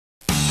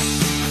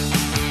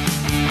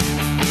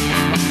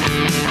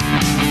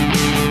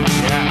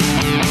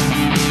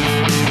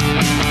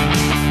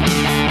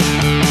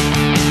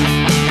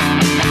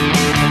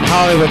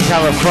with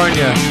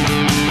California.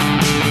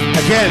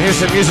 Again, here's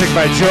some music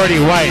by Geordie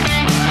White.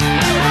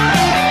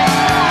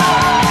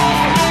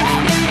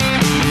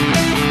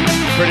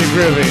 Pretty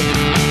groovy.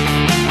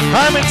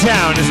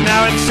 Harmontown is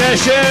now in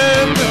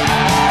session.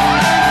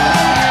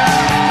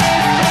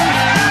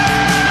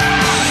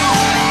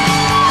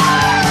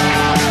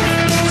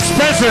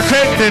 Spencer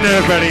Crittenden,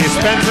 everybody.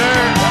 Spencer.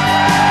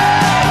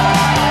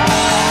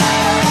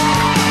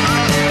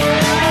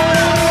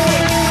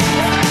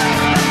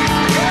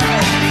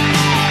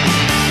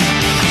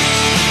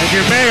 And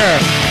your mayor,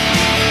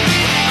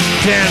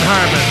 Dan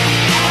Harmon.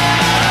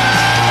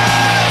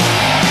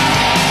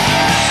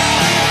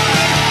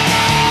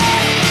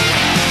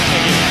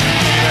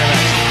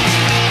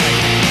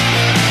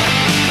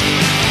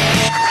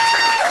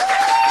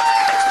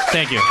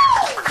 Thank you.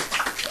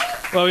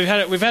 Well,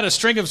 we've had a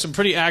string of some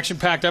pretty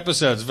action-packed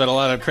episodes. We've had a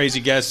lot of crazy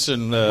guests,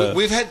 and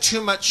we've had too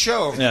much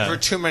show for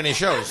too many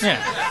shows.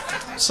 Yeah.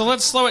 So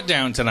let's slow it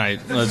down tonight.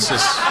 Let's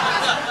just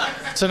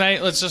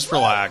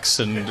relax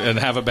and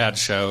have a bad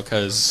show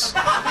because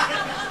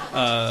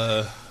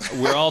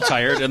we're all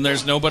tired and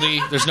there's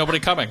nobody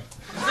coming.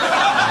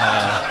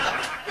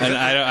 And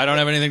I don't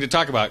have anything to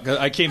talk about.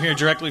 I came here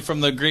directly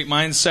from the Great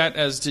Minds set,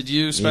 as did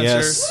you,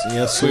 Spencer.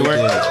 Yes, we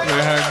worked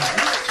very hard.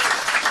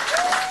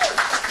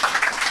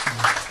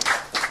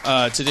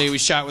 Today we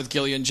shot with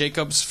Gillian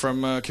Jacobs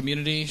from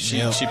Community. She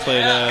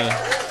played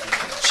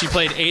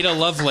Ada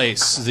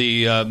Lovelace,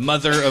 the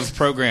mother of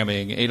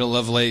programming. Ada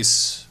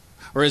Lovelace,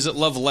 or is it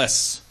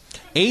Loveless?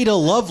 Ada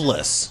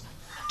Lovelace.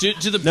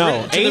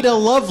 Ada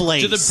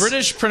Lovelace. Do the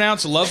British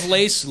pronounce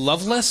Lovelace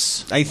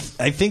Loveless? I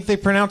think they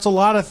pronounce a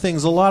lot of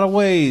things a lot of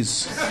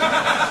ways.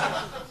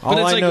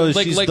 All I know is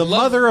she's the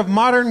mother of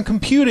modern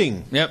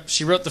computing. Yep,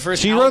 she wrote the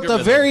first. She wrote the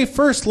very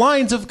first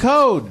lines of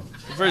code.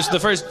 The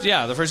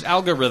first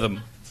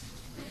algorithm.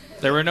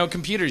 There were no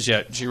computers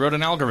yet. She wrote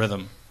an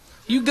algorithm.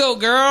 You go,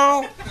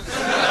 girl.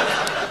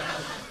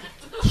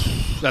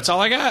 That's all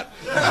I got.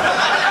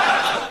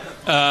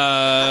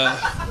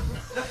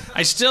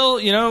 I still,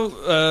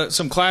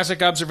 some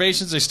classic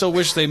observations. I still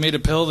wish they made a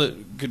pill that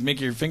could make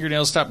your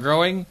fingernails stop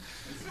growing.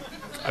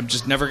 I'm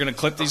just never going to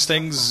clip these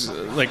things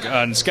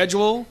on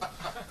schedule.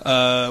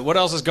 What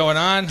else is going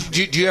on?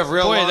 Do you have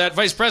real? Boy, that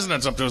vice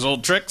president's up to his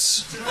old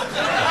tricks.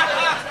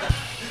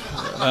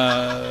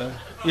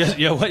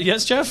 What?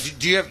 Yes, Jeff.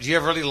 Do you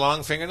have really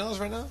long fingernails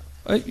right now?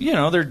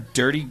 They're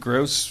dirty,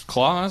 gross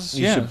claws.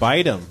 You should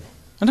bite them.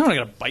 I'm not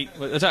gonna bite.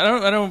 I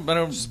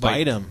don't just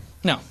bite them.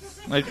 No.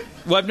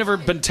 I've never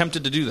been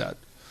tempted to do that.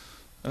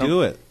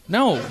 Do it.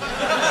 No.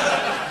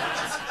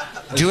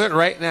 Do it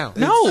right now.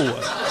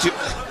 No.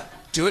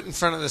 Do it in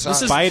front of this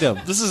audience. Bite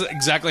them. This is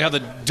exactly how the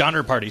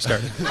Donner Party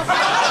started.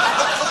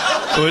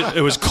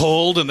 It was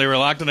cold, and they were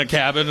locked in a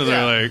cabin, and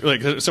they're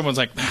like someone's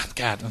like,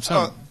 God, I'm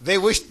sorry.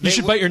 You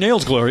should bite your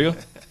nails, Gloria.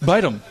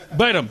 Bite them.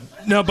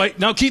 Now bite.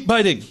 Now keep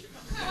biting.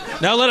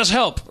 Now let us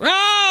help.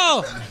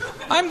 Oh,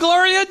 I'm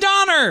Gloria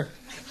Donner,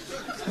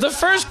 the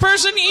first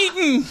person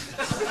eaten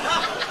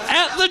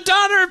at the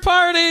Donner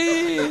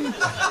Party.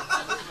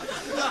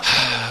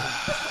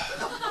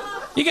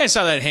 You guys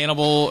saw that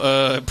Hannibal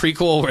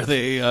prequel where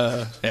they,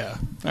 all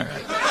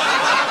right.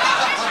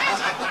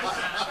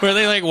 Where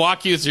they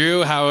walk you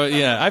through how,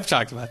 I've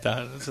talked about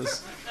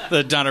that.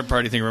 The Donner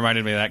Party thing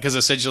reminded me of that because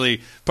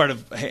essentially part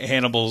of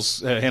Hannibal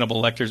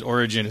Lecter's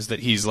origin is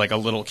that he's like a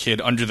little kid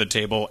under the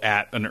table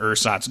at an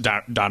ersatz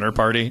Donner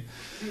Party.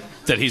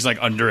 That he's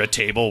under a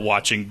table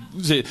watching.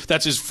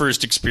 That's his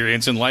first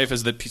experience in life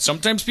is that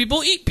sometimes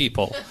people eat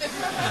people.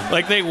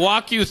 They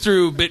walk you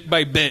through bit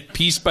by bit,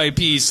 piece by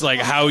piece,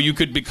 how you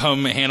could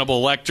become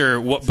Hannibal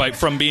Lecter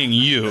from being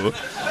you.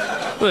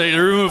 They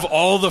remove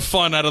all the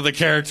fun out of the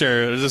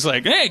character. It's just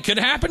hey, it could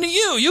happen to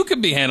you. You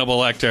could be Hannibal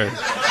Lecter.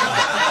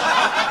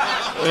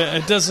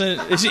 It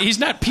doesn't. He's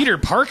not Peter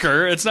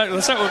Parker. It's not.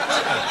 That's not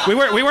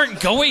what, we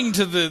weren't going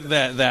to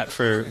that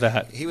for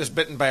that. He was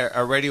bitten by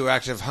a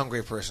radioactive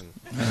hungry person.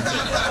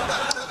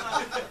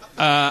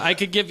 I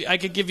could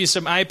give you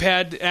some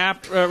iPad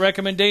app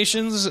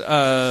recommendations.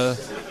 They're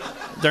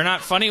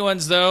not funny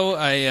ones though.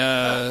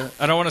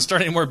 I don't want to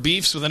start any more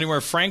beefs with any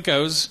more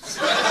Francos.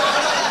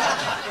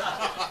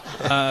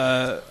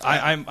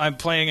 I'm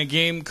playing a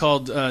game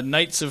called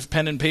Knights of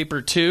Pen and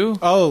Paper 2.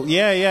 Oh,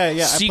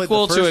 yeah.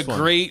 Sequel to a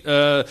great,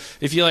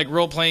 if you like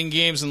role-playing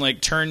games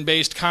and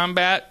turn-based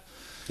combat.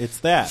 It's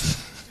that.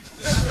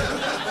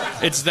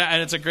 It's that,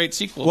 and it's a great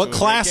sequel. What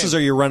classes are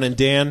you running,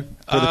 Dan,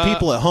 for the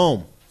people at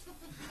home?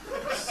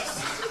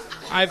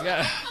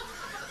 I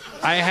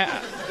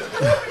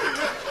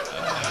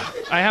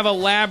have a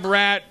lab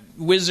rat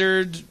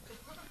wizard.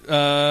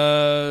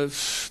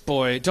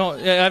 Boy,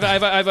 don't.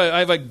 I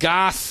have a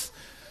goth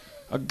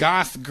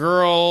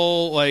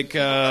girl.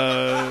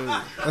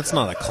 That's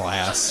not a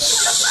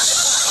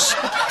class.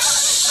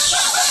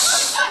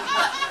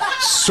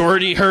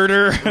 Swordy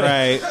herder.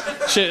 Right.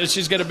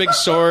 She's got a big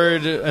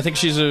sword. I think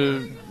she's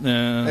a.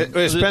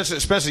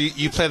 Spencer,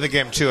 you play the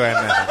game too, I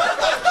imagine.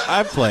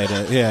 I played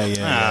it.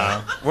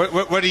 Yeah.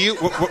 What do you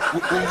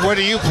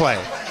play?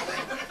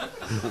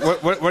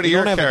 What are your characters? You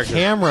don't have a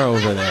camera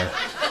over there.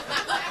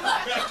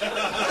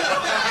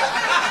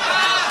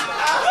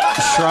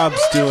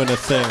 Schrab's doing a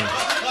thing.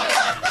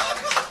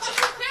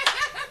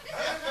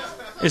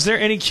 Is there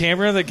any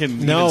camera that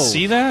can No. even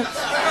see that?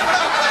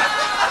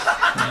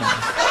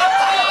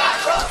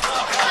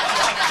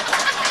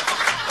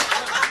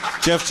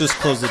 Jeff just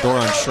closed the door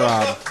on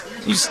Schrab.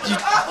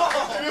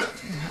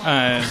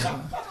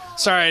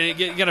 Sorry,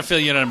 you gotta fill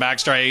you in on a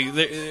backstory.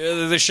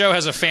 The show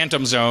has a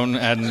phantom zone,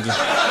 and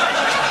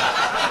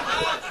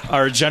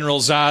our General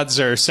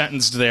Zods are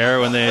sentenced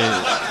there when they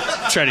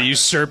try to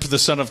usurp the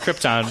son of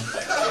Krypton.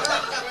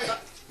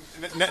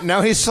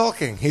 Now he's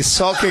sulking. He's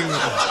sulking.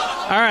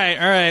 All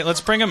right,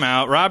 let's bring him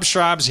out. Rob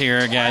Schrab's here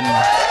again.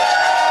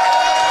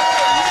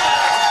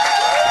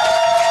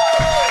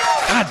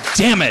 God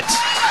damn it.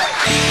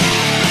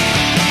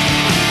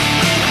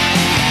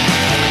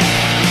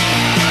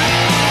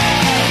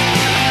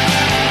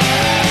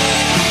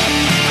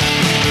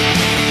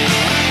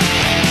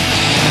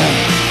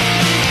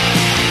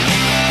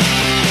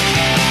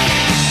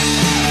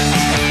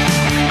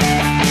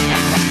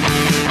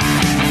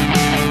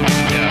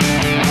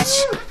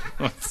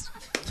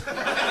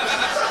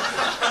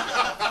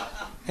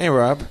 Hey,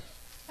 Rob.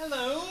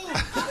 Hello.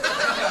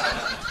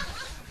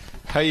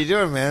 How you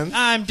doing, man?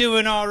 I'm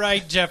doing all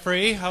right,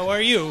 Jeffrey. How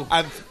are you?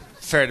 I'm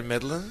fair to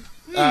middling.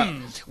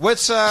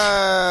 What's take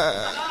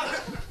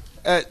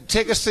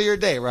us through your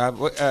day, Rob.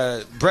 What'd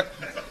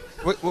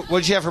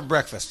you have for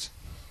breakfast?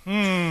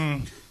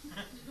 What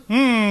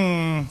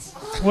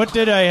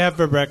did I have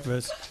for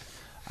breakfast?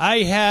 I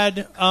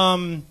had Are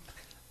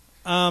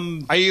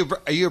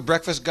you a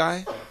breakfast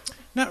guy?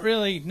 not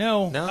really.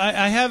 No. No?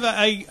 I have.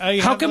 I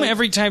How have come a-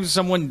 every time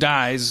someone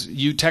dies,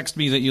 you text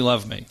me that you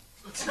love me?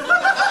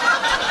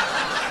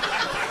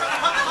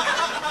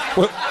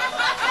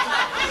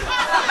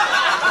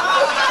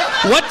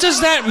 What does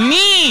that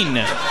mean?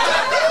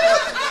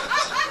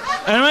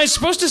 Am I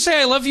supposed to say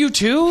I love you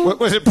too? What,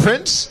 was it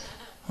Prince?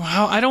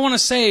 Well, I don't want to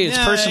say it's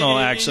No, personal.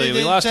 Actually,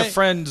 we lost a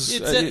friend.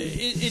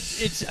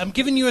 It's I'm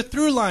giving you a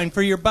through line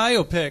for your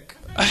biopic.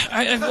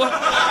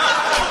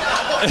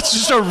 It's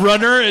just a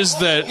runner. Is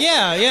that?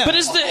 Yeah. But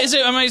is it?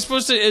 Am I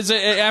supposed to? Is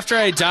it after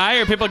I die,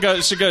 or people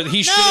should go?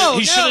 He No.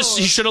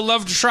 should have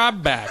loved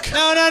Schrab back.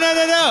 No.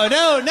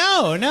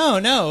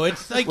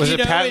 It's like Was you it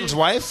know, Patton's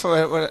wife?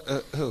 Or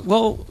who?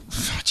 Well,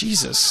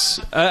 Jesus.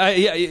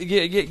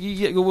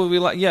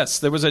 Yes,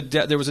 there was a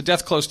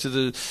death close to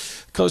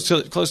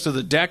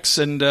the decks,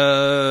 and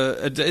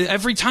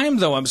every time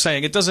though I'm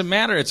saying it doesn't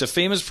matter. It's a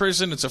famous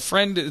person. It's a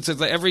friend. It's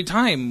every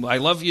time. I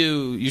love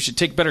you. You should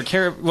take better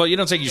care of. Well, you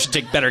don't say you should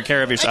take better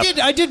care of yourself.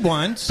 I did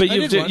once. But I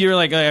did once. you're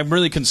like, I'm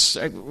really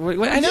concerned. The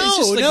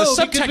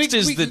subtext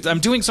is that I'm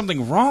doing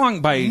something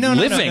wrong by living.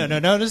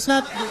 No, that's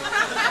not.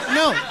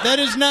 No, that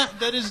is not.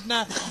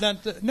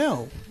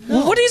 No.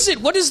 Well, what is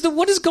it? What is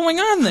going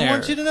on there? I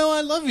want you to know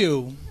I love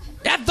you.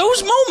 At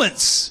those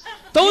moments.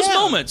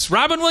 Moments.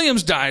 Robin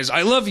Williams dies.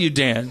 I love you,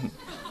 Dan.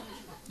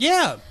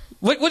 Yeah.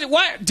 What?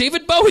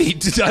 David Bowie.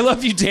 I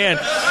love you, Dan.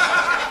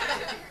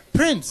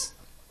 Prince.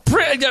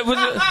 What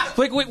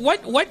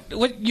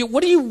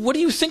do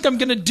you think I'm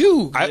gonna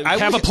do? I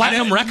have wish- a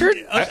platinum record?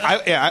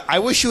 I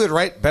wish you would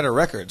write better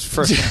records.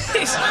 First,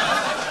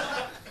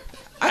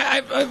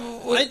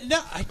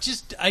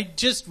 I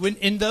just when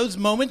in those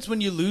moments when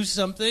you lose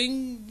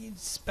something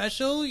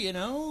special,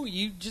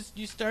 you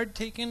start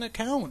taking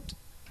account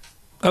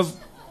of.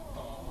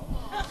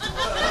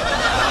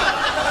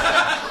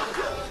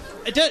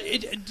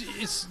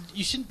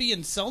 You shouldn't be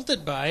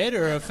insulted by it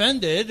or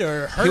offended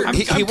or hurt. I'm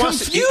I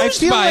confused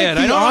feel by like it.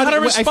 I don't know how to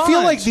respond. I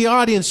feel like the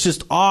audience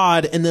just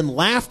awed and then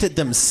laughed at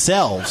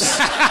themselves.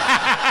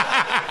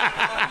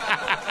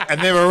 and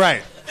they were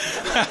right.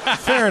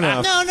 Fair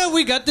enough. No,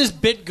 we got this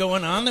bit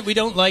going on that we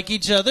don't like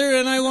each other,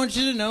 and I want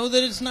you to know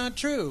that it's not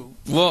true.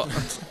 Well,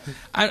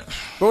 But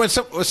when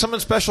someone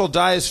special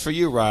dies for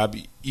you, Rob,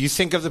 you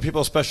think of the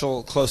people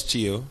special close to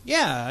you.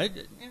 Yeah.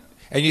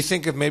 And you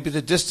think of maybe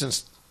the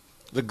distance,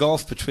 the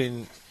gulf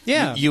between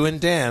you and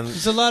Dan.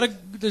 There's a lot of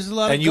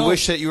and you gulf.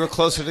 wish that you were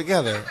closer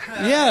together.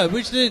 Yeah,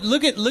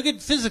 look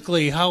at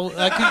physically how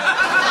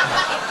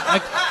I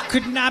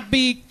could not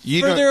be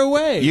further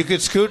away. You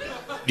could scoot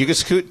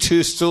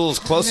 2 stools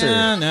closer.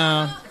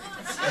 No.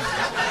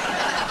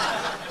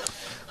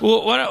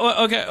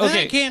 well, okay.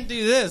 I can't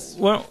do this.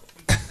 Well,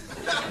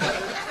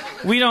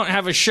 we don't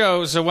have a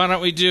show, so why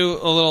don't we do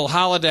a little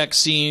holodeck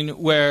scene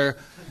where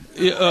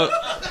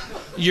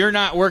you're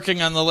not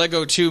working on the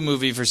Lego 2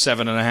 movie for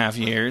 7.5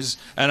 years,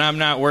 and I'm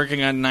not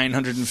working on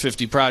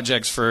 950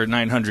 projects for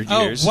 900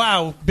 years. Oh,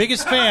 wow.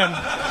 Biggest fan.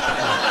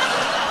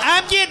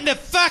 I'm getting the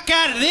fuck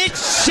out of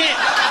this shit.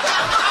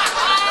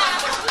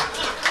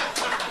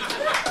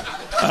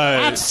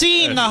 I'm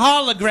seeing the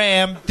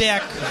hologram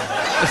deck.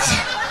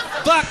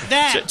 Fuck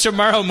that.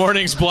 Tomorrow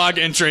morning's blog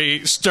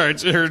entry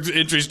starts. Her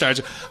entry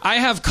starts. I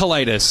have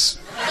colitis.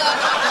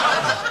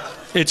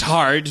 It's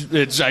hard.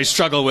 I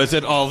struggle with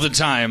it all the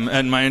time,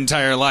 and my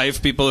entire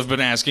life, people have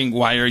been asking,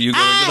 "Why are you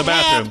going to the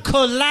bathroom?" I have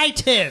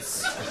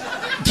colitis.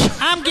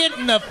 I'm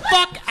getting the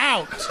fuck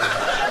out.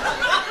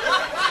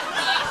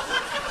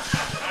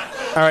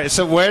 All right,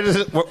 so where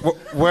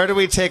do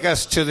we take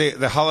us to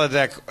the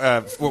holodeck?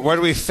 Where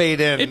do we fade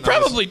in? It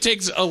probably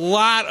takes a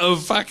lot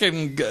of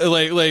fucking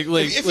if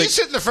you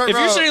sit in the front if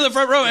row, you're sitting in the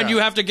front row and you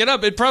have to get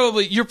up,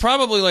 you're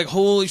probably like,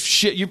 holy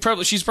shit!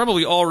 She's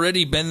probably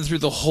already been through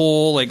the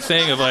whole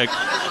thing of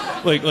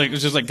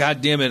it's just like,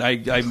 God damn it,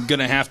 I'm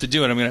gonna have to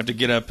do it. I'm gonna have to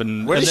get up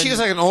and. What if she's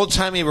like an old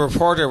timey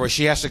reporter where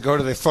she has to go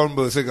to the phone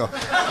booth and go,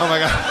 oh my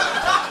god,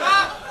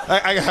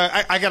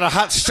 I got a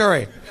hot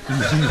story.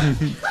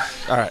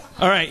 All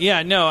right.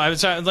 Yeah. No, I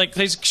was like,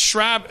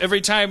 Schrab. Every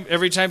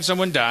time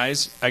someone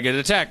dies, I get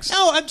a text.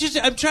 No, I'm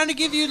trying to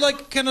give you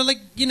like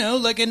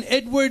an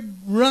Edward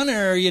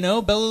Runner,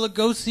 Bela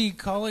Lugosi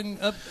calling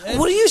up.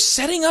 What are you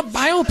setting up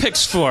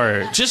biopics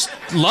for? Just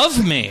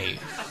love me.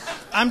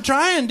 I'm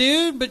trying,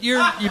 dude, but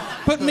you're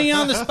putting me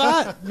on the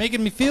spot,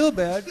 making me feel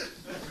bad.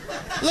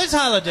 Let's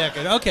holodeck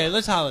it. Okay,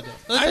 let's holodeck.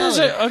 Let's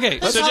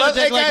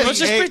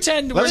just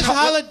pretend. Let's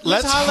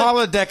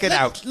holodeck it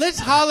out.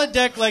 Let's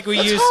holodeck like we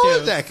used to.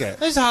 Holodeck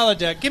it. Let's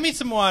holodeck. Give me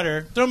some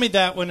water. Throw me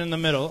that one in the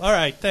middle. All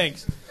right,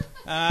 thanks.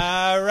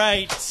 All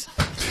right.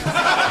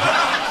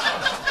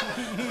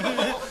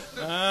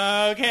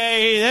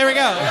 Okay, there we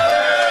go.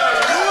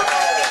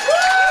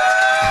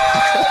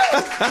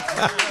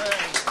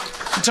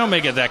 Don't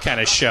make it that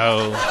kind of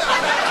show.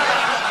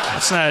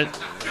 It's not.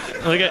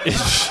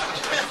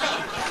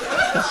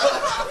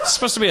 It's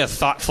supposed to be a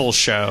thoughtful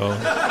show.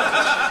 All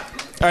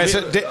right,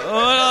 so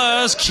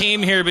us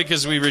came here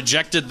because we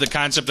rejected the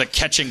concept that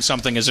catching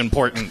something is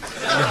important.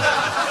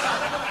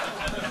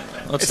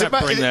 It's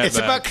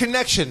about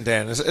connection,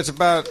 Dan. It's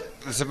about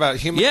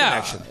human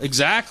connection. Yeah,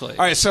 exactly.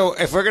 All right, so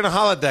if we're going to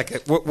holodeck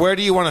it, where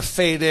do you want to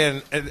fade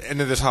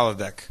into this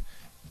holodeck?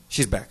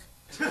 She's back.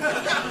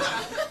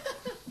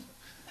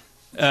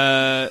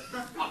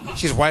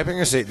 She's wiping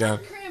her seat down.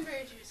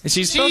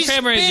 She spilled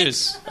cranberry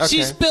juice. Okay.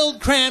 She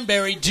spilled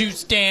cranberry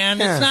juice, Dan.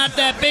 Yeah. It's not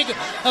that big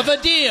of a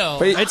deal.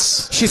 But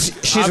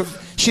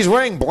she's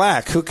wearing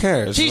black. Who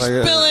cares? She's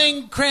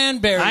spilling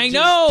cranberry juice, I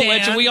know.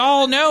 Dan. We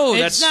all know.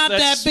 It's not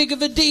that big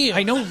of a deal.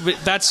 I know. But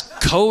that's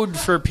code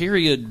for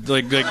period.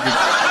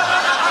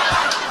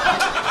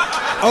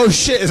 Oh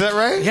shit! Is that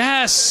right?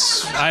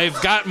 Yes.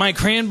 I've got my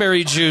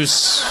cranberry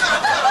juice. All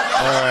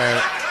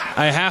right.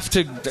 I have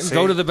to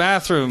go to the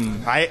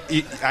bathroom. I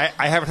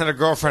haven't had a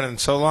girlfriend in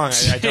so long.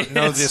 I don't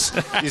know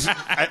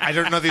I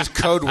don't know these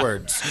code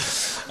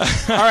words.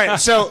 All right,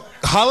 so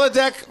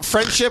holodeck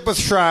friendship with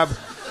Schrab.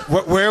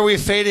 Where are we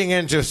fading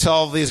in to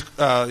solve these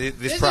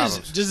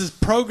problems? This is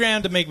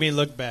programmed to make me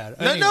look bad.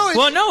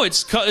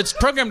 It's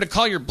programmed to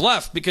call your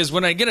bluff, because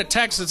when I get a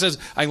text that says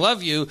 "I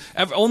love you,"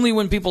 only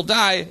when people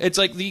die, it's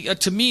like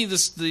to me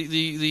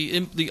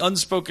the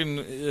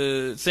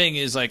unspoken thing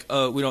is like,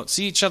 we don't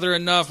see each other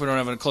enough, we don't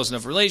have a close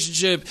enough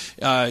relationship.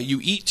 You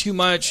eat too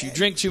much, you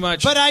drink too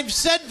much. But I've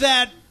said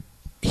that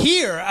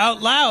here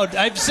out loud.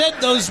 I've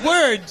said those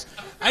words.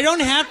 I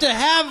don't have to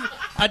have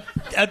I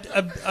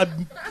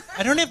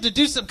don't have to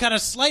do some kind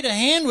of sleight of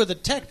hand with a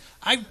text.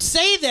 I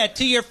say that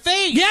to your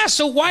face. Yeah,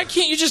 so why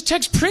can't you just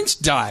text Prince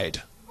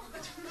died?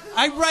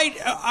 I write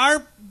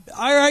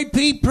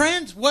R.I.P.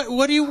 Prince.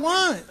 What do you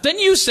want? Then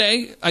you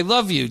say, I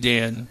love you,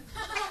 Dan.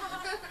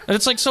 And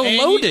it's like so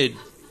loaded.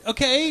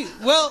 Okay,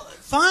 well,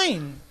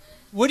 fine.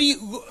 What do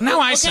you... Now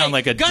I sound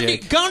like a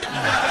dick. Gun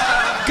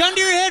to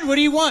your head. What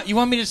do you want? You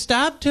want me to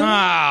stop, too?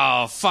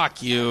 Oh,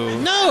 fuck you.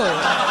 No.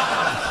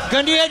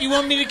 Gun to your head. You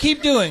want me to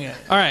keep doing it?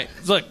 All right.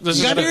 Look,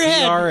 this gun is to your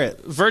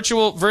head.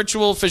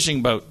 Virtual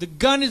fishing boat. The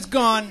gun is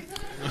gone.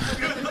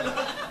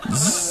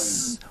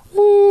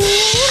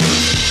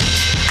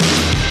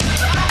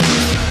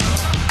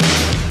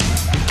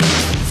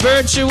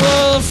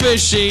 Virtual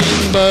fishing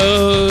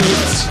boat.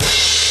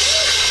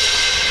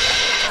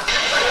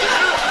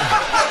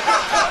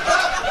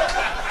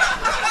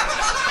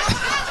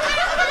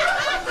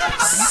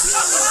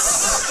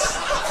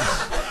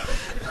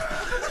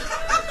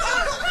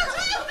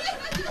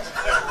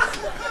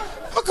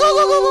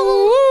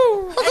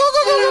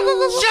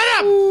 Shut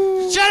up!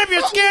 Shut up!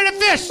 You're scared of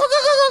fish!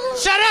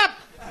 Shut up!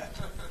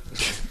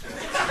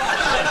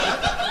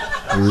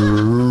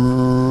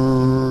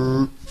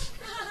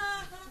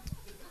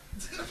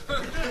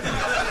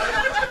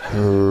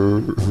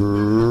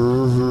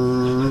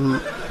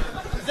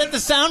 Is that the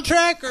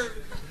soundtrack, or?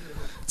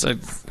 It's a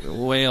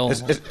whale.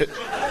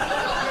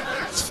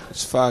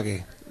 It's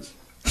foggy.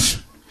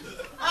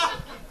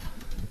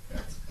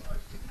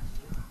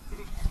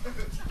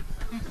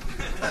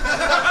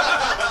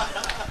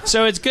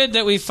 So it's good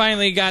that we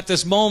finally got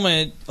this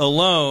moment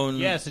alone.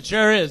 Yes, it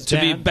sure is. To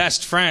be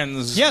best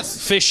friends.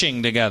 Yes.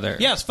 Fishing together.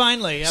 Yes,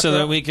 finally. So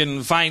that we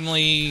can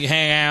finally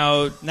hang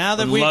out. Now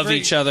that and we've love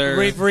each other.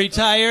 We've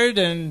retired,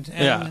 and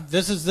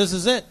this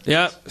is it.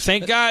 Yeah.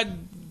 Thank God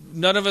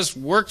none of us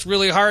worked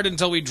really hard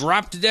until we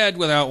dropped dead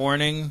without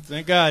warning.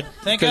 Thank God.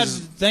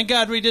 Thank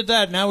God we did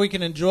that. Now we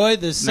can enjoy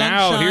this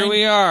sunshine. Now here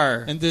we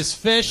are. And this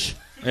fish.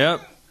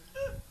 Yep.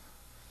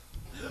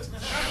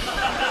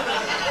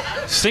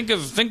 Think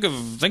of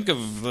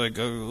like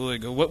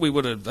what we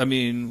would have. I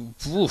mean,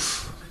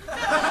 oof.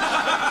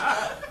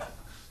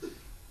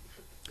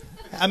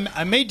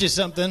 I made you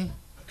something.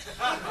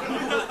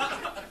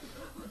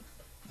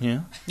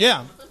 Yeah?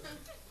 Yeah.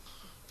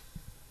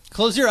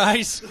 Close your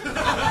eyes.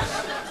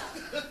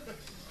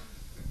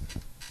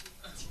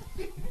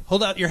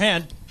 Hold out your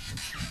hand.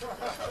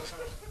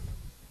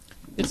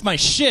 It's my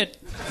shit.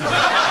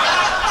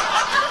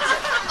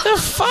 The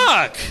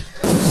fuck?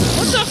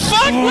 What the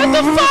fuck? What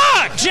the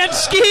fuck? Jet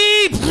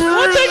ski?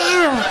 What the?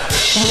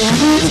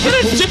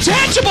 It's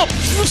detachable.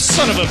 You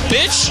son of a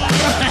bitch.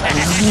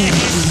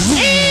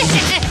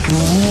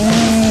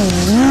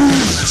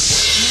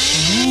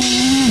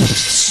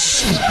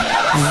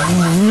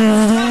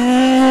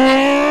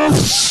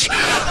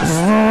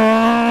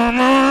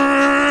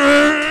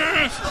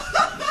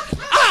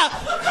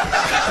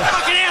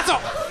 Fucking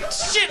asshole.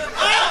 Shit.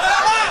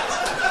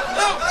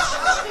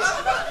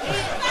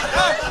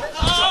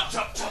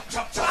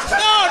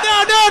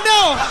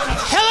 No!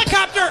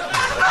 Helicopter!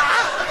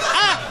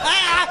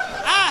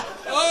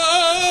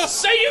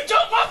 Say you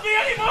don't love me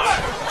anymore!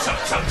 Stop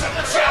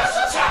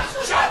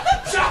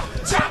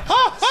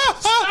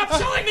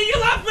telling me you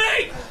love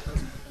me!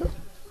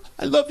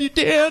 I love you,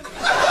 Dan.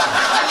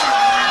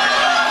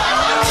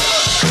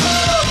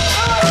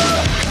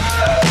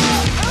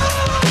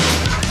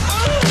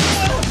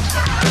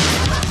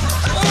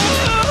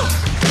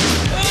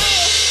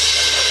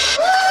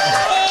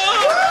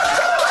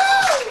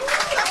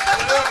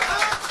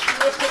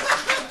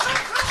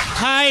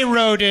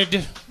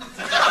 High-roaded.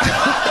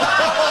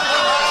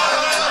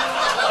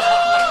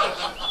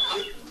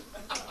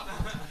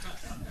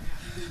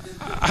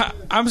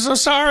 I'm so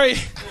sorry.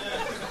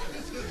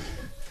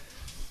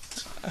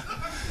 I'm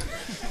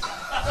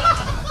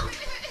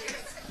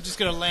just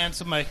gonna land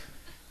so my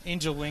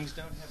angel wings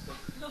don't have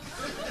to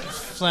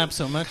flap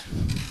so much.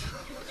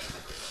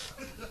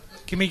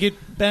 Can we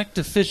get back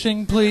to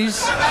fishing,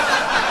 please?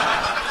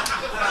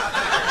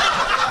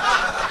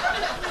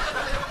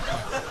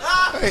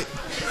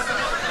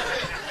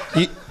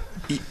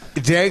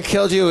 Dan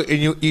killed you,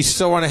 and you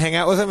still want to hang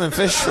out with him and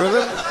fish with him?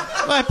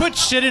 Well, I put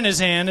shit in his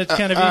hand. It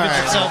kind of evens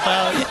itself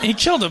out. He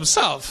killed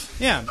himself.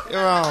 Yeah.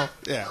 Well,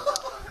 yeah.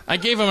 I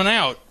gave him an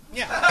out.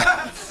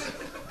 Yeah.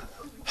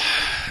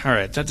 All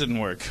right, that didn't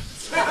work.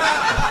 All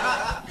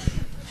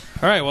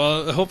right,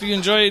 well, I hope you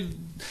enjoyed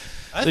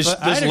this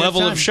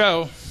level of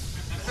show.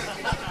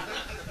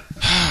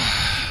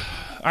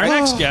 Our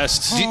next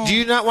guest. Do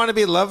you not want to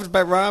be loved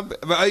by Rob?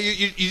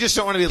 You just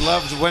don't want to be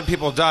loved when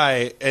people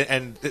die,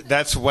 and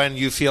that's when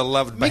you feel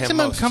loved by him most. It makes him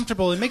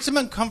uncomfortable. It makes him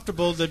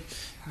uncomfortable to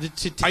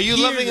Are you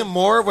loving him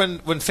more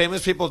when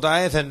famous people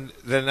die than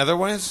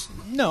otherwise?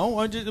 No,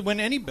 when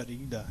anybody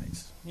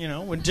dies. You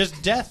know, when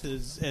just death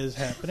is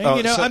happening. Oh,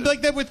 you know, so I'm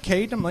like that with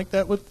Kate. I'm like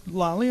that with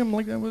Lolly. I'm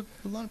like that with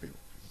a lot of people.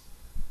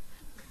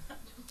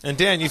 And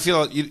Dan, you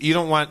feel you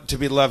don't want to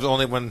be loved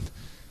only when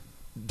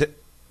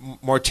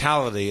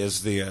mortality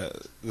is the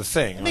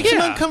thing. It makes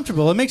him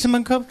uncomfortable. It makes him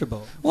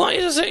uncomfortable. Well,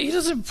 he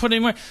doesn't put any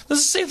more. This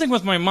is the same thing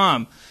with my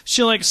mom.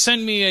 She'll like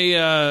send me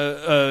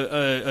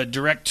a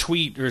direct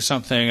tweet or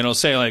something, and it'll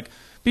say like,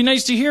 "Be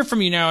nice to hear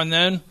from you now and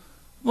then."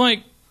 I'm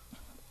like,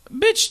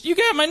 bitch, you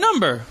got my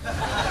number.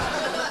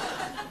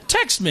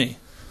 Text me.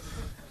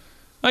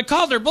 I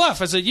called her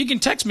bluff. I said, "You can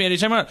text me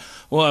anytime."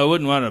 Well, I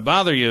wouldn't want to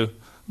bother you.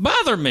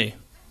 Bother me.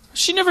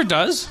 She never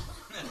does.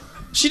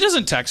 She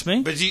doesn't text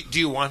me. But do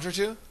you want her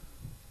to?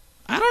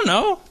 I don't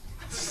know.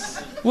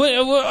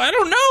 Well, I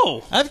don't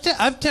know. I've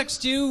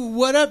texted you.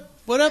 What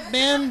up,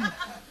 man?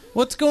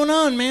 What's going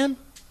on, man?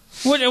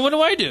 What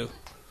do I do?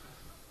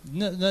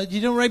 No,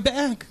 you don't write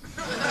back.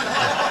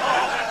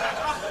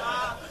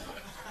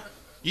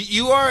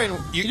 You are in.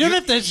 You don't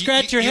have to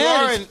scratch your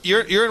head.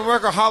 You're in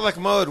workaholic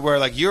mode where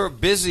like you're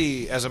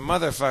busy as a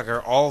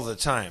motherfucker all the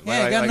time.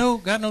 Yeah, like,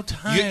 got no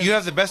time. You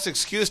have the best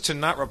excuse to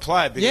not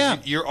reply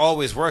because you're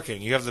always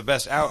working. You have the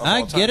best out of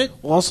all time. I get it.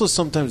 Well, also,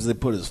 sometimes they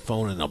put his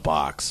phone in a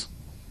box.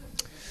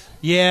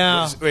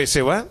 Yeah. Wait,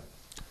 say what?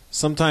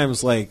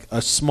 Sometimes, like,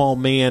 a small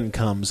man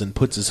comes and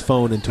puts his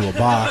phone into a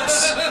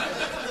box.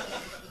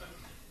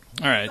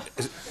 All right.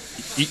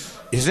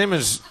 His name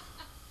is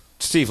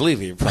Steve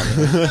Levy,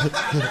 probably.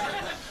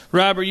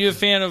 Rob, are you a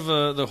fan of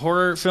the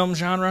horror film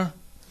genre?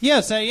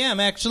 Yes, I am,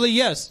 actually,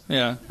 yes.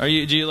 Yeah. Do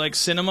you like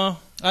cinema?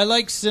 I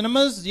like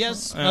cinemas,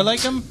 yes. I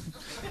like them.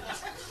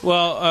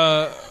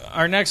 Well,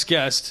 our next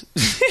guest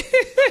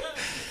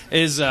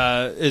is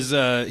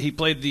he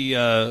played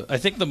I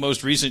think the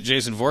most recent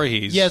Jason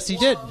Voorhees. Yes, he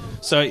did.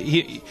 So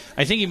I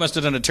think he must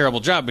have done a terrible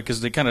job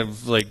because they kind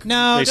of like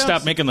they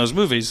stopped making those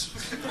movies.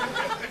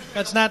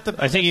 That's not the.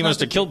 I think he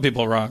must have killed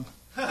people wrong.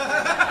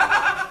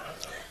 I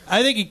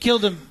think he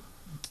killed him.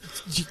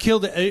 He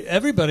killed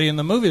everybody in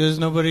the movie. There's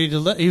nobody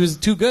to he was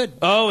too good.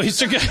 Oh, he's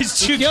too good. He's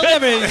too killed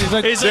good.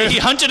 Everybody. He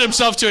hunted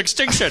himself to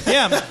extinction.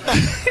 Yeah.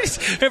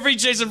 Every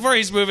Jason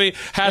Voorhees movie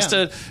has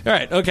to. All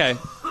right. Okay.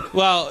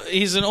 Well,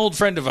 he's an old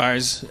friend of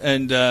ours,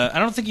 and I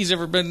don't think he's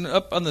ever been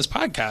up on this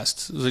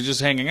podcast. They're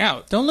just hanging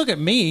out. Don't look at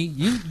me.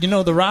 You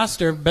know the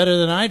roster better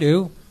than I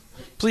do.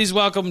 Please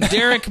welcome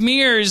Derek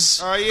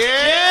Mears. Oh,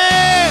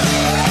 yeah!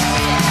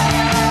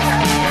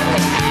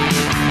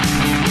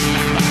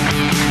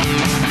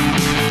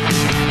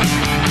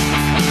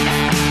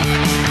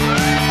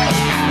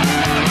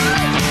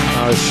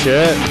 Oh,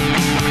 shit.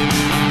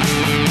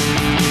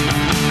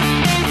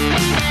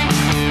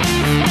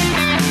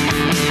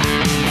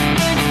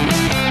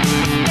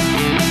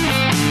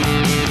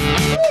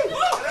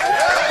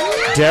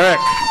 Derek.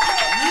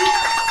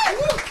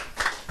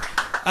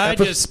 I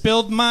just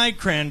spilled my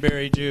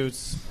cranberry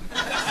juice.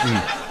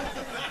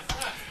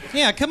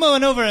 Yeah, come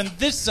on over on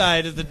this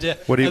side of the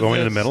What are you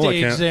going in the middle? I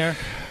can't. There.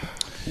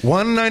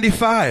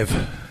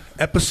 195.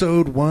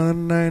 Episode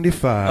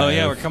 195. Oh,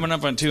 yeah, we're coming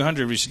up on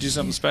 200. We should do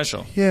something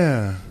special.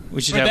 Yeah. We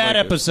should For have that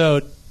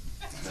episode.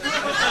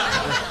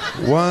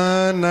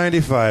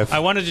 195. I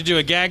wanted to do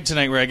a gag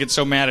tonight where I get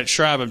so mad at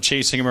Schrab, I'm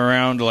chasing him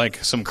around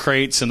like some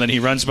crates, and then he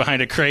runs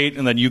behind a crate,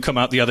 and then you come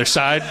out the other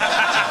side.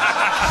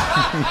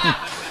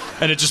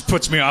 And it just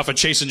puts me off of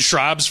chasing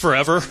Schrabs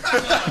forever.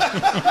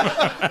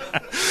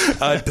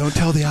 Don't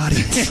tell the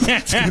audience.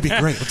 It's going to be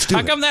great. Let's do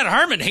it. How come that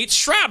Harmon hates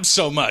Schrabs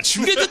so much?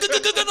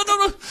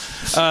 It's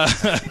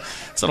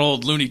an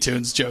old Looney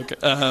Tunes joke.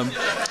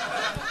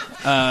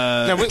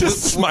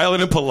 Just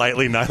smiling and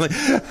politely nodding.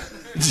 For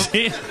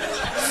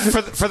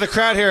the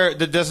crowd here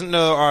that doesn't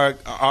know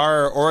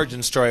our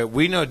origin story,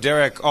 we know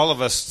Derek, all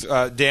of us,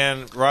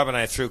 Dan, Rob, and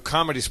I, through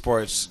Comedy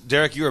Sports.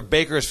 Derek, you were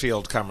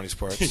Bakersfield Comedy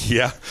Sports.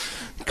 Yeah,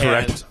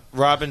 correct. And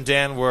Rob and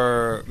Dan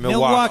were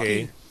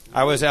Milwaukee.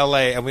 I was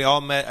L.A., and we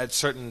all met at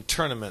certain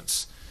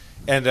tournaments.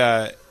 And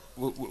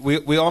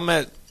we all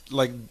met,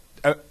 like,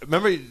 I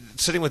remember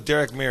sitting with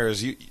Derek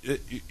Mears.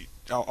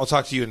 I'll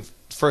talk to you in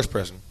first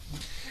person.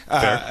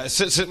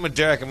 Sitting with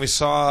Derek, and we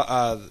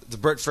saw the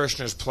Burt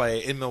Furstner's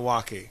play in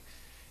Milwaukee.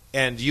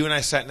 And you and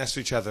I sat next to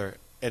each other,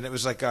 and it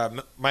was like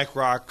Mike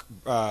Rock,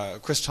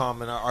 Chris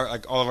Tom, and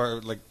all of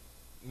our like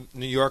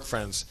New York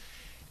friends.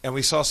 And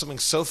we saw something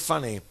so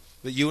funny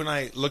that you and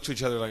I looked to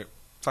each other like,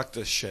 fuck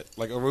this shit.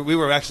 Like, we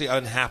were actually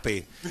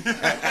unhappy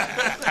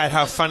at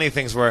how funny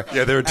things were.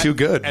 Yeah, they were too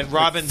good. And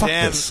Rob and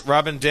Dan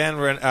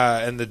were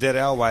in the Dead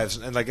Alewives,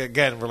 and like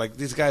again, we're like,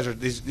 these guys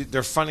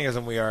they're funnier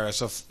than we are,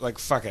 so like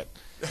fuck it.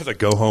 Like,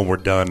 go home, we're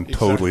done,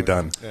 totally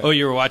done. Yeah. Oh,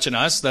 you were watching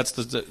us? That's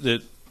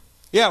the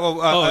yeah.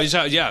 Well, you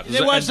saw, yeah.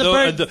 It was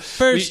the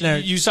first.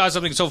 You saw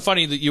something so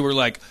funny that you were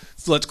like,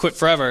 "Let's quit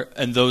forever,"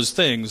 and those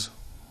things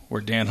were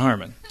Dan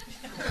Harmon.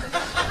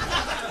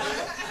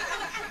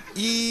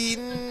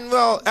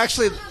 Well,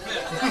 actually,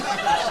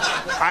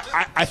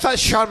 I thought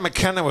Sean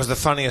McKenna was the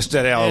funniest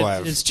Dead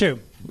Alewives. It's true.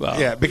 Well,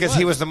 yeah, because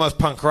he was the most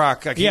punk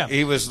rock. Like, yeah.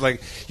 He was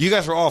like, you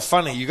guys were all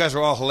funny. You guys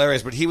were all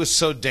hilarious, but he was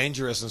so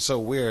dangerous and so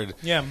weird.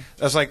 Yeah.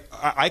 That's like,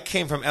 I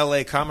came from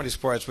L.A. Comedy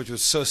Sports, which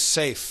was so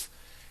safe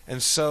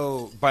and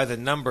so by the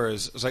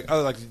numbers. It was like,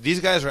 oh, like these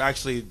guys are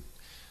actually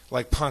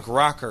like punk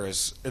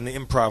rockers in the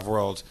improv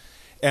world.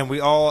 And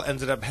we all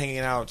ended up hanging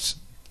out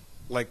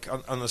like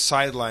on the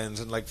sidelines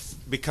and like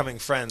becoming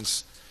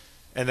friends.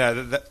 And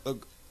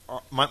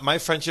my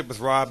friendship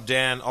with Rob,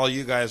 Dan, all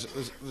you guys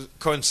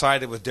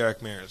coincided with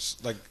Derek Mears.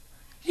 Like,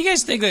 you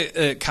guys think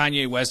that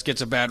Kanye West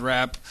gets a bad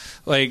rap?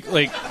 I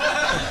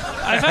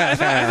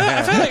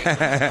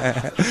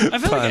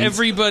feel like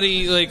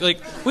everybody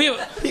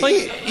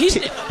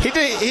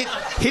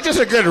he does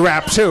a good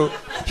rap too.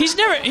 He's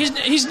never,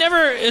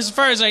 as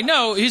far as I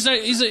know,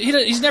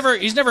 he's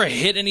never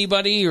hit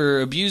anybody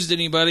or abused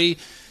anybody.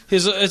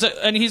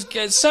 And he's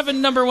got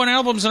 7 #1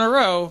 albums in a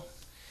row.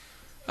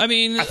 I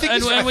mean,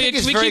 we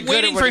keep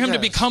waiting for him to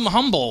become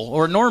humble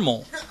or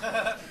normal.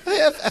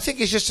 I think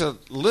he's just a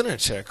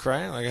lunatic,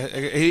 right? Like,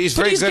 he's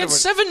very good. But he's got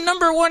 7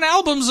 #1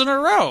 albums in a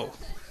row.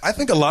 I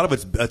think a lot of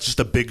it's just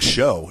a big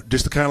show,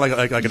 just kind of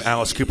like an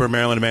Alice Cooper,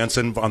 Marilyn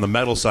Manson on the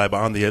metal side, but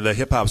on the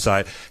hip hop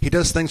side, he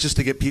does things just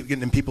to get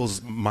in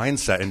people's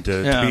mindset and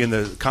to be in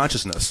the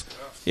consciousness.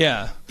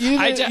 Yeah.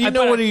 You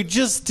know what he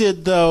just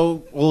did,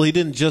 though? Well, he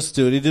didn't just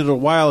do it. He did it a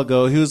while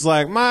ago. He was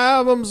like, my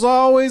album's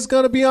always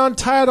going to be on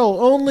Tidal.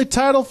 Only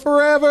Tidal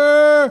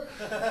forever.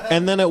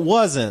 And then it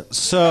wasn't.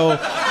 So,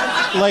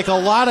 like, a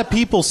lot of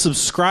people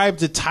subscribe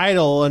to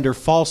Tidal under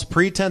false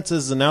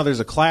pretenses, and now there's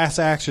a class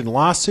action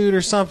lawsuit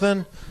or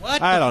something.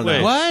 What? I don't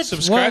know. What?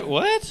 Subscribe?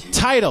 What?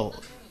 Tidal.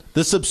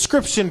 The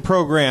subscription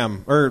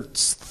program or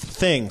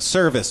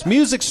service,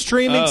 music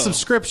streaming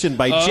subscription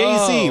by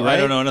Jay-Z, right? I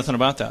don't know nothing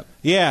about that.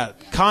 Yeah,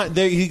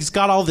 he's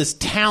got all this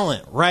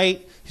talent,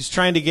 right? He's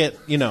trying to get,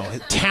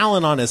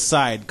 talent on his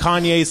side.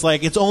 Kanye's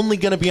like, it's only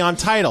going to be on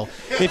Tidal.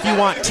 If you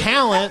want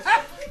talent,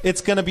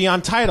 it's going to be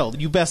on Tidal.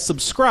 You best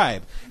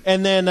subscribe.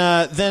 And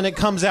then it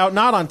comes out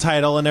not on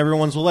Tidal, and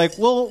everyone's like,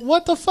 well,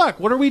 what the fuck?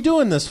 What are we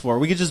doing this for?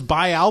 We could just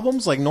buy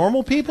albums like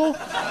normal people?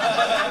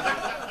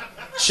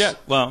 Shit.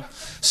 Well,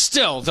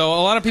 still, though,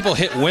 a lot of people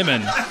hit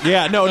women.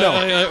 Yeah, no.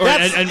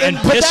 And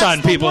piss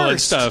on people and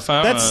stuff.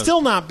 That's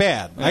still not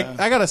bad. Yeah.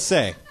 I got to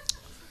say.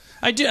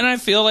 I do, and I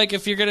feel like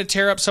if you're going to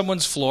tear up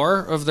someone's floor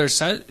of their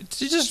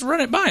set, you just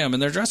run it by them in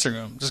their dressing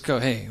room. Just go,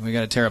 hey, we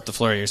got to tear up the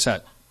floor of your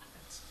set.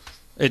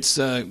 It's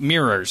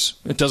mirrors.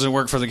 It doesn't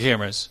work for the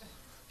cameras.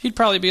 He'd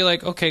probably be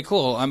like, okay,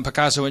 cool, I'm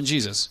Picasso and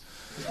Jesus.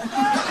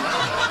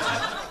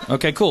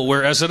 Okay, cool.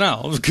 We're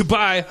SNL.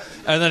 Goodbye.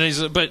 And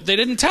then but they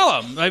didn't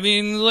tell him. I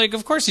mean, like,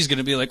 of course he's going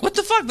to be like, what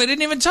the fuck? They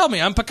didn't even tell me.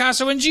 I'm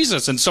Picasso and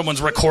Jesus. And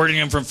someone's recording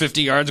him from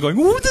 50 yards going,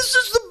 ooh, this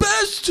is the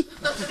best.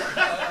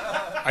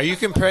 Are you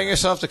comparing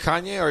yourself to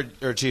Kanye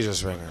or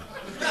Jesus Ringer?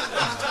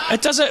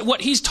 It doesn't.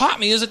 What he's taught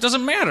me is it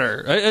doesn't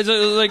matter.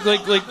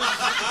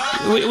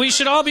 We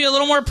should all be a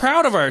little more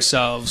proud of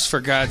ourselves, for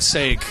God's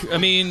sake. I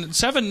mean,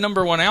 7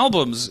 #1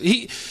 albums.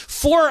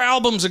 4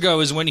 albums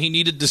ago is when he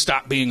needed to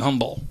stop being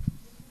humble.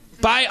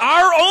 By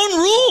our own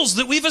rules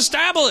that we've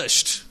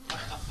established.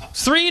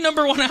 3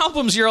 #1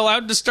 albums, you're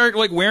allowed to start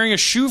like wearing a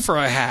shoe for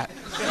a hat.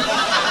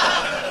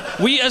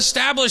 We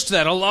established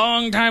that a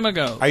long time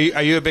ago. Are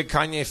you a big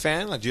Kanye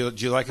fan? Like, do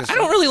you like his? I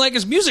don't really like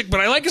his music,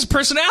 but I like his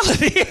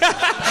personality.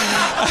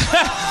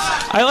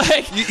 I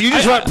like. You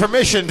just want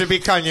permission to be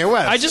Kanye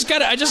West. I just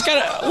gotta.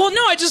 Well,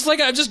 no, I'm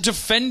just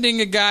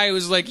defending a guy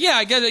who's like, yeah,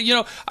 I get it. You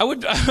know, I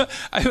would,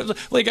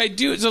 I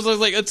do.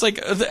 So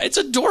it's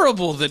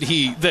adorable that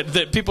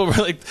that people were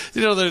like,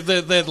 you know,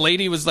 that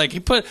lady was like,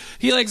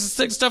 he likes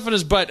stick stuff in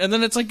his butt, and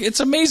then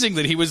it's amazing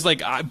that he was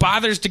like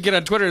bothers to get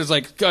on Twitter. It's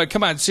like,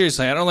 come on,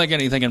 seriously, I don't like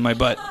anything in my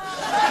butt.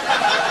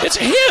 It's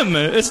him.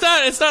 It's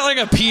not like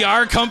a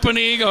PR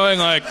company going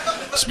like,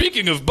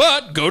 speaking of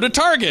butt, go to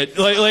Target.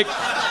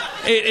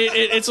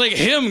 It's like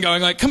him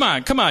going like, come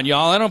on,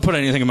 y'all, I don't put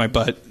anything in my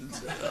butt.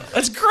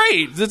 That's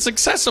great. It's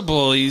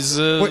accessible. He's.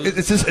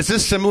 Is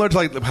this similar to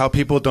like how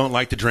people don't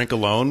like to drink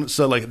alone?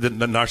 So like the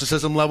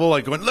narcissism level,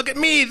 like going, look at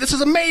me, this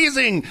is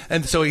amazing,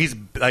 and so he's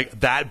like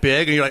that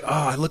big, and you're like, oh,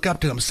 I look up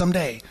to him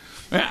someday.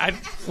 I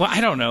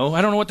don't know.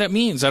 I don't know what that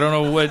means. I don't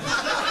know where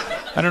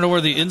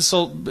the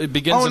insult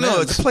begins and ends. Oh,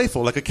 no, it's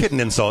playful, like a kitten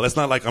insult. It's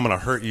not like I'm going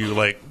to hurt you,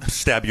 like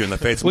stab you in the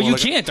face. Well, you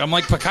can't. I'm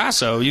like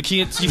Picasso. You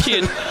can't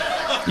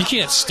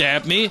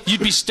stab me.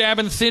 You'd be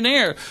stabbing thin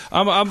air.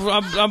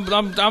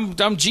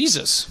 I'm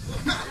Jesus.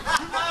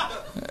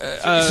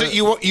 So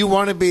you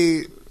want to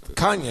be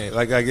Kanye?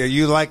 Like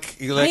you like?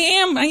 I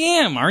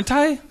am, aren't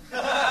I?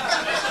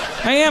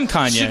 I am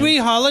Kanye. Should we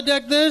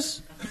holodeck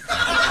this?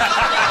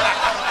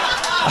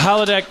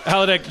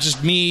 Holodeck,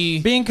 just me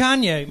being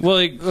Kanye. Well,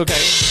 okay.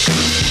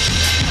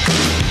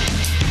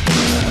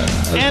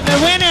 And the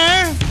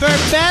winner for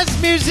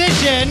Best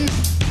Musician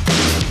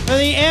for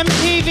the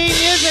MTV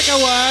Music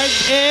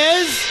Awards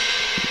is...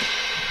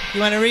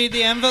 You want to read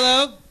the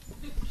envelope?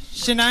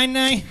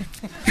 Shania?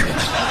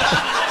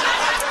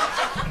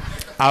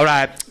 All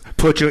right,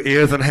 put your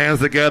ears and hands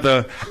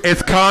together.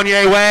 It's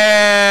Kanye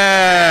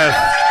West!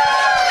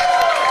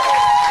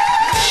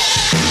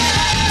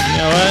 You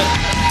know what?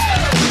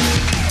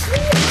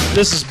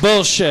 This is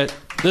bullshit.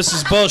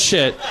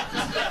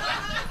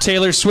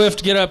 Taylor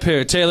Swift, get up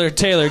here. Taylor,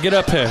 get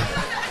up here.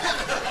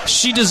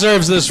 She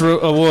deserves this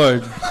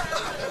award.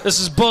 This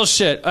is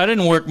bullshit. I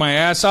didn't work my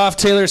ass off.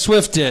 Taylor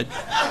Swift did.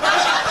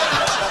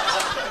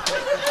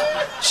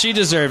 She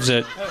deserves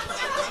it.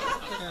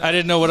 I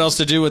didn't know what else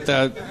to do with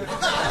that.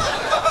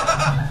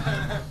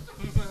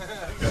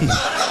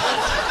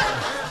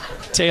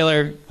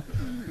 Taylor,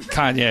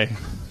 Kanye.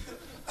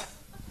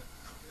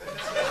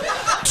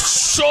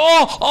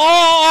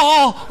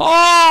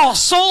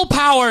 Soul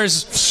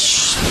powers.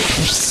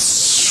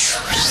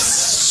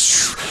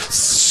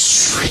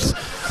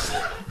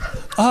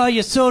 Oh,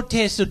 your soul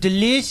tastes so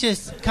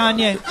delicious,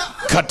 Kanye.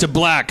 Cut to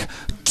black.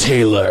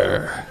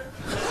 Taylor.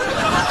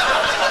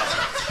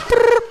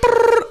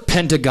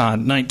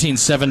 Pentagon,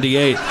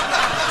 1978.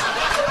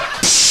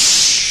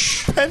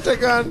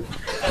 Pentagon.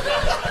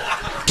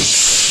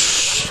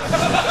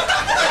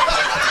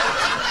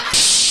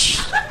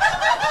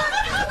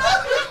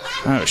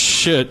 Oh,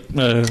 shit.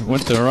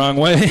 Went the wrong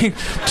way.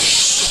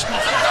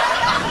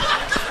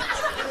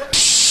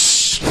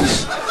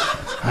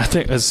 I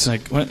think it's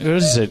like, what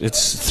is it?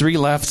 It's 3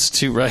 lefts,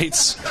 2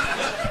 rights.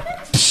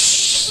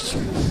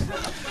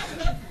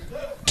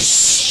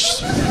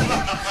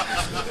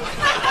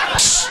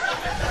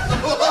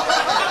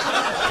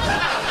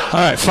 All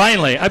right,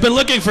 finally. I've been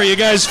looking for you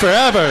guys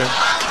forever.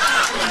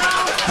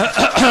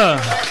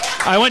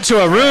 I went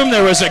to a room,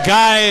 there was a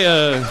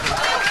guy...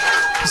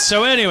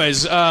 So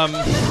anyways, we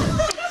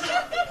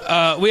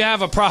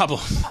have a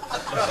problem.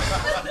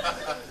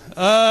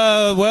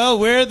 Well,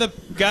 we're the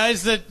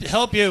guys that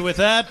help you with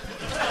that.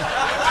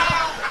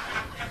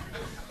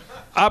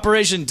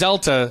 Operation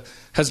Delta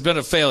has been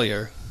a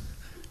failure.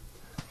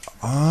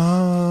 The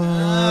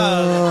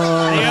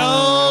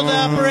old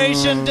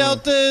Operation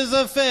Delta is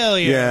a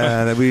failure.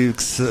 Yeah, that we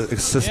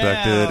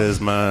suspected as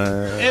my...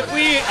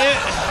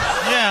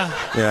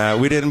 Yeah,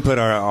 we didn't put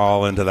our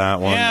all into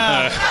that one.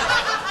 Yeah.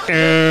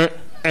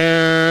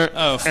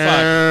 Oh,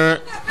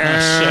 fuck.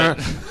 Oh,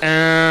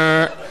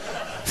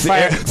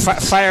 shit.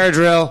 Fire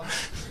drill.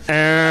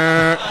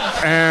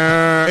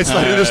 It's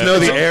like we just know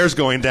the air's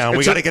going down.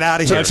 We got to get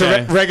out of here. It's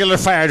a regular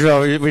fire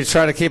drill. We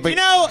try to keep it. You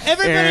know,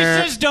 everybody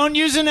says don't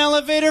use an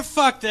elevator.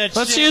 Fuck that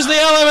Let's shit. use the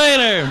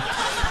elevator.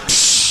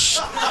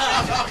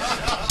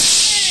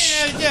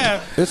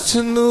 Yeah. It's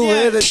in the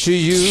way that you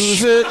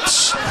use it. It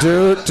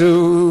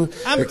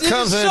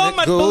comes and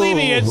it goes. Believe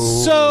me,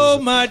 it's so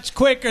much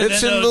quicker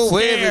It's than in those the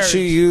way stairs. that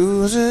you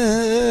use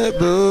it.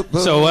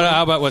 So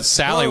how about what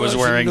Sally was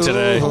wearing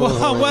today?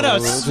 Whoa, what a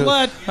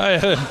slut.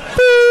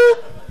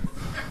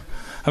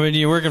 I mean,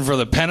 you working for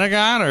the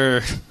Pentagon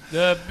or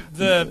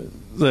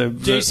The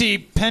J.C.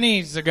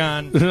 Penney's are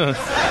gone.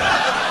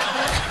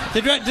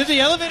 Did the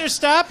elevator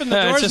stop and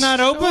the door's not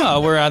open?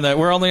 Oh,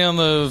 we're only on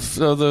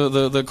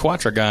the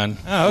Quatragon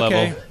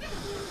okay. level.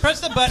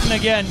 Press the button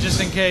again, just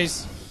in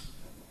case.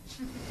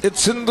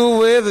 It's in the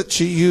way that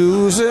you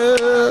use it.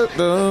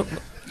 The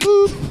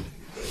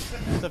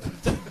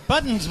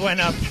buttons went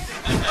up.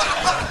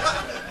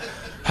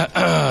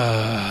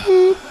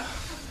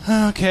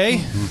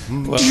 Okay.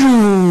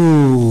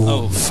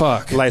 Oh,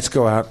 fuck. Lights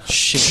go out.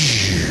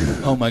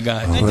 Shit. Oh, my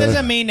God. That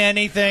doesn't mean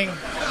anything.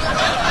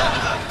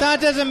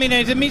 That doesn't mean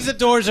anything. It means the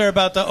doors are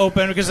about to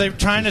open because they're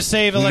trying to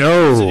save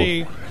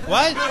electricity.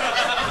 What?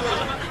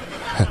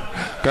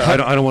 I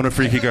don't want to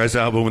freak you guys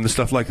out, but when the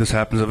stuff like this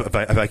happens, if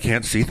I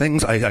can't see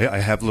things, I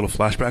have little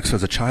flashbacks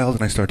as a child,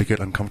 and I start to get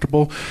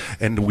uncomfortable,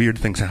 and weird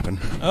things happen.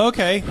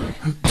 Okay.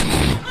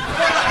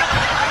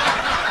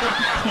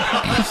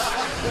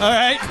 All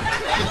right.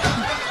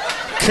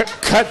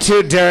 Cut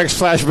to Derek's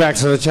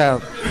flashbacks of a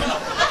child.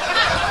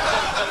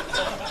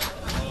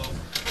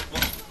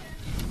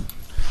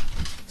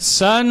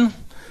 Son,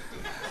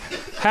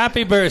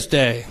 happy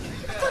birthday.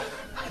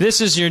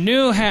 This is your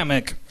new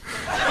hammock.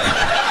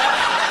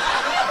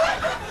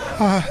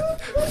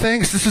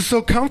 Thanks, this is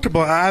so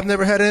comfortable. I've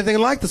never had anything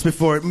like this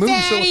before. It moves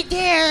Fatty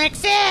Derek,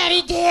 snip,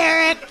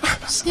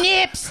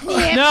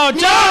 snip. No,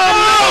 don't!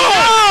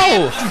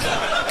 No!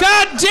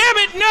 God damn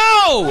it,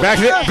 no! Back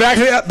to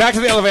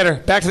the elevator.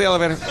 Back to the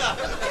elevator.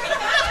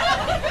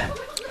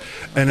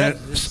 And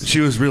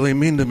she was really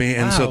mean to me,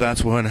 and so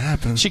that's what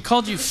happened. She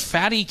called you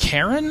Fatty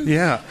Karen?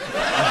 Yeah.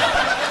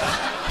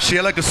 She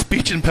had like a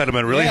speech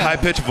impediment, really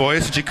high-pitched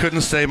voice, and she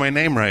couldn't say my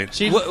name right.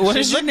 What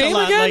is your name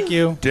again? Like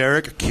you.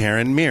 Derek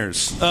Karen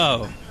Mears.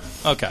 Oh,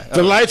 okay.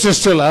 The lights are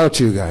still out,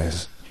 you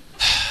guys.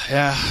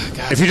 Yeah.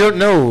 God. If you don't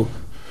know,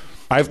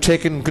 I've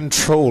taken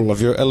control of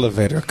your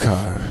elevator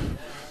car.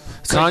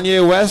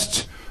 Kanye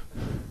West?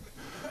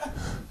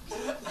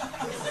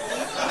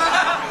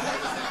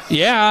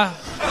 Yeah.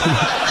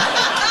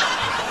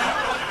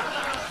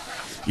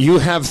 You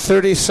have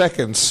 30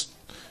 seconds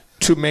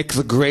to make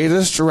the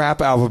greatest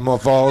rap album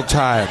of all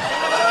time.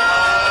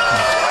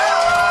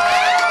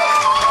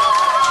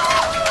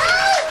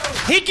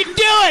 He can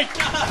do it!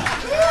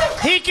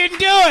 He can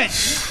do it!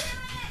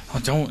 Oh,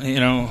 don't,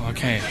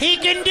 okay. He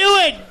can do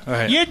it!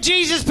 Right. You're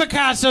Jesus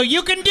Picasso.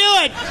 You can do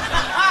it!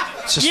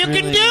 It's just You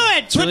really, can do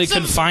it! It's really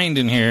confined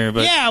in here,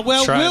 but yeah,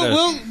 well, try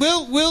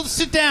we'll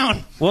sit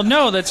down. Well,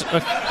 no, that's... all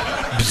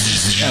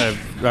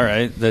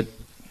right, that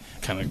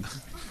kind of...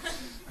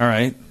 All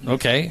right,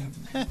 okay.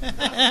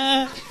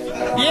 Yeah!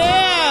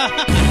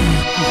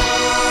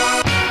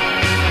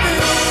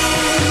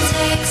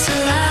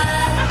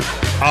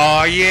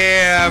 Oh,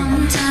 yeah.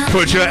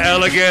 Put your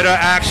alligator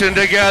action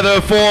together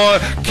for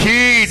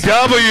Key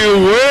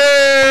W.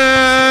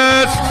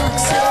 Wits.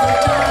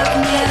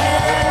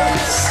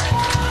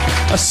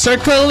 A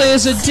circle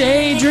is a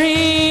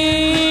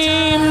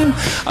daydream.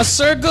 A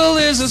circle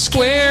is a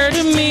square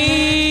to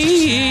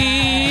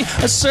me.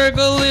 A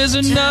circle is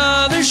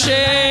another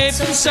shape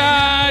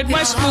inside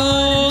my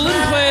school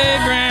and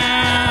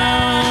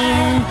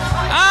playground.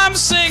 I'm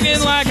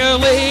singing like a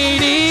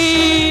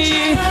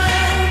lady.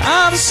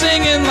 I'm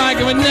singing like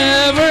we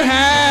never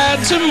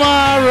had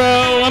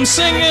tomorrow. I'm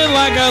singing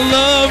like I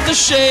love the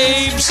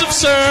shapes of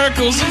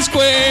circles and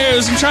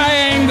squares and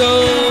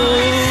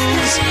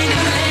triangles.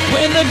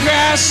 When the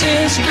grass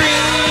is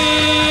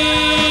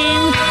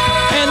green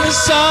and the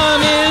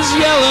sun is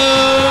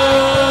yellow.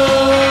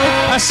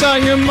 I saw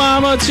your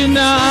mama tonight.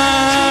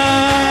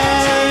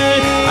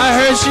 I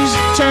heard she's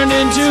turned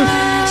into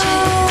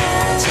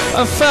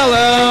a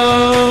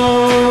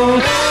fellow.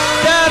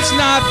 That's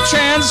not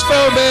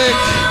transphobic.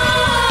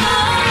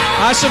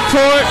 I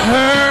support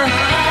her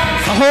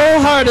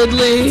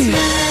wholeheartedly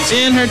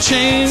in her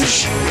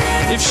change.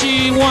 If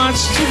she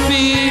wants to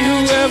be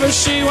whoever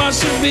she wants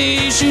to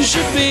be, she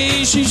should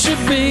be, she should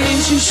be,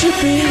 she should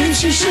be,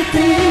 she should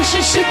be,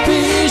 she should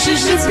be, she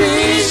should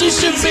be, she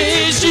should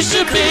be, she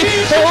should be,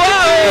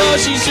 oh,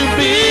 she should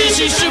be,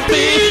 she should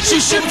be,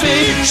 she should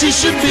be, she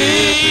should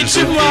be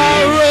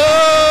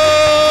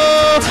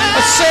tomorrow.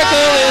 A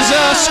circle is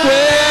a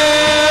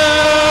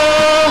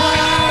square.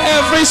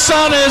 Every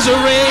sun is a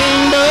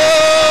rainbow.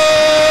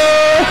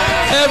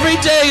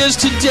 Every day is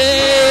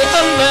today,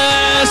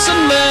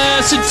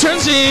 unless it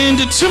turns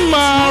into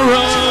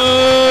tomorrow.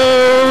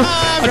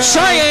 A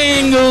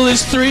triangle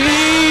is 3.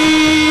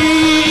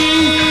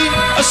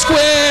 A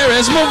square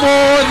has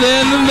more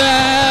than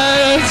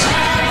that.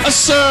 A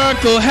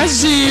circle has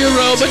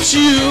 0, but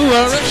you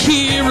are a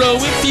hero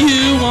if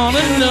you want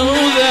to know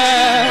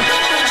that.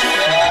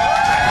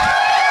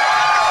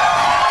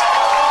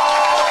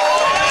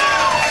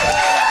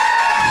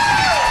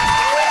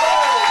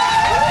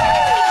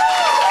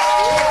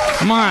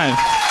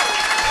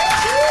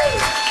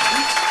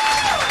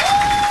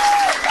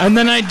 And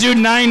then I do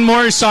 9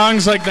 more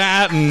songs like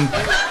that, and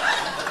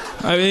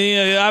I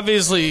mean,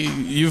 obviously,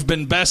 you've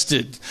been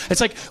bested.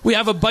 It's like we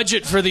have a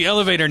budget for the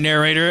elevator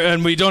narrator,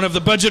 and we don't have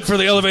the budget for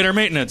the elevator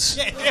maintenance.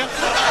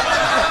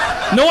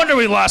 No wonder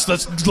we lost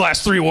the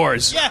last 3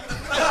 wars. Yeah.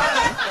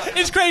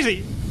 It's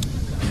crazy.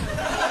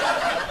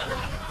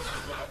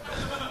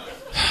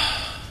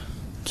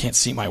 Can't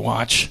see my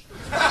watch.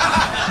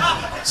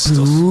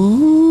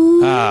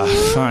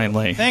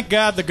 Finally. Thank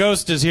God the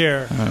ghost is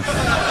here.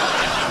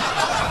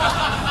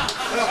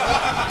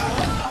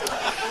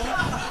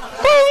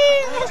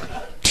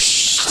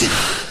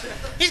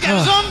 He's got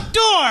his own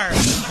door.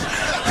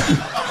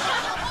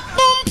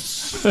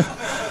 Bumps.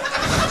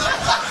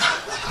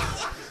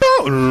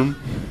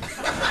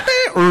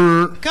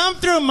 Come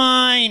through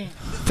mine.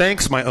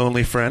 Thanks, my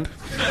only friend.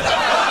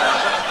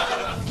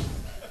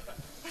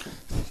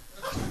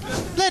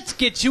 Let's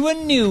get you a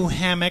new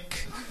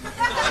hammock.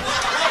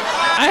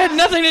 I had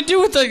nothing to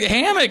do with the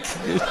hammock.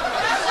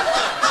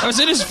 I was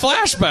in his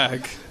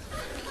flashback.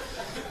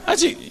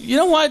 You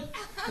know what?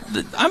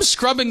 I'm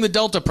scrubbing the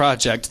Delta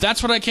Project.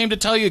 That's what I came to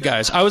tell you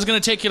guys. I was going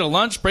to take you to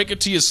lunch, break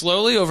it to you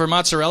slowly over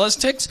mozzarella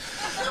sticks.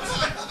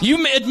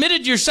 You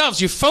admitted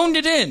yourselves. You phoned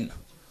it in.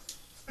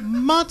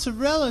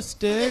 Mozzarella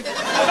stick?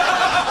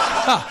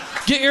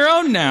 Get your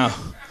own now.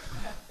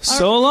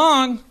 So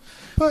long.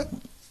 But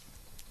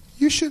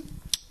you should...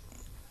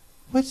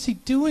 What's he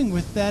doing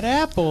with that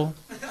apple?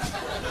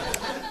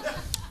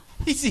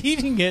 He's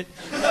eating it.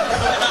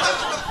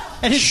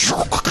 And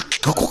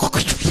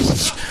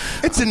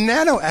It's a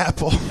nano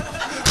apple.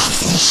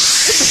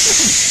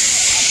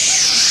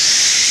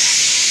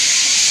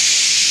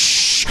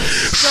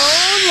 so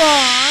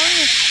long,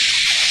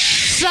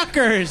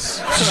 suckers.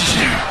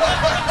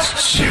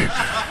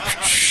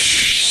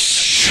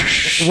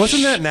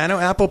 Wasn't that nano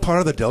apple part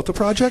of the Delta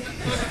Project?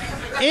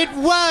 It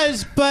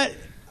was, but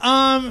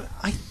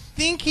I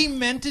think he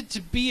meant it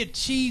to be a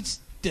cheese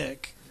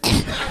stick.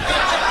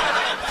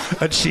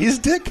 A cheese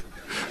dick?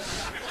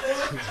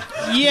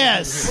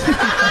 Yes.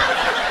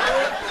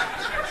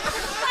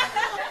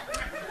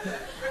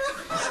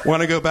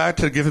 Want to go back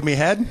to giving me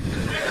head?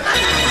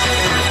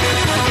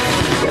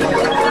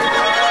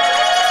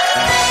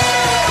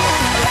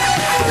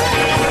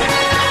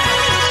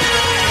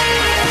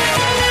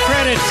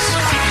 Credits.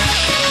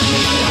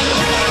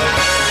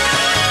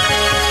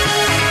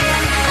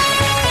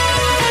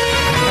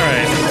 All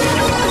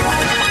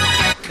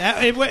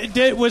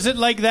right. Was it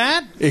like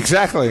that?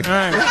 Exactly. All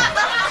right.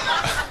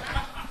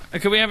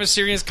 Could we have a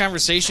serious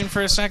conversation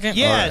for a second?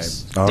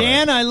 Yes. All right.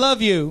 Dan, I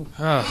love you.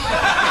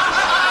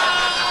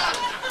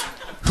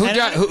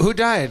 Who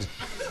died?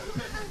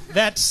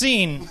 That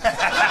scene.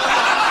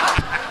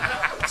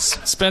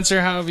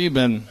 Spencer, how have you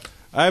been?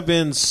 I've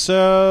been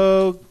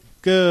so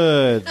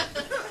good.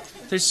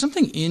 There's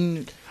something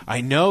in...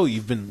 I know,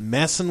 you've been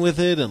messing with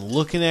it and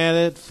looking at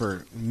it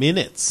for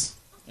minutes.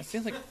 I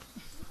feel like...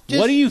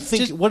 What do you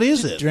think? What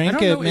is it? Drink I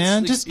don't it, know,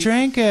 man. it's- Just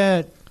drink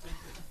it.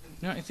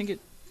 No, I think it...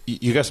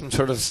 You got some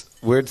sort of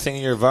weird thing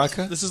in your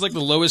vodka? This is like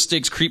the lowest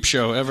stakes creep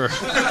show ever.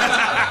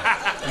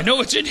 I know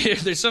what's in here.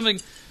 There's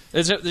something...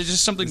 There's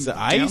just something Is it down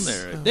ice?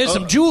 there. There's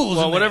some jewels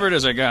Well, in whatever it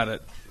is, I got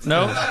it.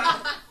 No?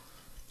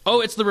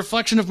 Oh, it's the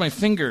reflection of my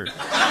finger.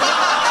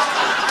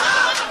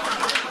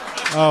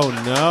 Oh,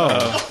 no.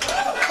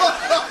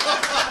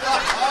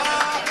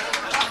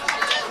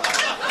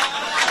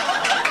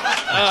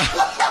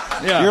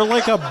 Yeah. You're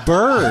like a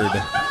bird.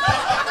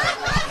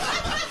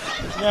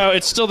 No,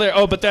 it's still there.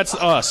 Oh, but that's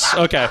us.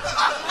 Okay.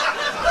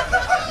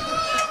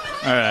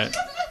 All right.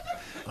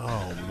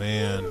 Oh,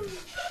 man.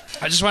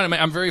 I just want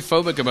to I'm very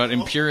phobic about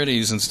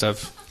impurities and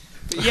stuff.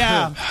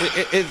 Yeah.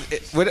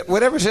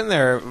 Whatever's in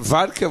there,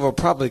 vodka will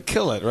probably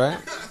kill it, right?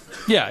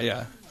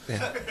 Yeah.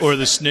 Or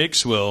the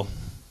snakes will.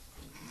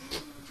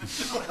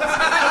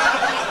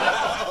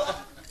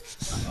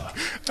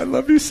 I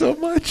love you so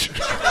much.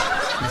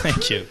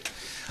 Thank you.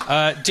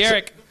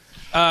 Derek,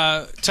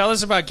 tell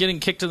us about getting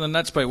kicked in the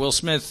nuts by Will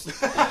Smith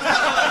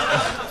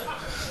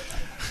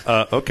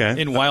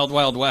Okay. in Wild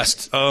Wild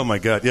West. Oh my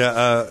God!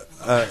 Yeah,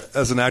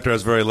 as an actor, I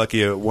was very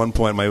lucky. At one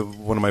point,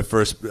 one of my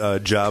first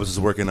jobs was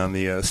working on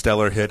the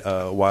stellar hit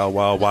 "Wild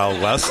Wild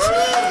Wild West."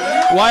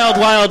 Wild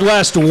Wild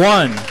West 1.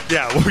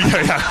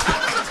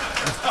 Yeah.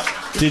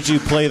 Did you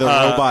play the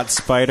robot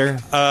spider?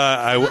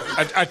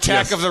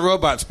 Attack of the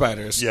Robot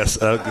Spiders.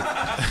 Yes.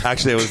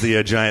 Actually, I was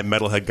the giant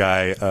metalhead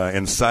guy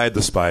inside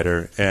the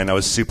spider, and I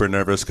was super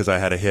nervous because I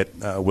had to hit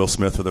Will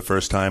Smith for the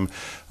first time,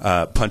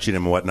 punching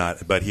him and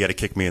whatnot. But he had to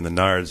kick me in the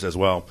nards as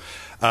well.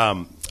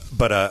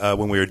 But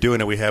when we were doing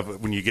it,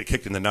 when you get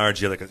kicked in the nards,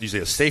 you have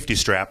usually a safety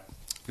strap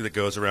that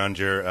goes around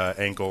your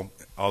ankle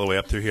all the way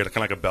up through here, kind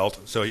of like a belt.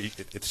 So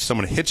if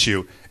someone hits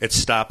you, it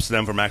stops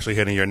them from actually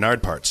hitting your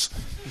nard parts.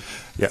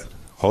 Yeah.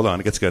 Hold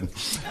on, it gets good.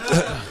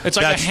 It's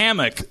like a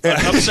hammock,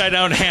 an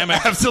upside-down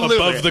hammock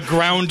above the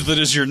ground that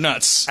is your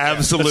nuts.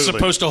 Absolutely. It's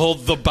supposed to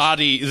hold the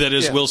body that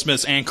is Will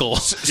Smith's ankle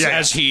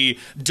as he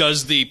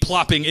does the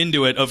plopping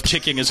into it of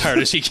kicking as hard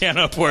as he can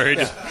upward.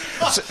 And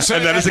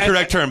that is the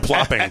correct term,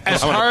 plopping.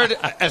 As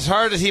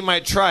hard as he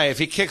might try, if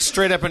he kicks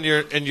straight up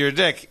into your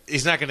dick,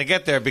 he's not going to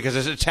get there because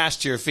it's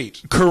attached to your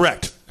feet.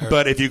 Correct.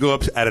 But if you go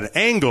up at an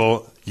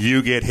angle,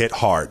 you get hit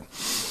hard.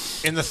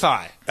 In the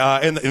thigh.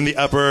 In the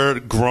upper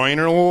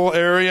groinal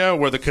area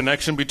where the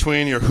connection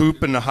between your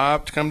hoop and the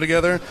hop come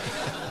together.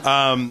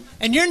 And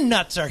your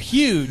nuts are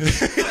huge.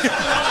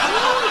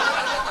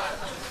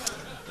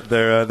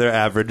 They're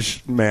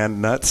average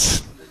man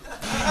nuts.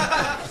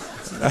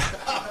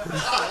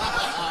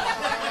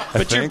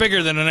 But you're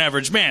bigger than an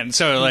average man,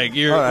 so like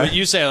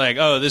you say like,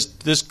 oh,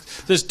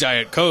 this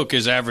Diet Coke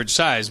is average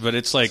size, but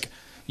it's like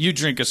you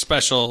drink a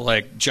special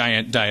like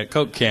giant Diet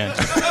Coke can.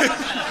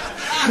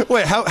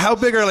 Wait, how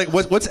big are like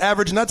what's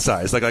average nut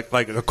size? Like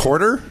a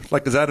quarter?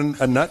 Like is that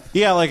a nut?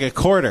 Yeah, like a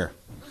quarter.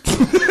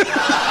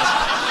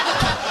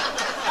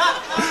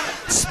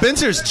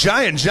 Spencer's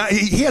giant.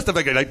 He has to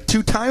be like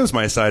 2 times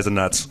my size of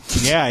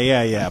nuts.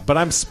 Yeah. But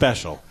I'm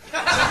special.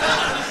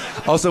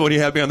 Also, when you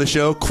have me on the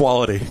show,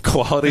 quality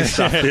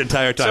stuff the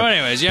entire time. So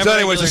anyways,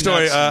 the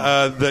story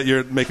that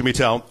you're making me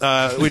tell.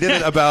 We did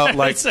it about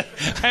like.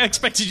 I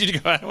expected you to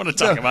go. I don't want to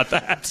talk about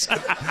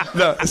that.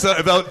 No, so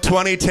about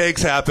 20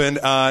 takes happened.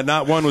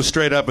 Not one was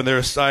straight up, and they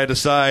were side to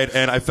side.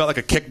 And I felt like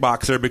a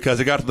kickboxer because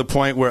it got to the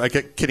point where I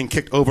kept getting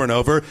kicked over and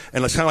over,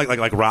 and it's kind of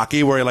like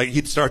Rocky, where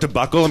he'd start to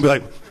buckle and be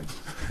like.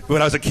 When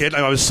I was a kid,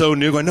 I was so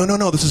new, going,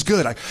 no, this is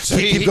good.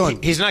 Keep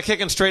going. He's not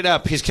kicking straight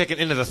up. He's kicking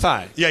into the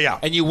thigh. Yeah.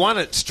 And you want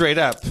it straight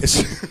up.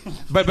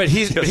 but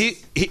he's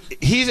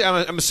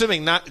I'm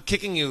assuming not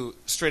kicking you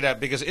straight up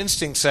because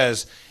instinct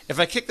says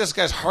if I kick this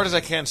guy as hard as I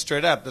can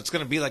straight up, that's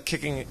going to be like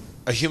kicking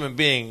a human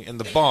being in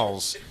the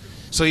balls.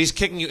 So he's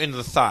kicking you into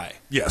the thigh.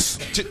 Yes.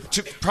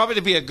 Probably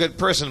to be a good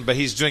person, but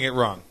he's doing it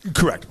wrong.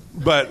 Correct.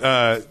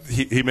 But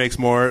he makes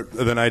more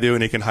than I do,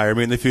 and he can hire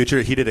me in the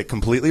future. He did it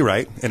completely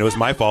right, and it was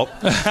my fault.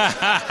 But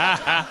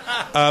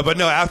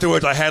no,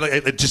 afterwards I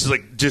had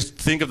just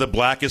think of the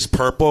blackest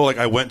purple. Like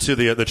I went to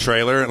the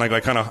trailer, and like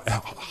I kind of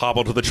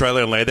hobbled to the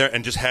trailer and lay there,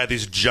 and just had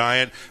these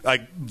giant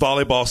like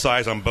volleyball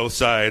size on both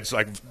sides,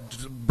 like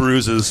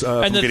bruises.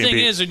 And the thing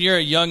beat. is, when you're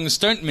a young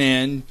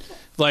stuntman.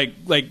 Like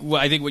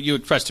I think what you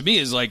expressed to me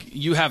is like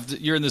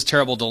you're in this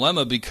terrible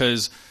dilemma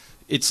because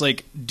it's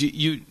like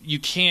you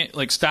can't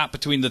like stop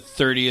between the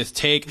 30th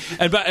take.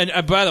 And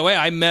by the way,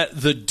 I met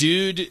the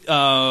dude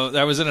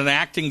I was in an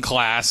acting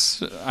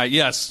class.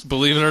 Yes,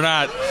 believe it or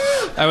not,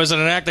 I was in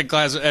an acting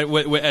class at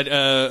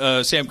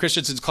Sam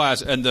Christensen's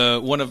class, and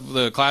one of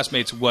the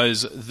classmates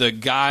was the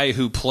guy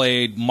who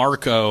played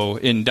Marco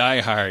in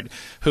Die Hard,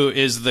 who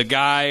is the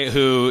guy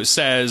who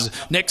says,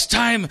 "Next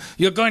time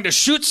you're going to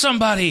shoot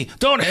somebody,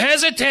 don't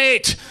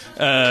hesitate."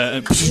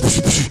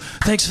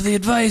 Thanks for the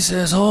advice,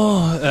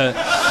 asshole.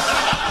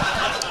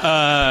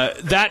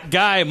 That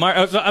guy,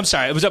 I'm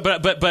sorry, it was,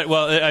 but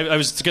I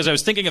was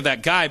thinking of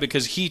that guy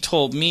because he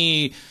told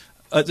me.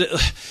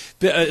 Because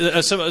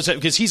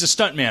he's a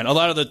stuntman. A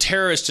lot of the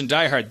terrorists in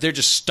Die Hard, they're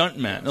just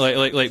stuntmen,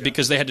 like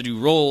because they had to do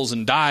rolls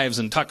and dives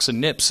and tucks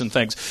and nips and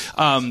things. He's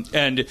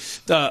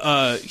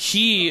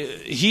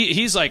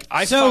like,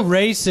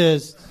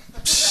 racist.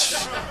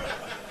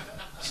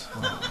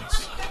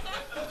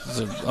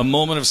 A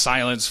moment of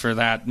silence for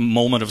that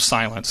moment of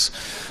silence.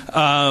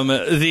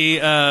 He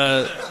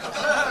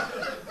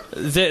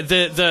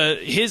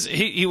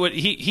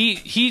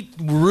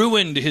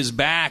ruined his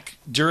back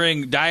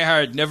during Die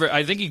Hard.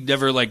 I think he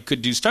never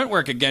could do stunt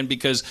work again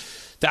because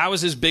that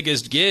was his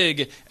biggest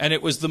gig, and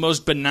it was the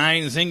most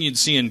benign thing you'd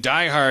see in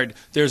Die Hard.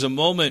 There's a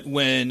moment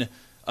when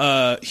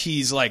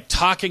he's like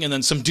talking, and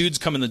then some dudes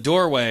come in the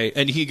doorway,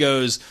 and he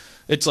goes.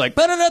 It's like,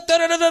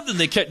 and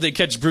they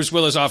catch Bruce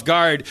Willis off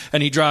guard,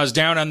 and he draws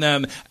down on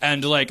them,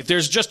 and like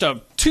there's just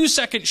a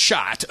 2-second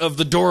shot of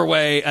the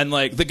doorway, and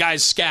like the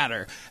guys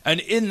scatter,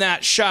 and in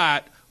that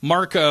shot,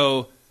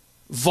 Marco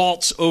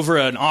vaults over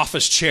an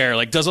office chair,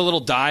 like does a little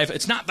dive.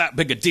 It's not that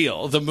big a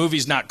deal. The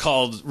movie's not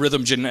called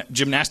Rhythm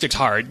Gymnastics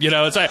Hard,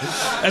 it's like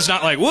it's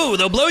not like whoa,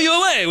 they'll blow you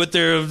away with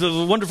their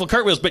wonderful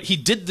cartwheels. But he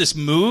did this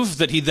move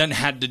that he then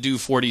had to do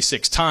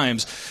 46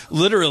 times.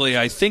 Literally,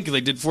 I think they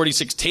did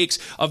 46 takes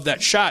of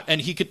that shot, and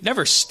he could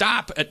never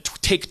stop at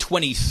take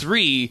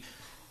 23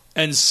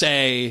 and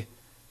say,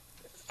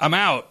 I'm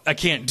out. I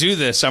can't do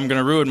this. I'm going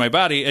to ruin my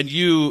body. And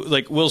you,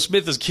 like, Will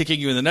Smith is kicking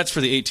you in the nuts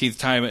for the 18th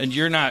time, and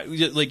you're not,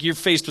 like, you're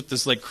faced with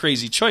this, like,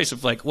 crazy choice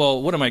of, like,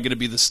 well, what am I going to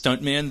be, the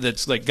stuntman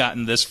that's, like,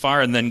 gotten this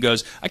far and then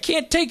goes, I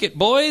can't take it,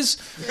 boys?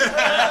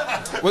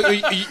 Well,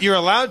 you're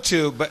allowed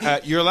to,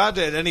 but you're allowed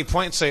to at any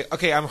point say,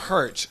 okay, I'm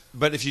hurt.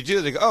 But if you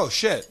do, they go, oh,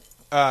 shit,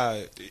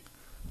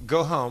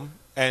 go home.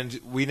 And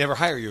we never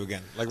hire you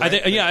again. Like,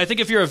 right? I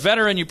think if you're a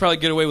veteran, you probably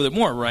get away with it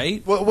more,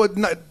 right? Well,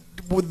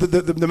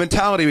 the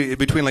mentality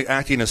between like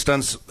acting and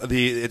stunts,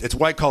 it's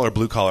white collar,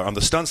 blue collar. On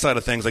the stunt side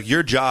of things, like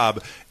your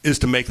job is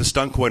to make the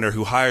stunt coordinator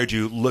who hired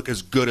you look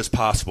as good as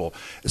possible.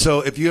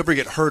 So if you ever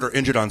get hurt or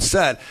injured on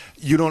set,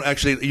 you don't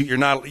actually,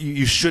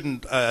 you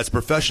shouldn't as a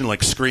professional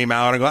like scream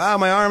out and go,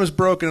 my arm is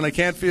broken and I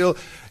can't feel.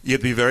 You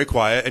have to be very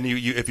quiet, and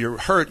you if you're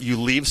hurt, you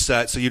leave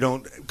set so you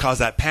don't cause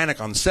that panic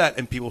on set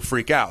and people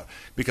freak out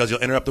because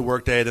you'll interrupt the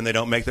workday, then they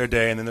don't make their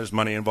day, and then there's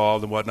money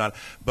involved and whatnot.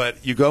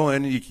 But you go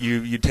in,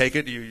 you take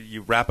it,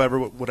 you wrap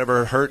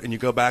whatever hurt, and you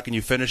go back and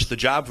you finish the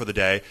job for the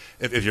day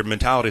if your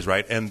mentality's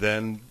right, and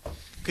then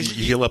you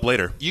heal up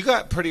later. You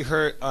got pretty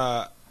hurt.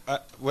 A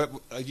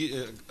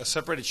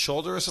separated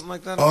shoulder or something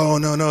like that? Oh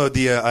no!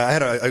 I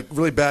had a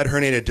really bad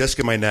herniated disc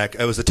in my neck.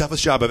 It was the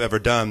toughest job I've ever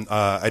done.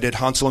 I did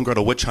Hansel and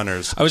Gretel Witch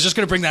Hunters. I was just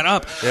going to bring that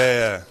up.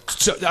 Yeah.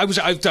 So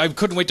I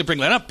couldn't wait to bring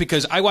that up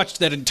because I watched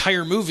that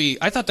entire movie.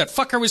 I thought that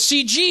fucker was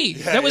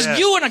CG. That was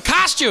you in a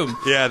costume.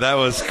 Yeah, that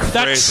was crazy.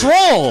 That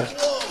troll,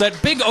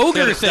 that big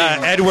ogre thing.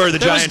 Edward the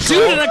giant troll.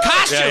 Dude in a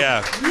costume.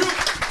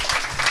 Yeah.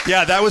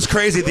 Yeah, that was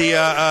crazy.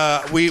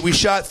 We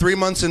shot 3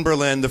 months in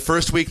Berlin. The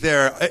first week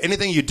there,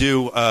 anything you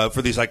do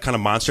for these like kind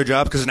of monster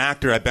jobs, because as an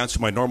actor, I bounce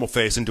through my normal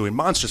face and doing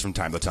monsters from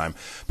time to time.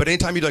 But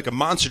anytime you do like a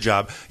monster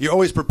job, you're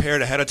always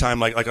prepared ahead of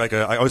time. I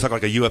always talk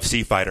like a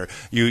UFC fighter.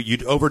 You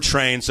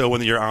overtrain so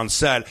when you're on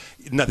set,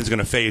 nothing's going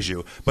to phase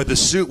you. But the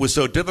suit was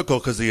so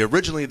difficult because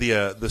originally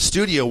the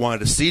studio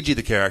wanted to CG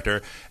the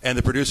character, and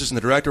the producers and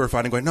the director were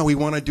fighting, going, no, we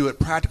want to do it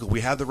practical. We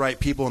have the right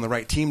people and the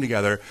right team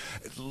together.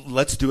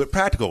 Let's do it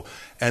practical.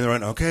 And they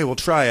went, okay, we'll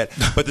try it.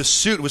 But the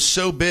suit was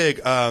so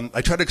big.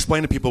 I try to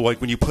explain to people,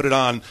 like when you put it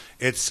on,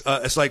 it's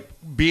like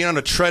being on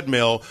a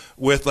treadmill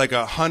with like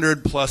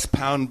 100+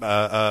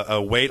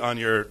 pound weight on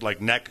your like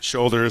neck,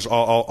 shoulders,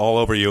 all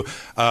over you.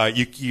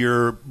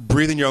 You're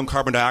breathing your own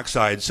carbon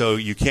dioxide, so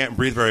you can't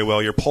breathe very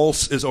well. Your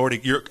pulse is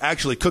you're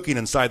actually cooking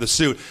inside the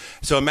suit.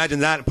 So imagine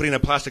that, putting a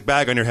plastic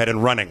bag on your head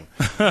and running,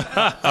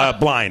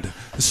 blind.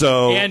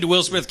 So and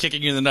Will Smith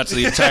kicking you in the nuts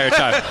the entire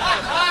time.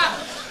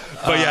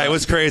 But yeah, it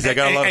was crazy.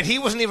 And he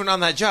wasn't even on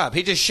that job.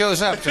 He just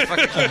shows up to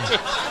fucking.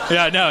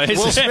 Yeah, no.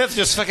 Will Smith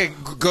just fucking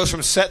goes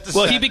from set to set.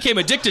 Well, he became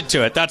addicted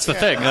to it. That's the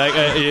thing. Like,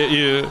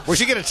 where'd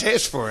you get a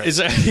taste for it?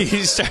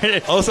 He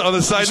started. Also, on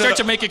the side, you start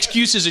to make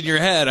excuses in your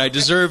head. I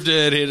deserved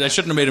it. I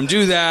shouldn't have made him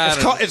do that.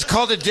 It's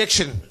called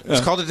addiction.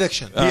 It's called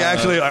addiction. He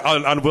actually,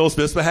 on Will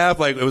Smith's behalf,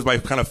 like it was my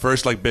kind of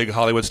first like big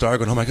Hollywood star.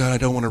 Going, oh my god, I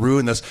don't want to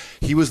ruin this.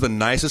 He was the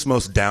nicest,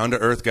 most down to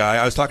earth guy.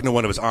 I was talking to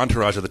one of his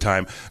entourage at the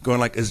time, going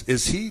like,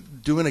 is he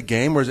doing a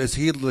game or is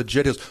he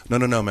legit? He goes,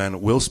 no,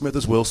 man. Will Smith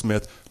is Will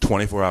Smith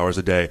 24 hours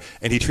a day.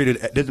 And he treated,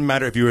 it didn't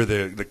matter if you were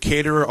the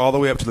caterer all the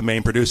way up to the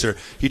main producer,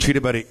 he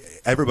treated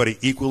everybody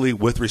equally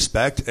with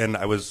respect, and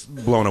I was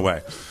blown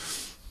away.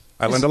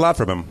 I learned a lot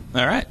from him.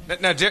 All right.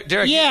 Now,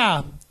 Derek.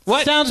 Yeah.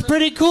 What? Sounds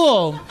pretty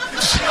cool.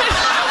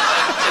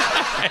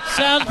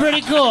 Sounds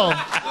pretty cool.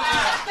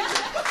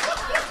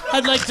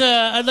 I'd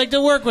like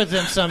to work with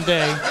him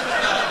someday.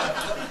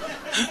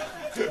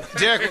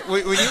 Derek, were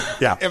you?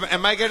 Yeah.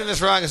 Am I getting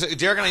this wrong?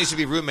 Derek and I used to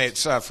be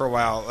roommates for a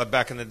while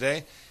back in the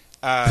day.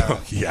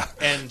 Yeah.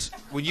 And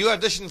when you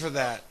auditioned for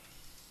that,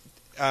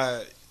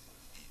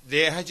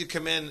 they had you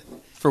come in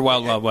for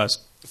Wild Wild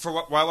West. For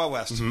Wild Wild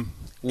West. Mm-hmm.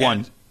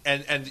 One.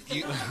 And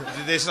you,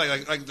 they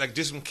said like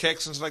do some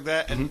kicks and stuff like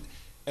that. And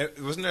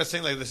wasn't there a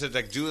thing like they said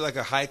like do like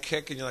a high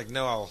kick and you're like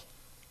no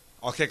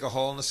I'll kick a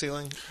hole in the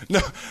ceiling?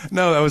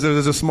 No, it was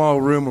a small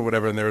room or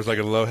whatever, and there was like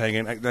a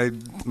low-hanging...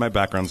 my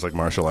background's like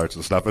martial arts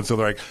and stuff, and so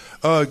they're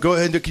like, go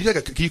ahead, can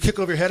you kick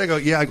over your head? I go,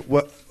 yeah,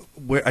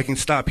 where I can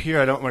stop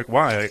here. I don't, like,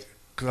 why?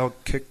 Because I'll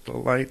kick the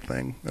light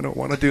thing. I don't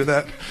want to do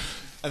that.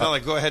 And they're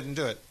like, go ahead and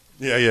do it.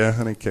 Yeah,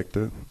 and I kicked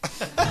it.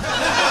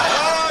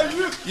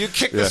 You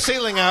kicked the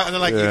ceiling out, and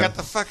they're like, you got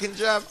the fucking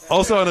job.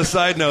 Also, on a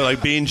side note,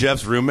 like, being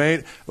Jeff's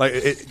roommate,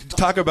 like,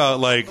 talk about,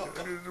 like...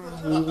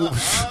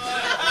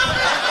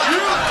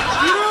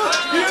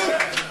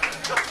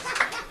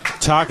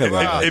 Talk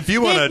about if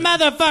you want This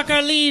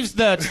motherfucker leaves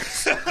the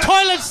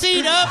toilet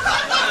seat up,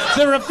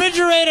 the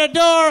refrigerator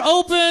door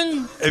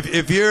open.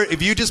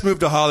 If you just moved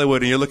to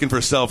Hollywood and you're looking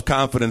for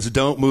self-confidence,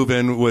 don't move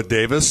in with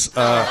Davis.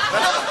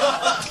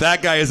 That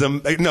guy is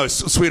a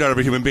sweetheart of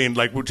a human being.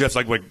 Like Jeff's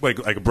like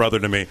a brother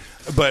to me.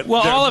 But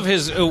all of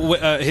his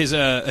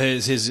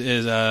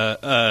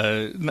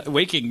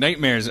waking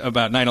nightmares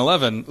about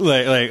 9/11,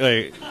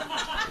 like.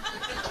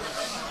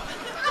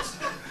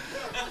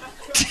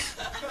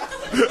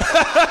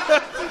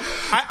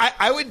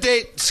 I would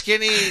date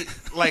skinny,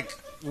 like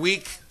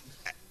weak,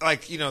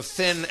 like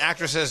thin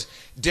actresses.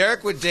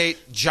 Derek would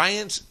date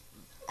giant,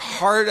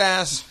 hard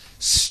ass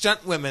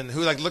stunt women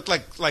who like looked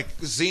like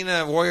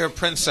Xena warrior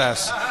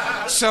princess.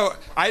 So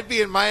I'd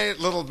be in my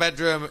little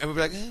bedroom and we'd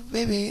be like,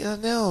 baby,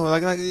 no,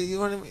 like you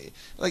want to,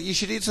 like you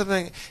should eat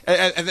something,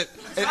 and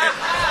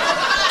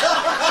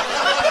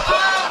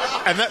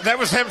that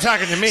was him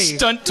talking to me.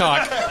 Stunt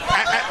talk.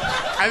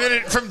 And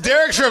then from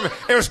Derek's room,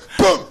 it was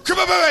boom, come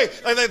on,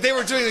 like they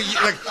were doing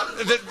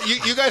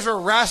you guys were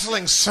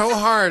wrestling so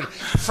hard,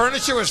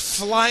 furniture was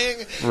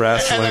flying.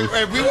 Wrestling.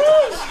 And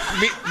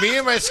me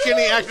and my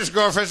skinny actress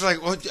girlfriends were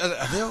like, well,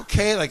 are they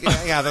okay? Like,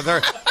 yeah,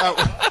 they're.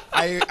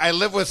 I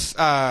live with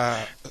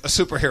a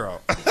superhero.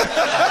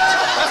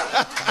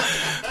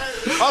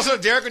 Also,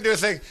 Derek would do a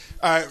thing.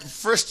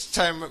 First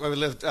time we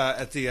lived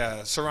at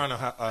the Serrano,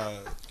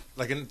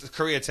 like in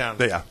Koreatown.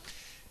 Yeah.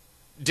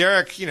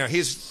 Derek,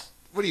 he's,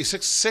 what are you,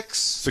 6'6"?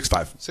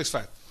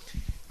 6'5".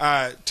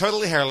 6'5".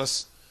 Totally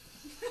hairless.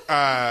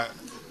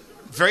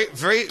 Very,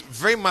 very,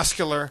 very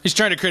muscular. He's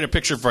trying to create a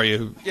picture for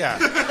you. Yeah.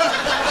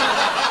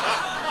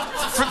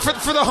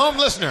 for the home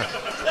listener.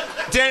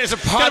 Dan, it's a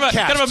podcast.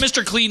 Kind of a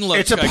Mr. Clean look.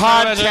 It's a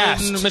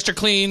podcast. Mr.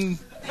 Clean.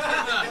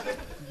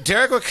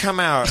 Derek would come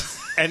out,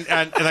 and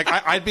like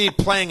I'd be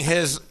playing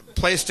his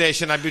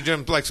PlayStation. I'd be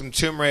doing like some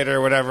Tomb Raider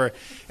or whatever,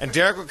 and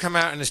Derek would come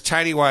out in his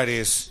tidy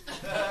whities,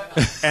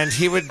 and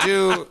he would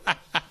do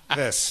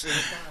this.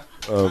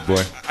 Oh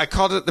boy! I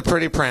called it the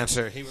Pretty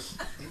Prancer. He would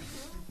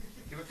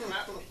come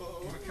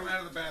out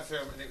of the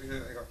bathroom, and he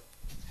would go.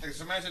 Like,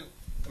 so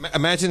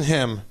imagine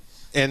him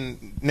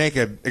in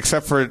naked,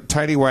 except for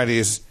tidy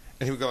whities,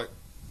 and he would go like.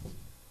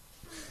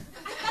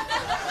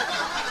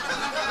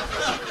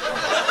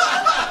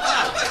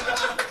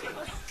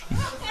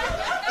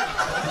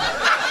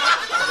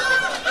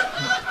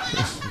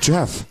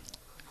 Jeff,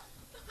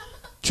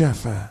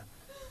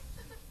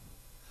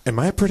 am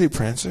I a pretty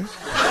prancer?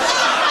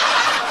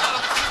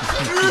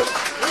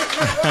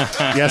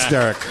 Yes,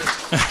 Derek.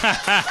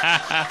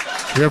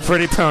 You're a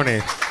pretty pony.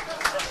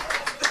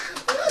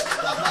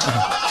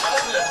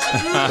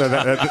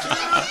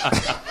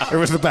 It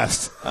was the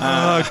best.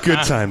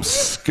 Good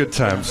times. Good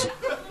times.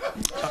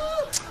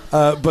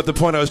 But the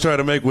point I was trying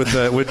to make with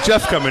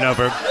Jeff coming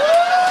over,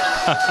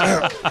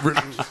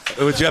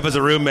 with Jeff as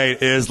a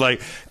roommate, is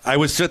like I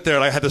would sit there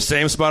and I had the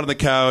same spot on the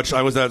couch.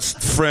 I was that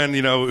friend,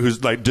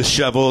 who's like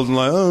disheveled and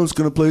like, I was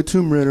going to play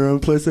Tomb Raider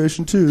on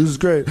PlayStation 2. This is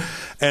great.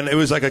 And it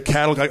was like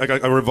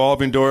a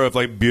revolving door of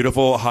like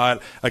beautiful,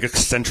 hot, like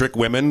eccentric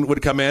women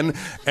would come in,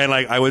 and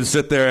like I would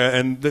sit there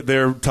and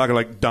they're talking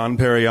like Don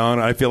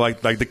Perignon. I feel like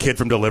the kid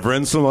from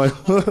Deliverance. I'm like,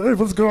 hey,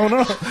 what's going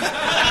on?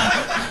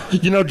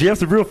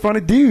 Jeff's a real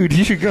funny dude.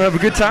 You should go have a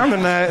good time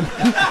tonight.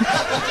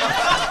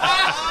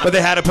 But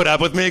they had to put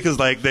up with me because,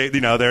 like,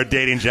 they're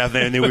dating Jeff.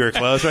 They knew we were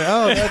close.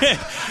 Like,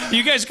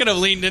 you guys could have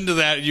leaned into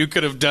that. You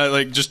could have done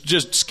like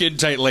just skin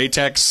tight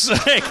latex,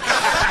 like,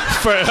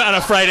 on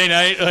a Friday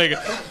night. Like,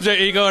 are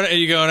you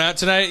going out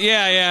tonight?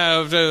 Yeah.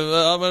 I'm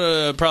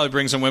gonna probably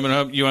bring some women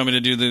home. You want me to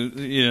do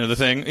the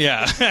thing?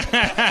 Yeah.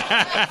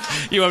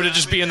 You want me to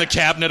just be in the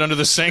cabinet under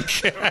the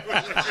sink?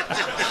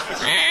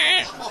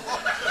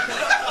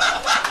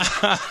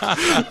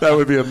 that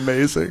would be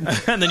amazing.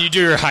 And then you do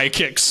your high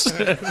kicks.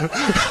 And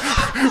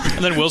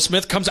then Will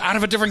Smith comes out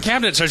of a different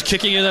cabinet and starts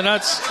kicking you in the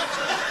nuts. Is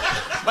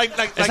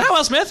that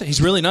Will Smith?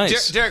 He's really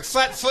nice. Derek,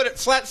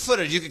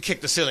 flat-footed, you could kick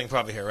the ceiling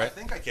probably here, right? I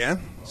think I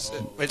can.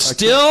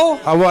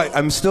 Still?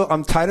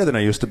 I'm tighter than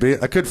I used to be.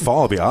 I could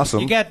fall. It'd be awesome.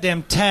 You got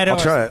them tight I'll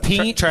try it.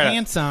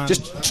 pants on.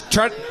 Just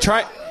try.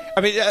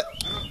 I mean,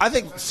 I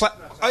think flat.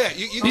 Oh yeah,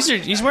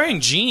 He's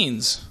wearing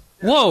jeans.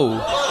 Whoa.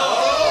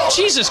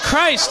 Jesus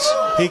Christ.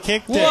 He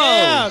kicked it.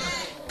 Whoa.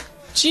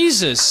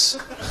 Jesus.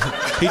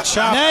 He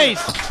chopped Nice.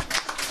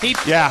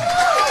 Yeah.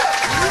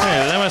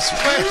 Yeah, that must.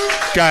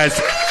 Guys,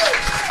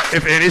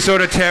 if any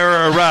sort of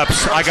terror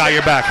erupts, I got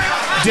your back.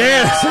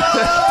 Dan's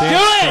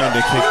trying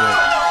to kick it.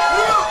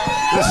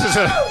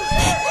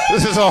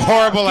 This is a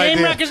horrible Game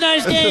idea.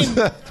 recognized game.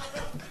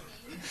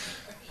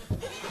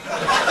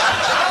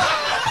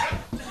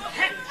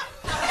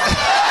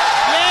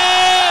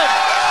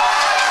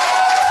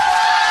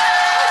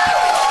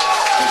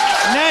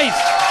 Nice.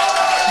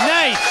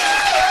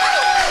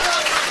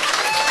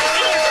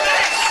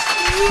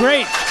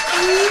 Great.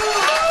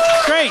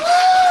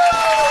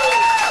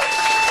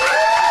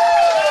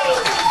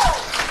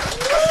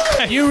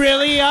 You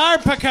really are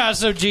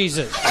Picasso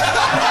Jesus.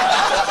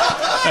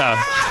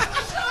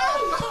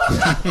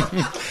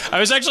 I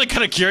was actually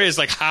kind of curious,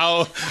 like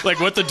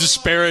what the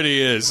disparity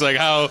is, like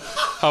how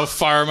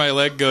far my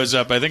leg goes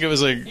up. I think it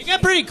was like You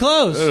got pretty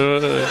close.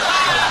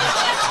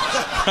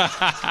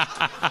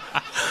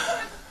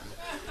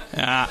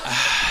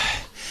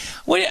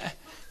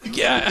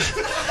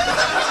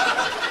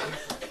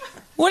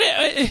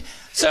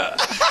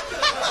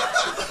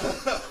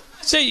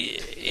 So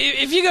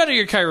if you go to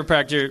your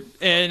chiropractor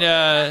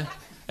and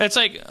it's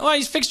like, well,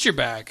 he's fixed your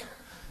back,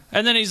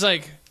 and then he's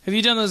like, have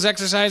you done those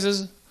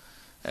exercises?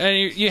 And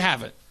you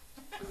haven't,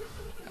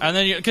 and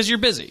then because you're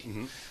busy,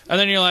 and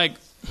then you're like,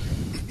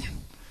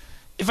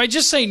 if I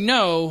just say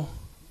no,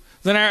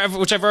 then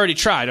which I've already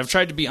tried. I've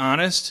tried to be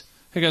honest.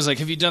 He goes like,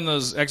 have you done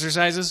those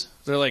exercises?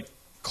 They're like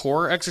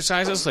core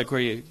exercises, like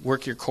where you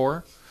work your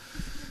core.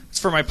 It's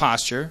for my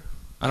posture.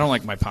 I don't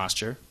like my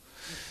posture,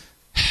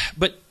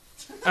 but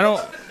I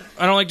don't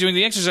like doing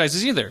the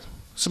exercises either.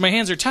 So my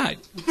hands are tied.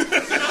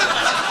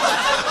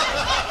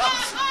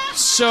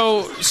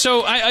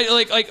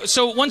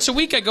 So once a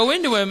week I go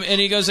into him and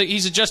he goes,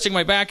 he's adjusting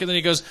my back, and then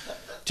he goes,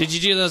 "Did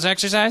you do those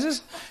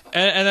exercises?"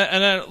 And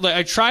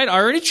I tried. I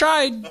already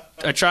tried.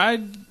 I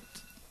tried.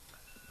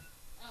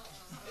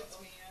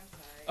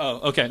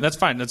 Oh, okay, that's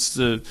fine. That's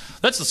the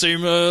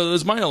same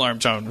as my alarm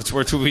tone. It's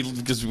where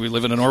because we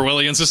live in an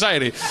Orwellian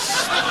society.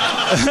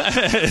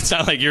 It's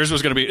not like yours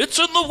was going to be. It's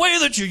in the way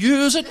that you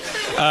use it.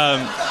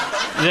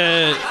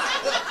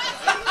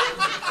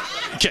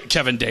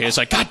 Kevin Day is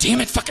like, God damn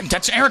it, fucking,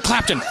 that's Eric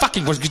Clapton.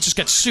 Fucking, we just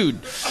get sued.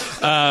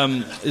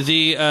 I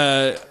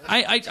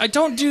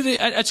don't do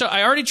the. So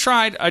I already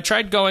tried. I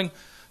tried going.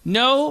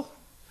 No.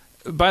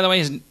 By the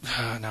way, no,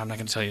 I'm not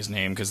going to tell you his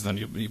name because then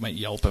you might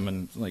Yelp him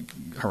and like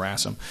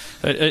harass him.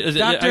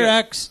 Dr.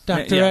 X.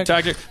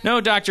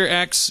 Dr.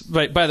 X.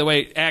 But by the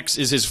way, X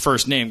is his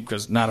first name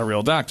because not a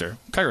real doctor,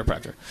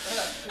 chiropractor.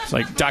 It's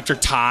like Dr.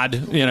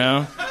 Todd, you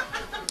know.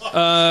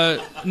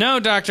 No,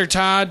 Dr.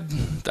 Todd,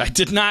 I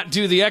did not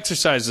do the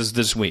exercises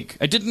this week.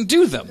 I didn't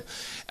do them.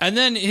 And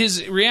then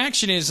his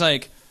reaction is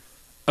like,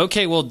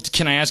 okay, well,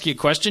 can I ask you a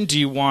question? Do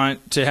you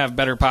want to have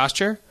better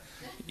posture?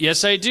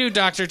 Yes, I do,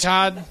 Dr.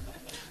 Todd.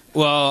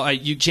 Well,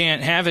 you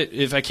can't have it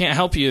if I can't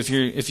help you if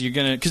you're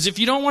gonna, because if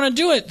you don't want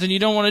to do it, then you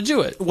don't want to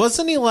do it.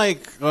 Wasn't he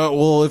like,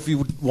 well, if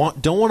you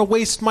don't want to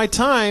waste my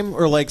time,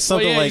 or like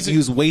something like he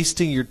was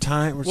wasting your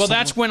time? Or well,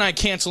 that's when I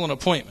cancel an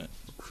appointment.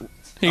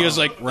 He goes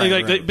like,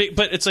 right.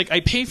 But it's like I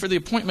pay for the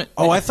appointment.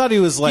 Oh, I thought he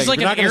was like, you're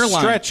not going to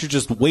stretch. You're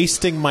just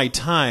wasting my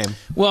time.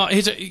 Well, he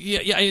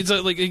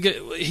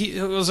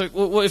was like,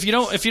 well, if you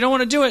don't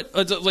want to do it,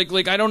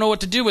 like I don't know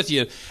what to do with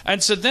you.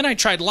 And so then I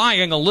tried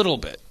lying a little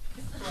bit.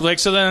 Like,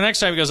 so then the next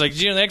time he goes like,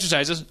 did you know the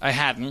exercises? I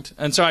hadn't.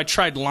 And so I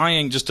tried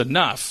lying just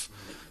enough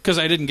because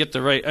I didn't get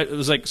the right. It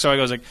was like, so I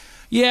goes like,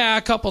 yeah,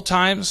 a couple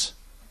times.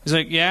 He's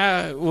like,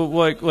 yeah,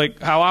 well,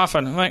 like how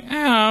often? I'm like, I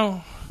don't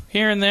know,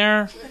 here and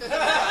there.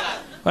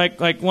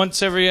 Like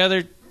once every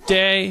other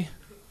day.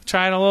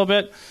 Tried a little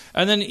bit.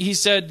 And then he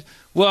said,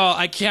 well,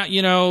 I can't,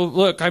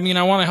 look, I mean,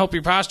 I want to help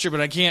your posture,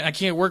 but I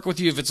can't work with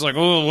you if it's like,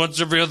 oh, once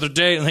every other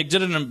day. And like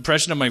did an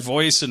impression of my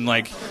voice and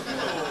like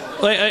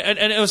and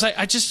it was like,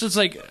 I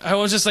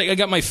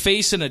got my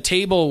face in a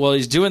table while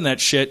he's doing that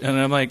shit. And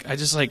I'm like, I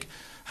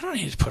don't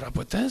need to put up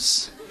with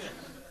this.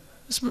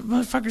 This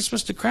motherfucker's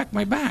supposed to crack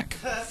my back.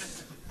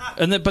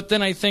 But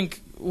then I think,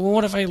 well,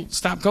 what if I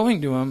stop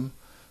going to him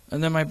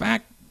and then my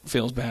back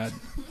feels bad?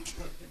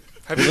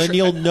 Well, then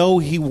you'll know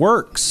he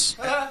works.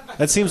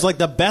 That seems like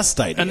the best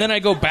idea. And then I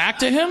go back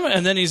to him,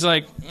 and then he's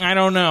like, I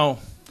don't know.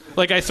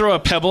 Like I throw a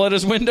pebble at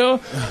his window.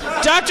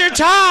 Dr.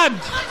 Todd!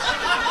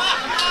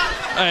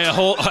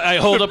 I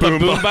hold up a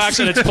boombox,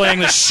 and it's playing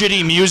the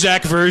shitty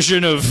Muzak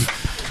version of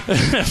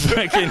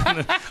fucking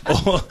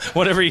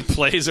whatever he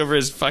plays over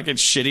his fucking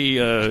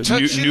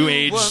shitty new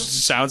age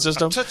sound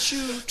system. I'll touch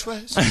you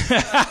twice.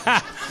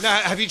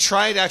 Now, have you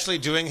tried actually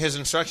doing his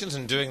instructions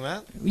and doing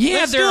that? Yeah,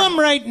 let's do them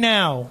right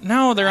now.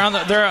 No, they're on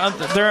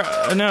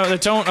the. No,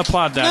 don't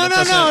applaud that.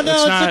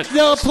 No.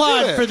 They'll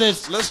applaud for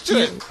this. Let's do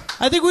it.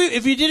 I think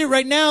if you did it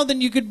right now,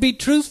 then you could be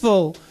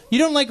truthful. You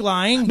don't like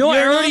lying. No,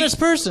 you're an honest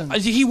person.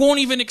 He won't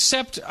even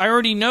accept. I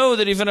already know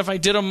that even if I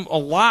did them a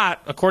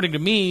lot, according to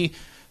me,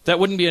 that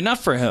wouldn't be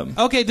enough for him.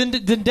 Okay, then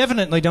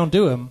definitely don't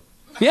do him.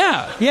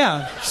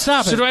 Yeah.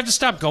 Stop it. So do I have to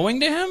stop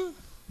going to him?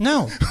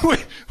 No.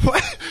 Wait,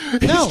 what?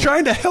 No. He's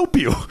trying to help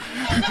you.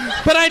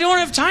 But I don't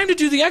have time to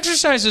do the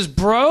exercises,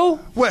 bro.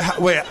 Wait,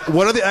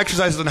 what are the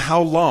exercises and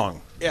how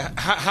long? Yeah,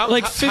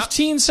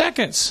 15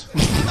 seconds.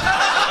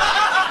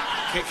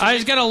 I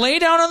just got to lay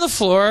down on the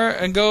floor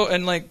and go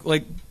and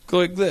go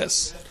like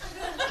this.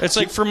 It's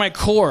like for my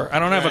core. I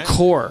don't have a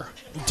core.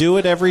 Do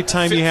it every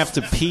time you have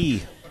to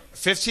pee.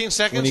 15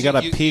 seconds? When you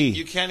gotta pee.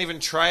 You can't even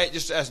try it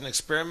just as an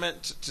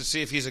experiment to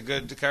see if he's a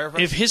good chiropractor?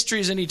 If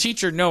history is any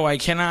teacher, no, I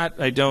cannot.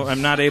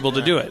 I'm not able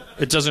to do it.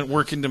 It doesn't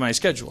work into my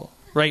schedule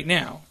right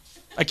now.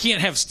 I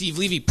can't have Steve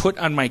Levy put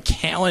on my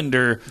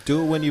calendar.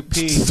 Do it when you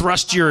pee.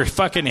 Thrust your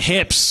fucking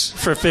hips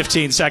for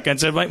 15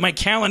 seconds. And my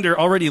calendar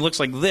already looks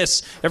like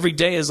this. Every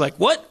day is like,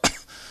 what?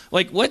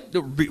 Like, what?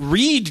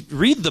 Read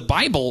the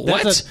Bible.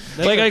 What?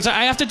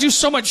 I have to do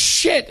so much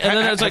shit. And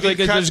then it's like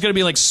there's going to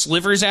be like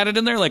slivers added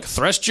in there, like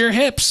thrust your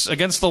hips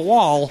against the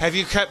wall. Have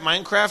you cut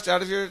Minecraft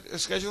out of your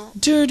schedule?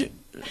 Dude.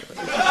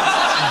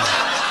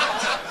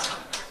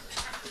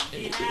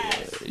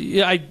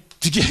 Yeah,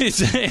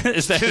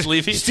 is that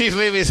Levy? Steve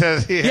Levy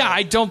says, yeah,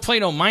 I don't play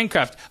no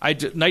Minecraft. I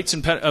do Knights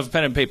of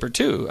Pen and Paper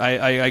too.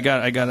 I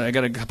got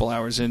a couple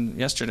hours in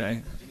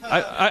yesterday.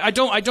 I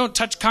don't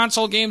touch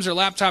console games or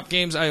laptop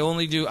games. I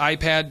only do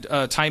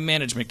iPad time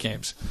management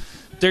games.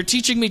 They're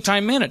teaching me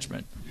time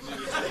management.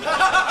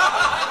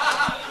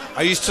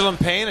 Are you still in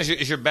pain?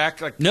 Is your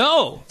back like...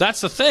 No, that's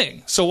the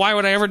thing. So why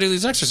would I ever do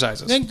these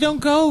exercises? Then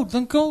don't go.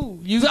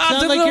 You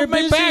sound like you're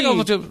busy.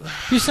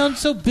 You sound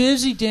so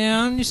busy,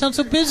 Dan. You sound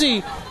so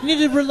busy. You need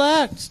to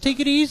relax. Take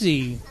it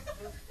easy.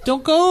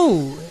 Don't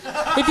go.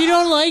 If you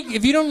don't like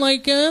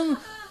him,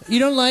 you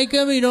don't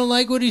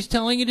like what he's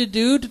telling you to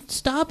do,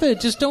 stop it.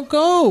 Just don't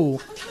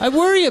go. I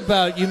worry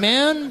about you,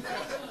 man.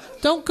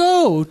 Don't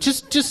go.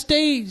 Just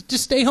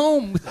stay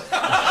home.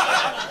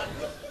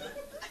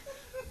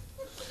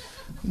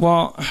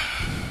 Well,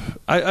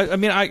 I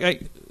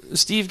mean,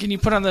 Steve, can you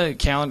put on the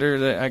calendar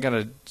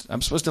that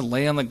I'm supposed to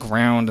lay on the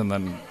ground and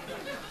then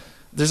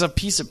there's a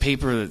piece of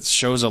paper that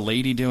shows a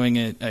lady doing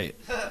it.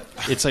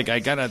 It's like I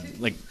gotta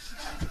like.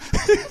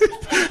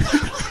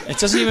 It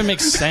doesn't even make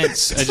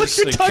sense. I just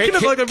You're talking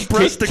about like a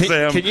breast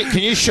exam.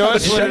 Can you show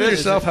us what it is?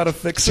 Yourself how to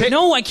fix it?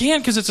 No, I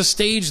can't because it's a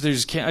stage.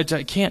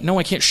 I can't. No,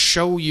 I can't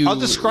show you. I'll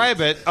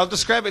describe it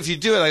if you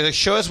do it. Like,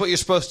 show us what you're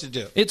supposed to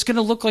do. It's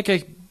gonna look like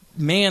a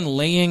man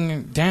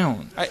laying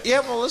down. Yeah,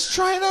 well, let's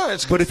try it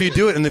out. But if you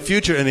do it in the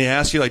future and they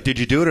ask you, like, did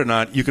you do it or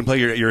not, you can play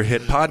your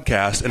hit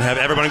podcast and have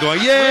everyone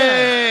going,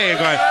 yay! And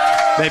going,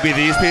 maybe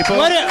these people?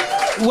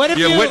 What if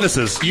you're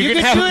witnesses. You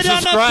can have do it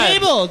on the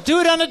table. Do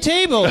it on the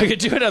table. I could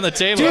do it on the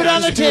table. Do it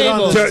on the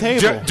table.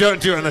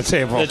 Don't do it on the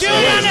table. Do it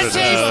on the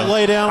table.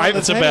 Lay down on the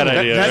That's a table. bad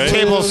idea. That right?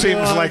 table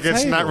seems like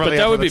it's not really. But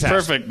that up would to be the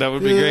task. perfect. That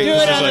would be great. Do it on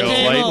the Just like a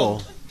table.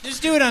 light.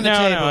 Just do it on the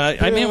table. No,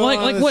 I mean,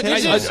 like what?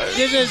 This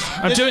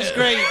is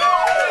great.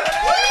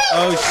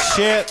 Oh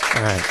shit!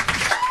 All right.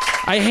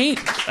 I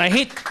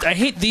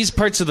hate these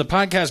parts of the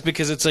podcast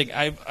because it's like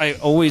I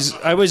always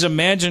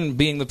imagine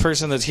being the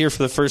person that's here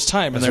for the first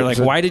time, and they're like,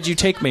 "Why did you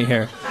take me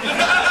here?"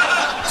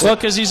 Well,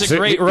 because he's a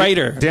great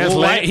writer.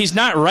 He's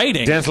not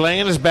writing. Dan's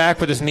laying on his back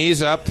with his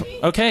knees up.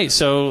 Okay,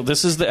 so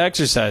this is the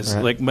exercise.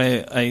 Right.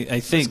 Like I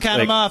think. Let's count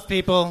them off,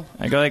 people.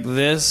 I go like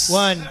this.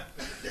 1.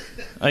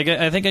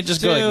 I think I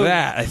just go like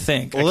that. I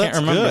think. Well, I can't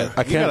remember. Good.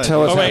 I can't tell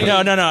what's wait,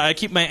 happening. no. I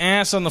keep my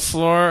ass on the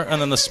floor, and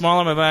then the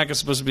small of my back is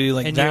supposed to be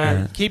like And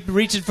that. keep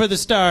reaching for the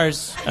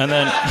stars. And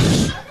then,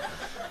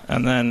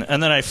 and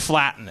then I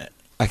flatten it.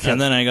 And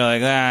then I go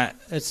like that.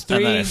 That's 3.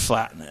 And then I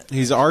flatten it.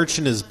 He's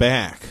arching his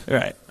back.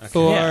 Right.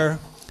 4. Yeah.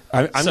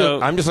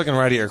 I'm just looking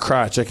right at your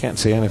crotch. I can't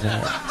see anything.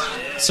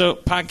 So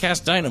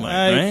podcast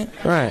dynamite, right?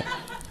 Right.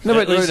 No,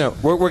 but no.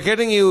 We're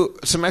getting you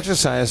some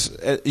exercise.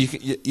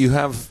 You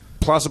have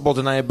plausible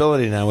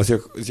deniability now with your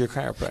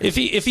chiropractor.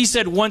 If he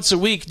said once a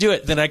week do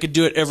it, then I could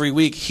do it every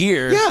week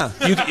here. Yeah.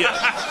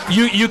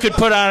 You could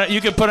put on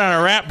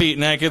a rap beat,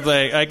 and I could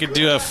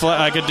do a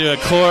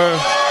core.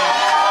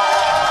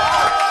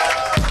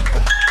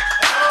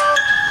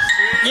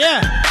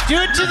 Yeah. Do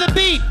it to the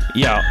beat.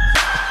 Yo.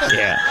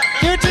 Yeah.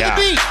 Do it to the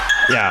beat.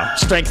 Yeah.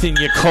 Strengthen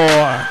your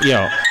core.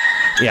 Yo.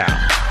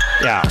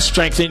 Yeah.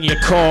 Strengthen your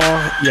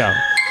core. Yo.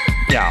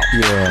 Yeah.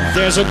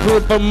 There's a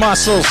group of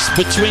muscles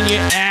between your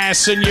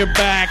ass and your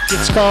back.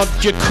 It's called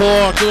your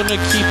core. Gonna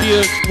keep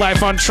your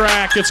life on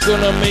track. It's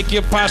gonna make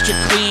your posture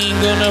clean.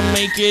 Gonna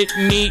make it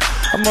neat.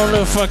 I'm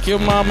gonna fuck your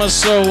mama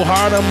so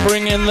hard. I'm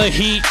bringing the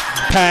heat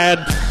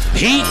pad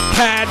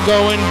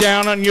going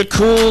down on your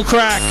cool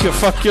crack. You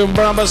fuck your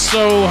mama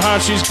so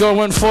hard she's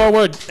going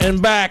forward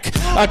and back.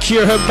 I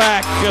cure her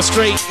back. I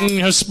straighten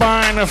her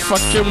spine. I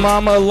fuck your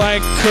mama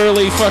like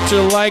Curly. Fucked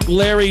her like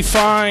Larry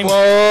Fine.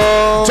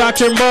 Whoa.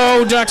 Dr.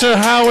 Mo, Dr.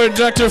 Howard,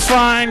 Dr.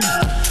 Fine.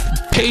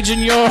 Paging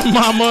your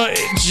mama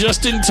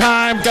just in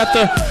time. Got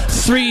the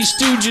 3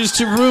 Stooges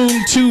to room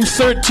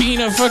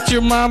 213. I fucked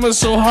your mama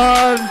so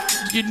hard.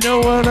 You know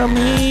what I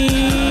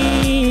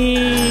mean.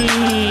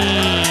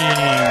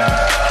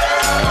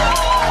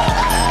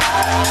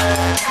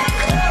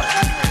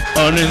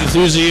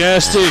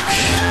 Unenthusiastic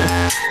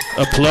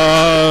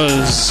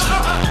applause.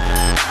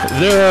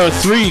 There are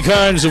 3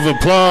 kinds of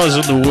applause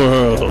in the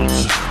world.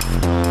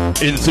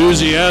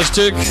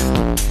 Enthusiastic.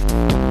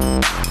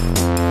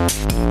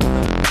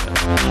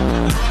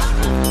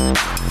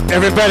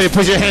 Everybody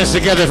put your hands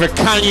together for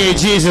Kanye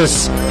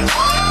Jesus.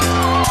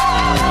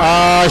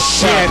 Oh,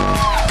 shit.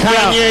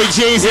 Kanye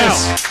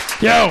Jesus.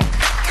 Yo.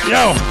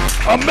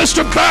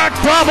 Mr. Back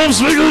Problems.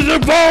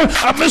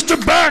 Mr.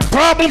 Back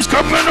Problems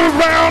coming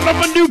around.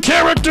 I'm a new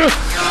character.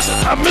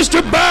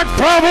 Mr. Back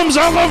Problems.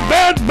 I love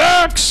bad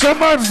backs. I'm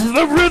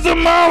the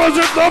rhythm. I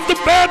love the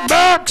bad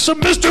backs.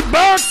 I'm Mr.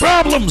 Back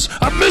Problems.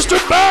 I'm Mr.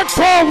 Back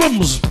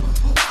Problems.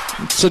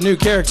 It's a new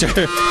character.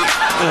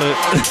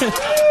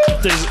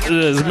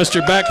 There's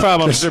Mr. Back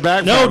Problems. Mr.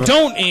 Back No, Problems.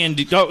 don't,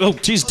 Andy. Oh,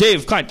 geez,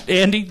 Dave Klein.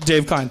 Andy,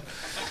 Dave Klein.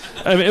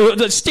 I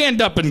mean, stand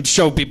up and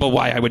show people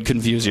why I would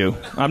confuse you.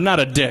 I'm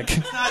not a dick.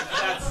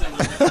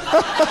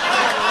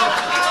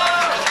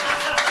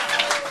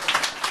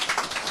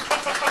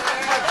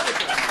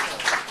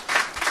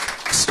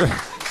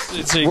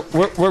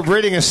 We're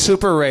breeding a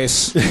super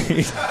race. What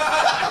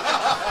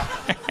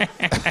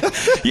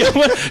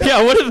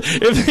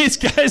if these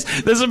guys?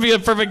 This would be a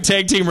perfect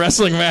tag team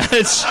wrestling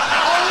match.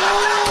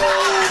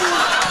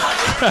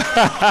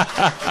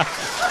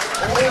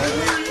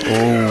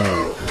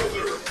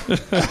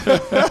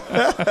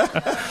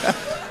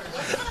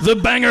 The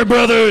Banger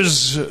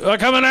Brothers are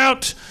coming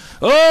out.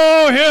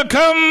 Oh, here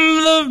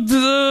come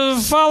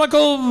the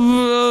follicle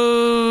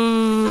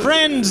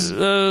friends.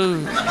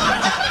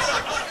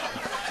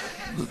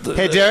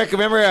 Hey, Derek,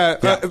 remember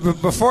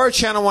before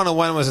Channel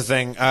 101 was a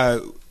thing,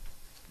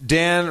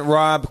 Dan,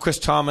 Rob, Chris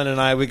Tallman, and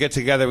I, we get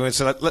together and we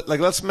said,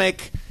 let's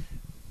make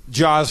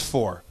Jaws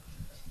 4.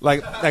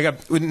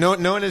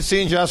 No one had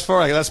seen Jaws 4.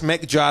 Like, let's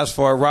make Jaws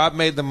 4. Rob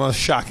made the most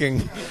shocking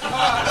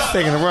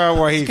thing in the world,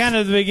 where it's kind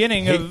of the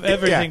beginning of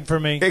everything for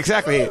me.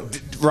 Exactly.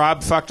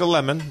 Rob fucked a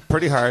lemon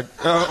pretty hard.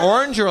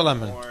 Orange or a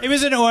lemon? It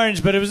was an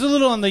orange, but it was a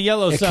little on the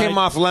yellow side. It came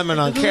off lemon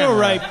on camera. A little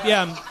ripe,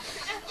 yeah.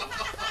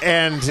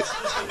 And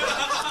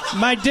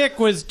my dick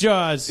was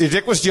Jaws. Your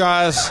dick was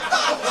Jaws.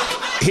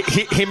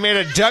 He made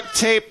a duct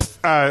tape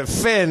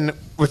fin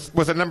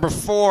with a number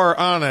 4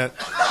 on it.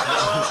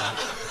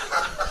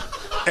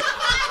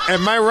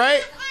 Am I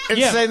right in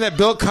saying that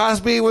Bill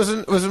Cosby was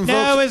invoked?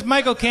 No, it was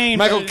Michael Caine.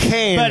 Michael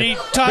Caine. But he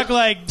talked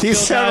like He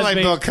sounded like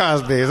Bill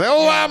Cosby. He's like,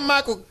 oh, I'm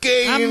Michael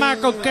Caine. I'm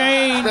Michael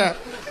Caine. Yeah.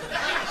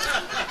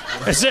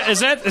 Is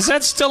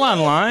that still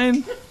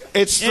online?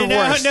 It's the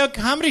worst. No,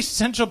 Comedy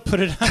Central put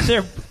it on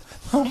their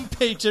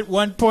homepage at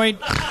one point,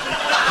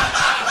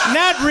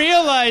 not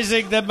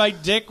realizing that my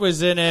dick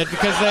was in it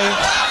because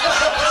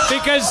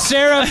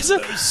Sarah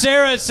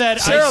said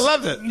Sarah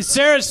loved it.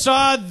 Sarah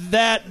saw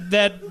that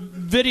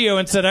video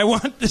and said, I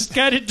want this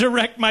guy to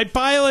direct my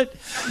pilot,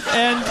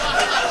 and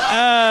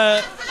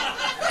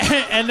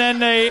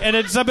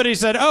then somebody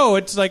said, oh,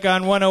 it's like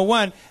on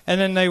 101, and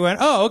then they went,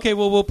 oh, okay,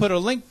 well, we'll put a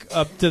link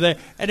up to there,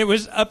 and it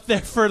was up there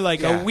for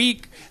like a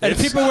week, and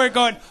people were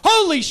going,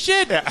 holy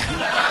shit, a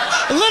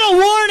little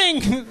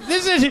warning,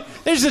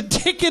 there's a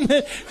dick in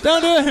the,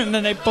 don't do it, and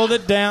then they pulled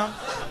it down.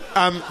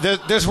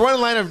 There's one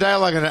line of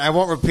dialogue in it I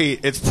won't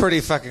repeat. It's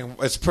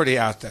pretty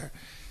out there.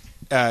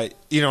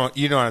 You know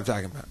what I'm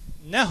talking about.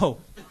 No.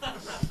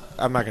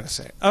 I'm not going to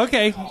say it.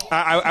 Okay.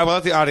 I will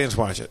let the audience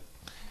watch it.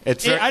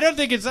 I don't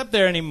think it's up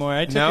there anymore.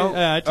 I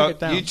took it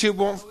down. YouTube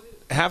won't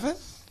have it?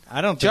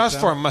 I don't think Jaws so.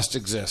 4 must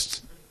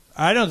exist.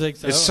 I don't think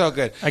so. It's so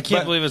good. I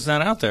can't believe it's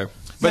not out there.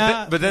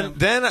 But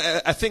then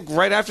I think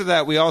right after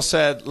that we all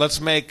said, let's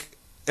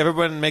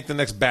everyone make the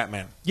next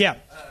Batman. Yeah.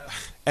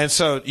 And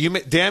so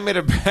Dan made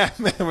a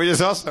Batman, which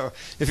is also,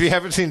 if you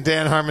haven't seen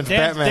Dan Harmon's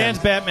Batman. Dan's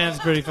Batman's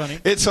pretty funny.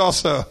 It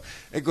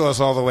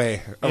goes all the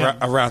way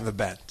around the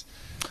bend.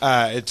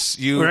 It's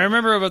you. What I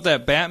remember about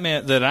that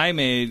Batman that I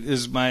made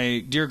is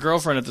my dear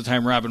girlfriend at the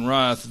time, Robin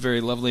Roth, very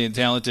lovely and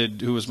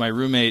talented, who was my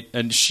roommate,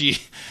 and she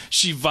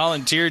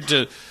volunteered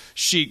to.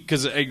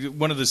 Because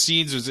one of the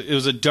scenes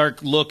was a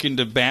dark look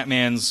into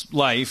Batman's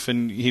life,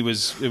 and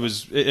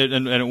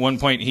and at one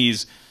point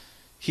it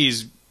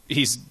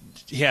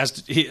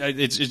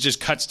just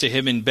cuts to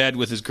him in bed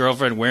with his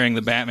girlfriend wearing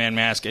the Batman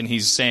mask, and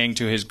he's saying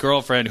to his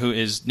girlfriend, who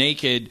is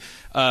naked,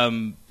 get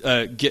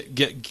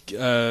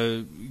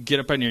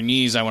up on your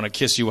knees, I want to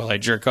kiss you while I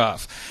jerk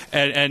off.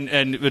 And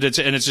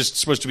it's just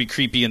supposed to be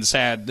creepy and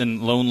sad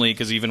and lonely,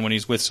 because even when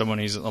he's with someone,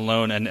 he's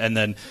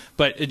alone.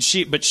 But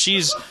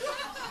she's.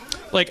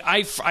 Like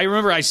I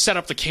remember I set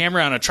up the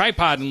camera on a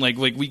tripod, and like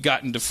we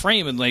got into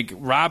frame, and like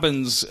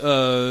Robin's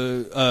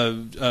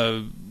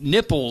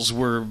nipples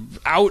were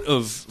out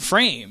of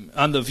frame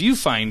on the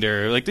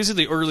viewfinder. Like, these are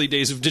the early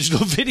days of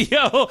digital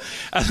video.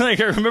 I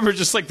remember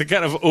just like the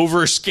kind of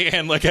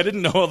overscan. Like, I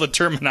didn't know all the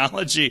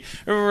terminology.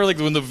 I remember like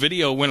when the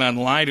video went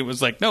online, it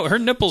was like, no, her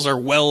nipples are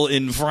well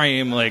in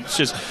frame. Like,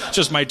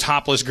 just my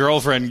topless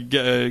girlfriend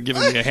giving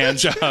me a hand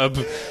job.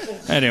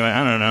 Anyway,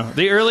 I don't know.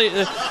 The early.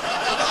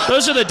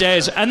 Those are the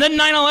days. And then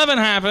 9/11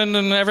 happened,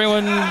 and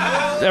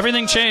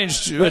everything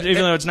changed, even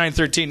though it's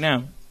 9/13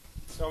 now.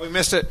 So we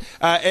missed it.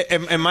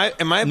 Am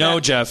I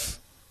No, Jeff.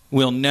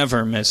 We'll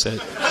never miss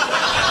it.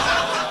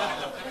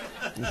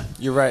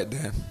 You're right,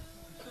 Dan.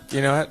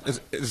 You know what?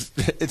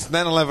 It's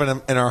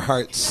 9/11 in our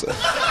hearts.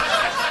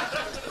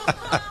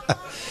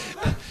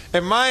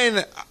 In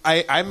mine,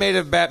 I made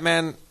a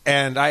Batman,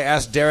 and I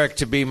asked Derek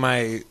to be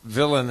my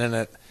villain in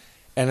it,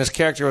 and his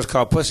character was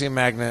called Pussy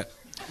Magnet.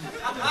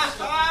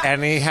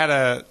 And he had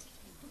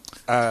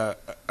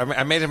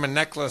I made him a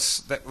necklace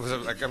that was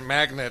like a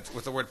magnet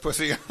with the word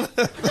pussy on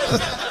it.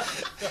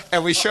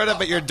 And we showed up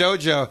at your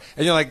dojo,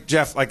 and you're like,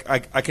 Jeff, like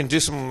I can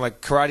do some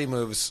like karate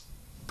moves.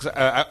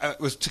 It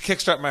was to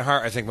kickstart my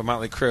heart, I think, with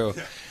Motley Crue.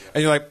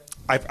 And you're like,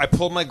 I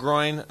pulled my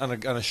groin on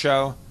a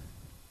show,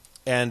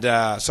 and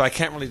so I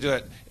can't really do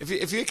it.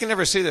 If you can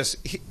never see this,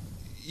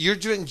 you're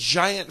doing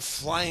giant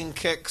flying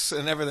kicks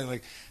and everything.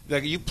 Like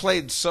you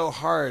played so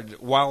hard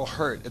while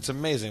hurt. It's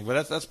amazing,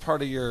 but that's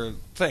part of your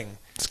thing.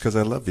 It's because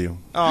I love you.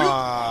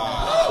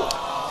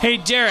 Aww. Hey,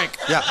 Derek.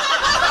 Yeah.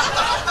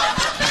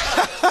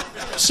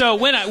 So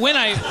when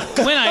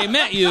I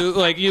met you,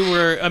 like you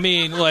were, I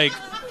mean, like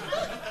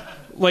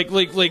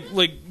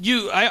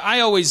you,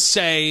 I always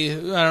say, I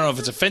don't know if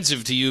it's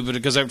offensive to you, but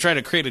because I'm trying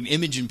to create an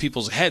image in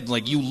people's head,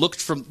 like you looked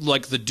from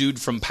like the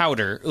dude from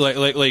Powder,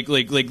 like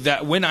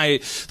that. When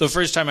the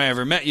first time I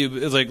ever met you,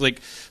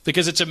 like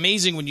because it's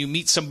amazing when you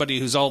meet somebody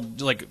who's all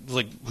like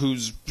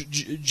who's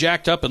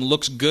jacked up and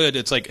looks good.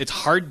 It's like it's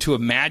hard to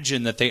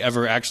imagine that they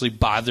ever actually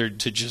bothered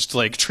to just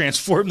like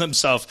transform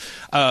themselves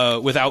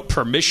without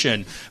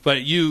permission.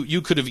 But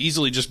you could have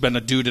easily just been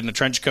a dude in a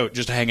trench coat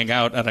just hanging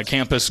out on a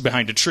campus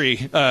behind a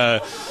tree.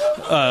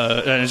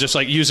 And just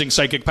like using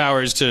psychic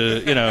powers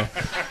to,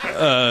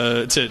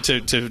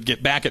 to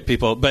get back at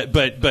people. But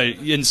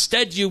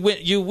instead you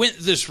went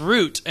this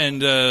route.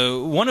 And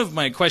one of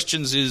my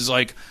questions is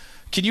like,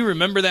 can you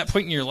remember that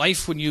point in your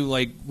life when you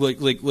like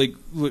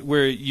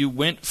where you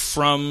went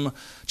from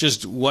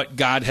just what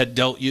God had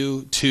dealt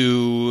you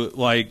to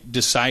like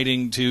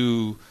deciding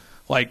to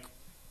like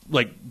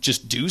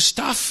just do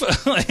stuff?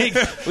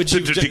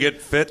 to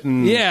get fit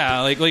and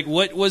like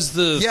what was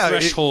the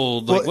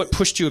threshold? What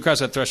pushed you across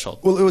that threshold?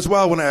 Well, it was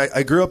when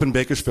I grew up in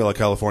Bakersfield,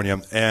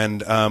 California,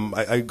 and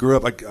I grew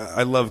up.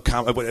 I love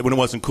when it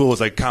wasn't cool. It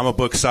was like comic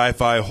book,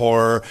 sci-fi,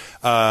 horror.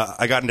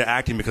 I got into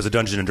acting because of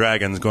Dungeons and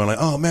Dragons. Going like,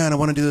 oh man, I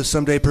want to do this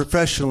someday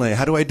professionally.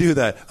 How do I do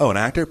that? Oh, an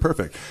actor,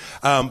 perfect.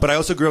 But I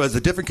also grew up as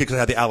a different kid because I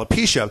had the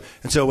alopecia,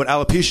 and so what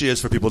alopecia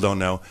is, for people who don't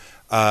know,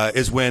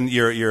 is when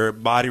your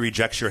body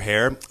rejects your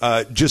hair.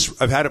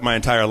 I've had it my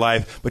entire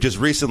life, but just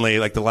recently,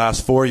 like the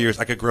last 4 years,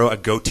 I could grow a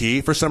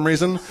goatee for some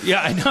reason.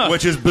 Yeah, I know.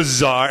 Which is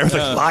bizarre. I was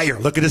like, liar,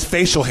 look at his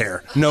facial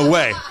hair. No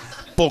way.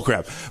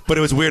 Bullcrap. But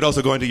it was weird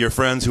also going to your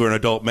friends who are an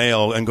adult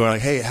male and going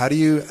like, hey, how do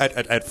you,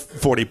 at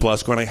 40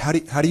 plus, going like, how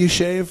do you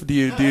shave? Do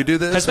you do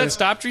this? Has that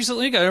stopped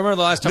recently? I remember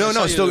the last time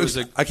I saw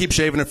you. I keep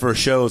shaving it for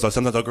shows.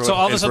 Sometimes I'll grow it So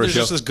all of a sudden for there's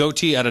just this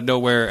goatee out of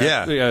nowhere.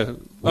 Yeah.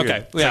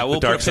 Okay. Yeah,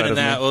 we'll put a pin in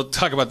that. We'll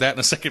talk about that in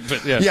a second.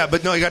 But yeah,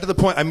 but no, I got to the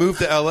point. I moved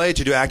to LA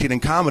to do acting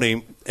and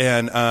comedy,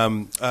 and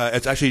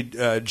it's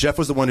actually Jeff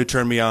was the one who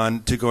turned me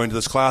on to going to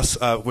this class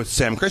with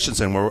Sam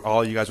Christensen, where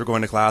all you guys were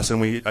going to class,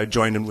 and I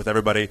joined in with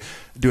everybody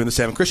doing the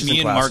Sam Christensen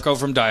class. Me and Marco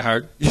from Die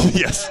Hard.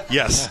 yes.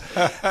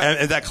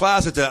 And that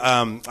class,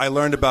 I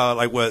learned about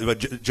like what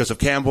Joseph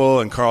Campbell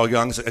and Carl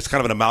Jung. It's kind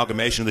of an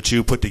amalgamation of the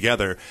two put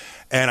together.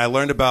 And I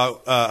learned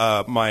about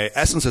my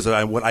essences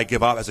and what I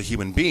give off as a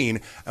human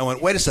being. I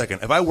went, wait a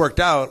second. If I worked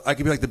out, I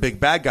could be like the big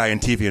bad guy in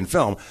TV and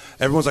film.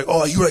 Everyone's like,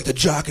 oh, you were like the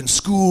jock in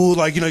school.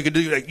 Like, you could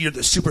do, like, you're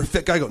the super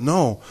fit guy. I go,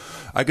 no.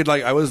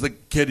 I was the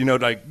kid,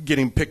 like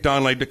getting picked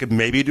on, like I could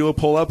maybe do a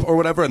pull-up or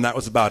whatever, and that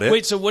was about it.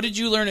 Wait, so what did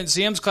you learn in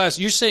Sam's class?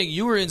 You're saying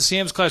you were in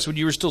Sam's class when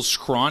you were still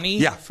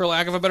scrawny, for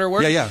lack of a better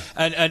word? Yeah.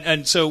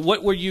 And so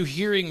what were you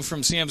hearing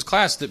from Sam's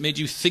class that made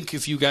you think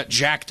if you got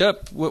jacked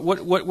up,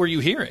 what were you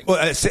hearing?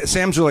 Well,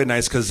 Sam's really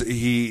nice because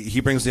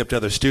he brings me up to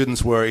other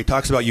students where he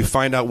talks about you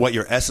find out what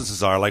your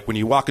essences are. Like when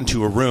you walk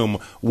into a room,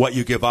 what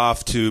you give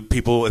off to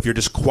people if you're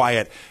just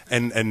quiet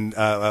and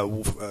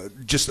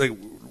just like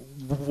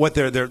what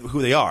they're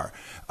who they are.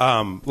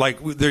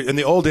 Like in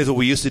the old days, what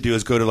we used to do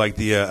is go to like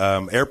the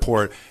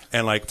airport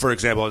and like, for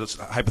example, just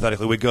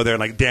hypothetically, we'd go there and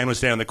like Dan would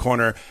stand in the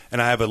corner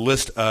and I have a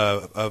list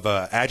of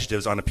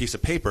adjectives on a piece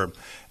of paper,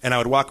 and I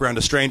would walk around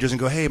to strangers and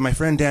go, hey, my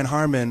friend Dan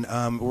Harmon,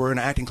 we're in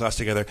an acting class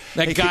together.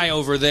 That guy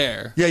over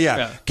there.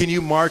 Yeah. Can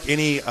you mark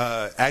any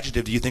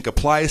adjective do you think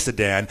applies to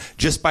Dan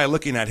just by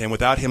looking at him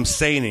without him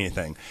saying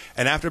anything?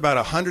 And after about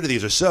 100 of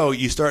these or so,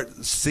 you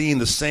start seeing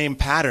the same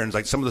patterns,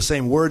 like some of the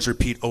same words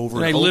repeat over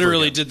and over. I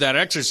literally again. did that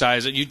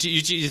exercise. And you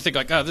think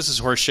like, oh, this is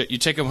horse shit. You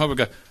take them home and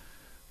go,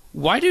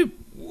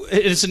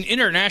 it's an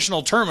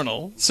international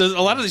terminal, so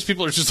a lot of these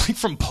people are just like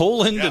from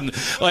Poland and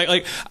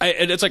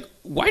and it's like,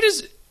 why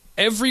does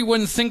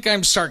everyone think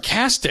I'm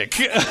sarcastic?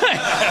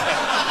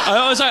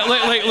 I was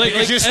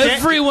like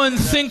everyone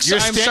thinks I'm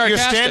sarcastic. You're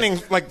standing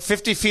like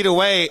 50 feet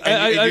away,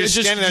 and you're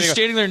just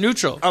standing there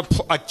neutral.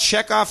 I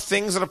check off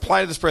things that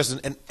apply to this person,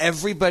 and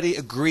everybody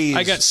agrees.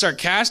 I got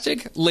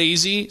sarcastic,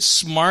 lazy,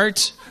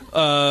 smart.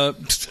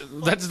 That's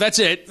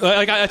it.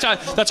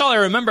 That's all I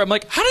remember. I'm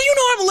like, how do you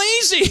know I'm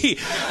lazy?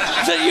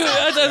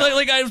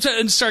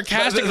 I'm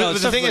sarcastic.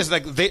 The thing is,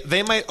 like,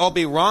 they might all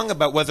be wrong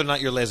about whether or not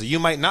you're lazy. You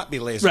might not be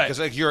lazy because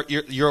like you're a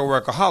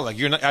workaholic.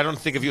 You're not. I don't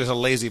think of you as a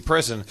lazy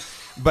person,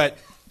 but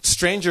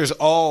strangers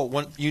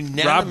all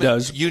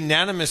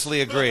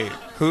unanimously agree.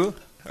 Who?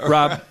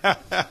 Rob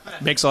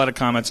makes a lot of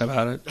comments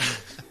about it.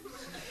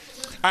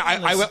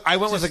 I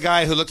went with a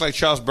guy who looked like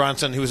Charles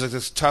Bronson, who was like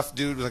this tough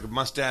dude with like a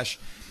mustache.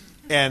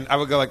 And I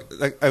would go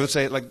like I would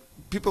say like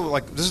people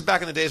like this is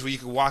back in the days where you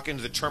could walk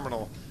into the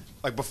terminal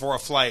like before a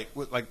flight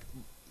like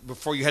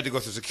before you had to go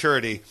through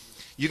security.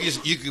 You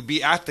could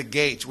be at the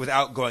gate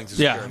without going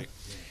through security.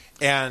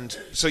 Yeah. And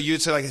so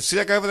you'd say like, see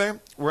that guy over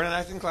there? We're in an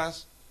acting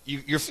class.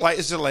 Your flight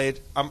is delayed.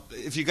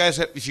 If you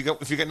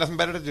got nothing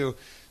better to do,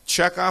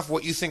 check off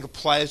what you think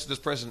applies to this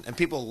person, and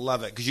people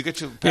love it because you get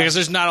to because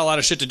there's not a lot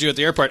of shit to do at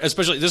the airport.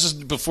 Especially this is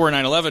before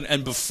 9/11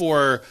 and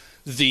before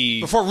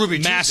Ruby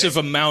massive Tuesday.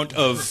 amount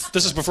of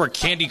this is before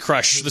Candy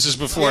Crush. This is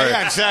before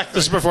exactly.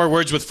 This is before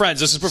Words with Friends.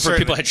 This is before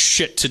people had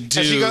shit to do.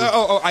 And so you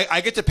go, I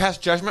get to pass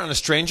judgment on a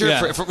stranger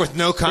with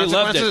no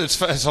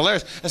consequences. It's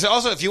hilarious. And so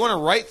also, if you want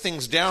to write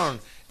things down,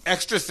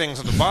 extra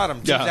things at the bottom,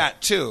 do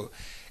that too.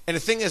 And the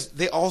thing is,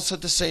 they all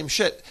said the same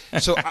shit.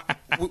 So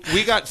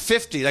we got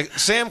 50. Like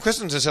Sam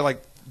Christensen said,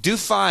 like, do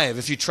 5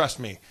 if you trust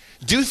me.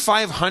 Do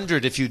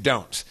 500 if you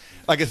don't.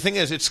 Like the thing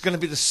is, it's going to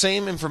be the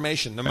same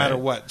information no matter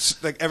what.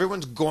 Like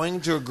everyone's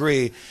going to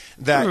agree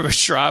that. Remember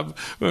Schrab?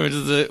 Remember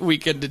the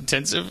weekend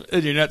intensive,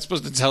 and you're not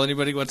supposed to tell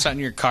anybody what's on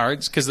your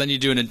cards because then you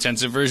do an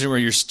intensive version where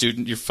your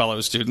fellow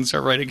students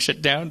are writing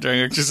shit down during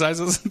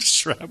exercises. And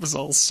Schrab is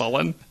all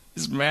sullen.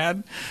 He's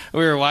mad.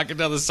 We were walking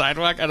down the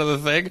sidewalk out of the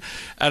thing,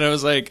 and I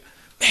was like,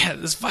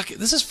 man,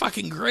 this is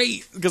fucking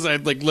great. Because I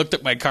like looked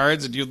at my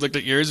cards, and you looked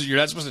at yours, and you're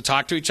not supposed to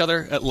talk to each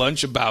other at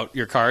lunch about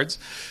your cards.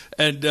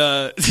 And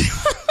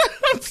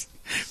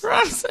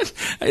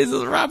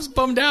Rob's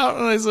bummed out,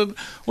 and I said,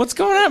 "What's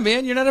going on,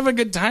 man? You're not having a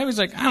good time?" He's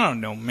like, "I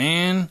don't know,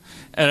 man."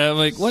 And I'm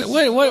like,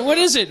 "What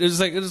is it?" It's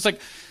like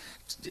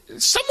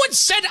someone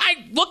said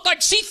I look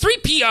like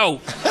C-3PO.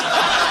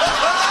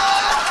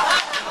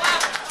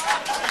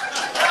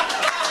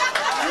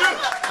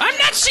 I'm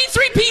not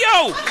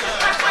C-3PO.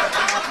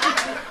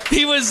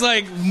 He was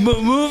like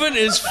moving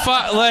his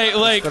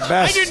like.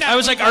 I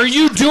was like, "Are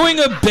you doing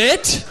a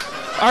bit?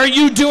 Are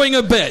you doing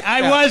a bit?"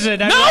 I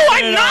wasn't. I'm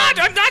not.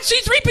 I'm not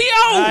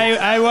C-3PO.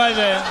 I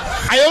wasn't.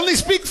 I only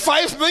speak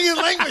 5 million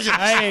languages.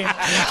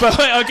 But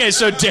okay,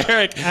 so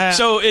Derek.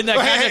 So in that.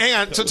 Hang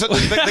on. So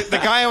the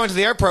guy I went to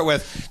the airport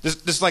with,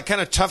 this like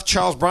kind of tough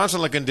Charles Bronson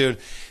looking dude.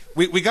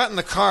 We got in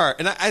the car,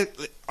 and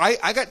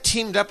I got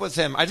teamed up with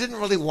him. I didn't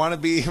really want to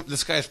be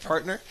this guy's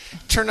partner.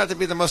 It turned out to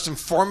be the most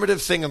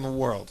informative thing in the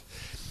world.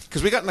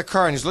 Because we got in the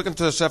car, and he's looking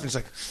through the stuff, and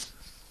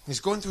he's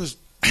going through his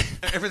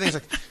everything. He's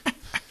like,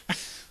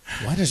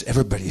 why does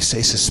everybody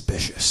say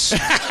suspicious? I'm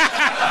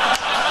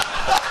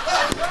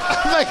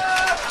like,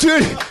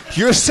 dude,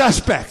 you're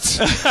suspect.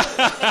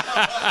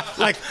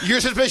 Like,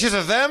 you're suspicious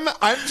of them,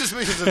 I'm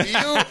suspicious of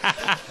you.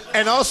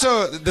 And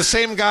also, the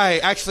same guy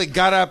actually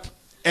got up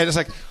and it's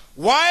like,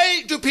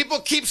 why do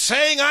people keep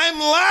saying I'm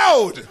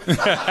loud?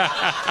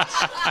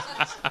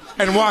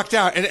 And walked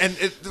out.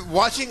 And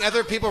watching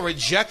other people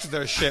reject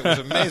their shit was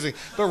amazing.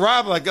 But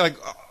Rob, like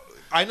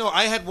I know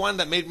I had one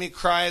that made me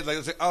cry. Like, I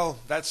was like, oh,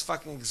 that's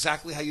fucking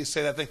exactly how you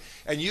say that thing.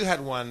 And you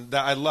had one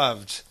that I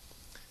loved.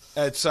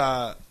 It's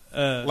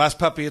Last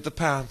Puppy at the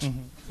Pound.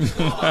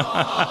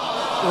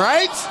 Mm-hmm.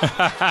 Right?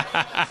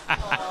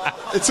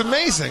 It's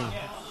amazing.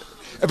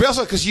 But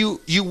also because you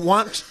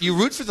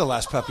root for the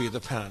last puppy at the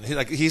pound.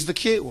 He's the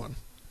cute one.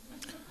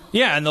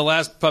 Yeah, and the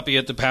last puppy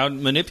at the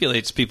pound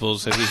manipulates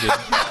people's. Yeah.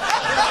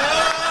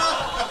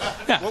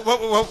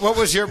 What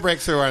was your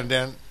breakthrough on,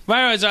 Dan?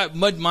 Mine was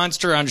Mud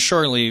Monster on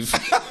Shore Leave,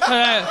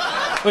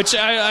 which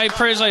I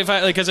personally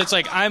find, because it's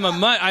like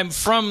I'm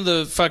from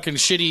the fucking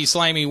shitty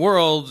slimy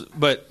world,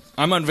 but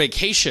I'm on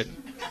vacation.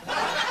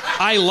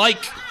 I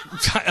like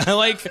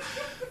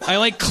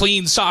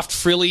clean, soft,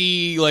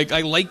 frilly. Like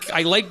I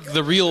like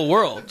the real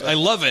world. I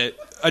love it.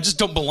 I just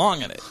don't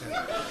belong in it.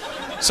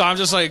 So I'm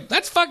just like,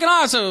 that's fucking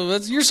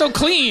awesome. You're so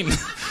clean.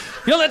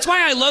 You know, that's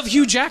why I love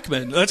Hugh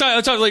Jackman. That's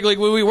why like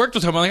when we worked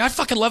with him, I'm like, I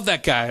fucking love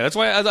that guy. That's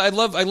why I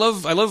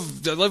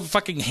love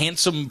fucking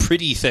handsome,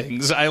 pretty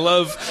things. I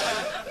love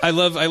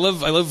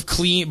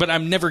clean, but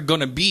I'm never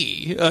gonna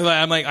be.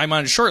 I'm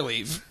on shore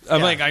leave.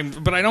 But I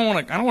don't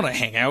want to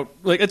hang out.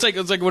 It's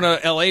like when a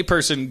LA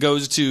person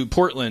goes to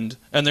Portland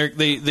and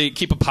they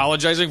keep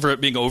apologizing for it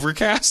being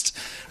overcast.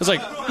 It's like,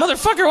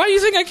 motherfucker, why do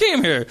you think I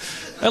came here?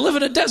 I live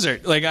in a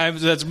desert.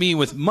 That's me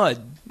with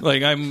mud.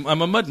 I'm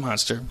a mud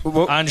monster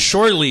on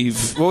shore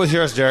leave. What was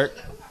yours, Derek?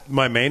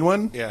 My main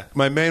one? Yeah.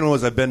 My main one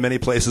was I've been many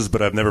places,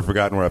 but I've never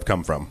forgotten where I've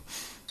come from.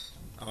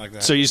 I like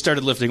that. So you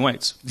started lifting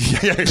weights.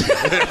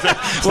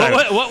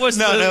 What was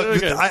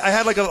okay. I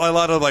had like a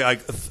lot of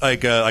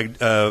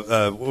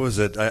what was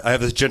it? I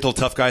have this gentle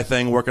tough guy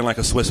thing, working like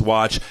a Swiss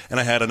watch, and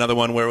I had another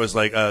one where it was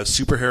like a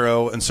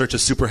superhero in search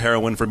of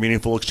superheroine for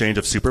meaningful exchange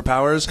of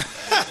superpowers.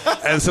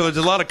 And so there's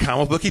a lot of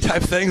comic booky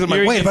type things. I'm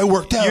like, wait, if I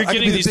worked out, I could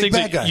be the big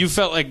bad guy. You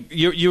felt like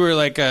you were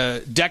like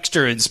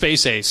Dexter in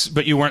Space Ace,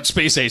 but you weren't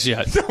Space Ace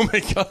yet. Oh my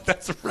god,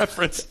 that's a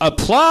reference.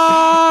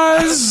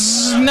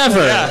 Applause.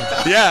 Never.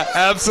 Yeah,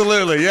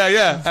 absolutely.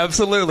 Yeah,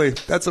 absolutely.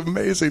 That's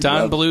amazing.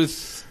 Don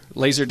Bluth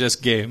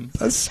Laserdisc game.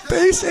 A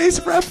Space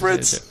Ace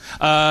reference.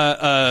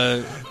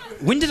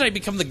 When did I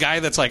become the guy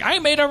that's like, I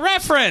made a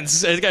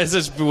reference? It's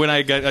just when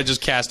I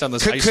just cast on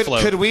this ice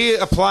float. Could we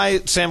apply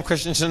Sam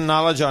Christensen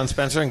knowledge on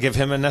Spencer and give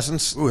him an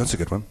essence? Ooh, that's a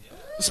good one.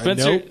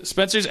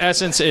 Spencer's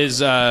essence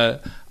is, I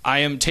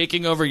am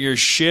taking over your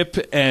ship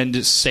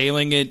and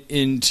sailing it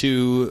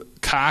into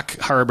Cock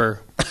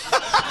Harbor.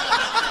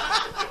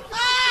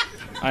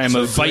 I am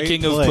a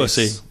Viking of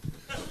pussy.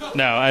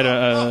 No, I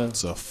don't.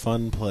 It's a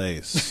fun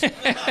place.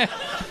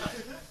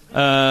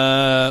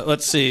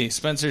 Let's see.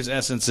 Spencer's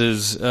essence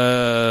is.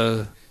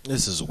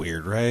 This is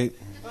weird, right?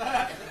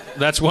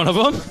 That's one of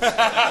them.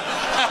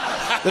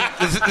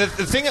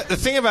 The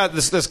thing about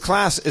this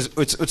class is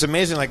it's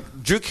amazing. Like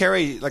Drew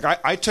Carey, like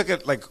I took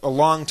it like a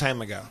long time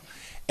ago,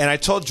 and I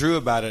told Drew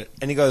about it,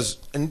 and he goes,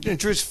 and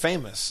Drew's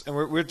famous, and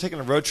we're taking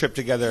a road trip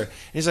together, and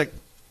he's like,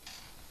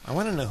 I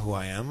want to know who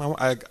I am.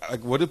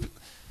 The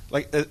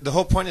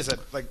whole point is that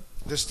like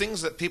there's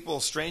things that people,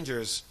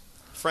 strangers,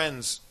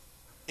 friends,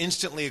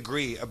 instantly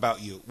agree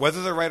about you,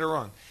 whether they're right or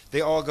wrong.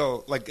 They all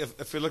go like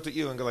if we looked at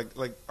you and go like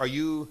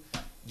do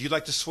you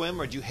like to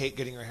swim or do you hate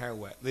getting your hair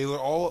wet? They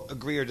would all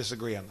agree or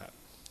disagree on that.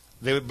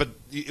 But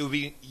it would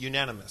be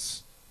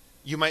unanimous.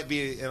 You might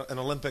be an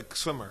Olympic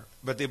swimmer,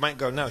 but they might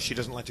go, no, she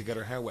doesn't like to get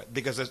her hair wet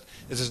because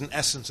there's an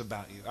essence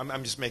about you.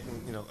 I'm just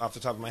making off the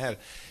top of my head.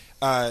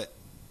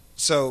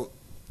 So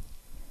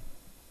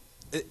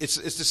it's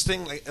this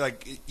thing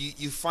like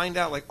you find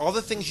out like all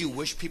the things you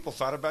wish people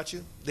thought about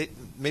you,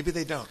 maybe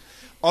they don't.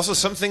 Also,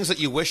 some things that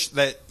you wish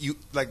that you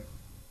like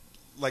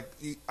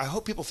I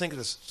hope people think of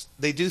this.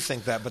 They do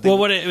think that, but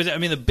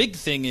the big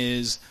thing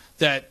is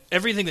that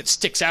everything that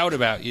sticks out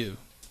about you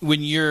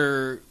when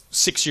you're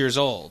 6 years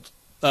old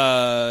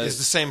is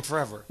the same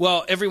forever.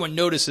 Well, everyone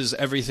notices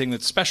everything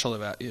that's special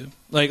about you.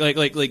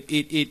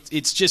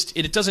 It's just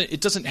it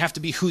doesn't have to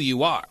be who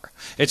you are.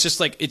 It's just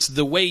like it's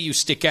the way you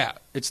stick out.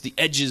 It's the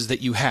edges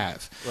that you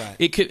have. Right.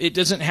 It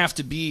doesn't have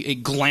to be a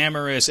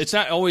glamorous. It's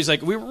not always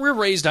like we're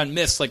raised on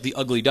myths like the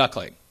Ugly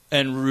Duckling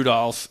and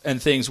Rudolph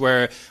and things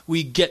where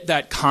we get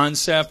that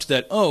concept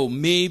that, oh,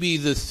 maybe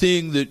the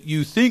thing that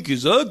you think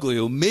is ugly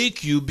will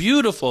make you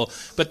beautiful,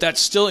 but that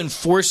still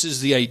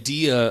enforces the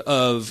idea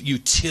of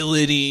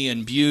utility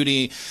and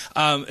beauty.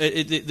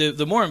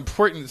 The more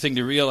important thing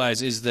to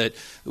realize is that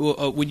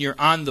when you're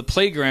on the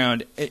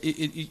playground,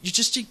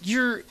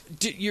 you're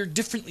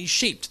differently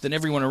shaped than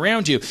everyone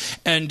around you,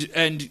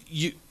 and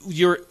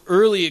your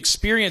early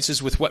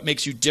experiences with what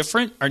makes you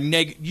different are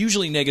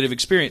usually negative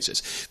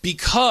experiences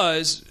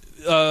because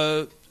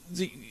the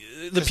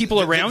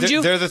people around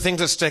you, they're the things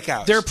that stick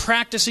out. They're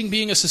practicing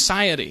being a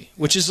society,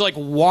 which is like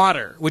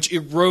water, which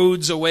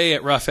erodes away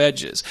at rough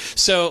edges.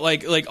 So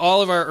like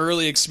all of our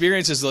early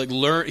experiences, like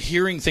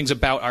hearing things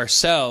about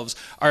ourselves,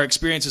 are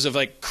experiences of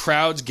like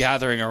crowds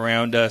gathering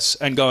around us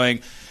and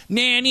going,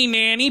 nanny,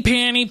 nanny,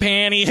 panty,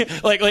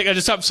 panty. Like I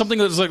just have something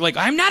that's like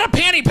I'm not a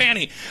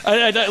panty.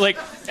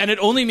 And it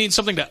only means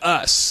something to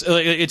us.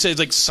 It's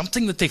like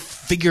something that they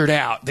figured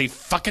out. They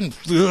fucking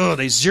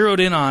they zeroed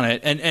in on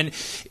it, and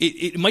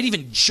it might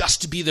even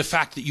just be the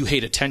fact that you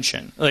hate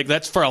attention. Like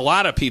that's for a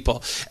lot of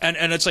people, and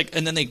it's like,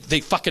 and then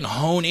they fucking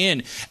hone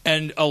in.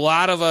 And a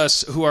lot of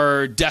us who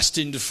are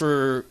destined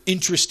for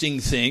interesting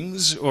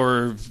things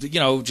or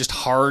just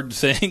hard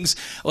things,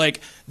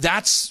 like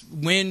that's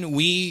when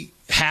we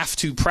have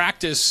to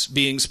practice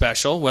being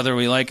special, whether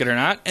we like it or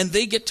not, and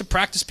they get to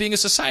practice being a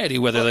society,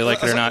 whether they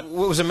like it or not.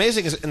 What was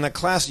amazing is in the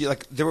class,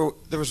 there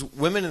was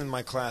women in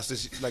my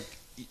class,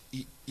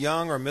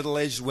 young or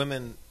middle-aged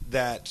women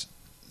that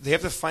they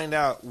have to find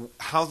out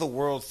how the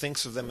world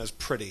thinks of them as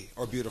pretty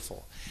or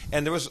beautiful.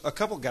 And there was a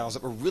couple gals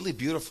that were really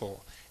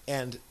beautiful,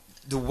 and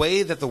the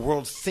way that the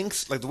world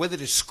thinks, like the way they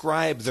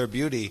describe their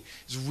beauty,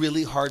 is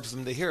really hard for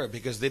them to hear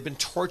because they've been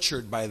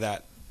tortured by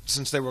that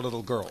since they were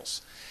little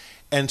girls.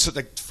 And so,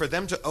 for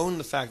them to own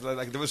the fact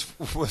that, there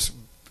was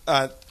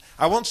I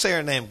won't say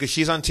her name because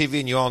she's on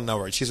TV and you all know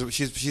her.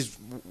 She's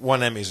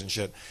won Emmys and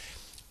shit.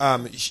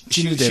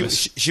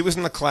 She was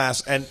in the class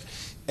and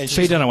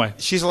Faye Dunaway.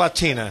 She's a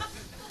Latina.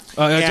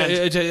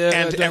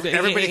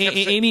 Everybody kept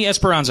saying, Amy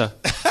Esperanza.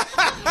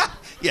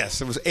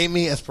 Yes, it was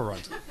Amy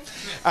Esperanza.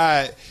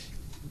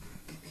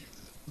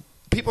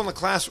 People in the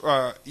class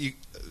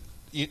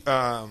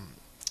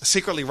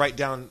secretly write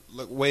down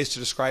ways to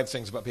describe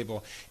things about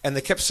people, and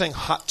they kept saying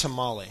hot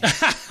tamale.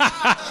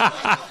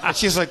 And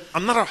she's like,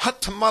 I'm not a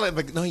hot tamale. I'm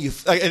like, no,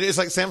 it's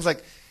like Sam's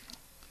like,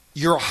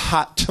 you're a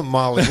hot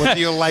tamale, whether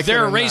you like it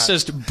or not. They're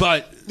racist,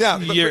 but yeah,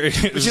 but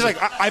she's like,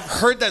 I've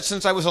heard that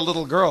since I was a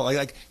little girl.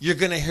 Like you're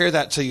going to hear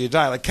that till you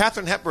die. Like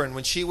Katharine Hepburn,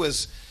 when she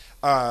was,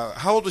 how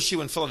old was she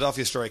when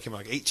Philadelphia Story came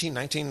out? Like 18,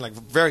 19, like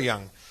very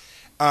young.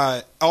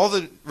 All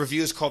the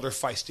reviews called her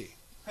feisty.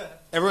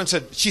 Everyone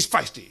said, she's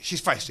feisty, she's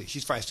feisty,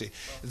 she's feisty.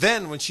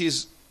 Then when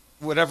she's,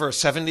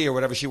 70 or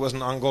whatever she was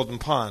on Golden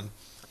Pond,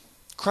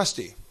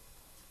 crusty.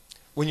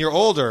 When you're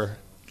older,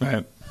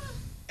 right,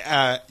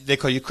 they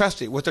call you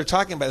crusty. What they're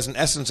talking about is an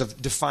essence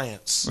of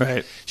defiance.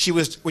 Right.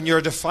 When you're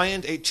a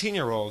defiant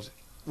 18-year-old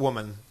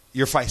woman,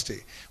 you're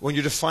feisty. When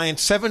you're a defiant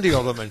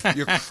 70-year-old woman,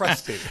 you're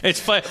crusty. It's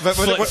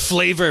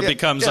flavor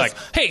becomes like,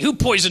 hey, who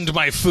poisoned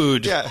my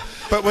food? Yeah,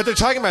 but what they're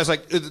talking about is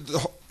like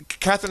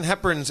Katharine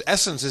Hepburn's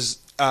essence is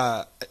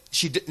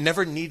she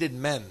never needed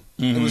men.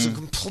 Mm-hmm. It was a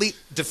complete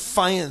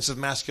defiance of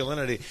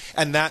masculinity,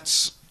 and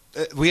that's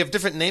we have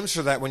different names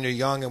for that when you're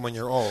young and when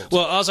you're old.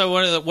 Well, also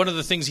one of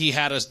the things he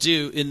had us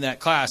do in that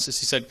class is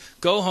he said,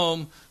 go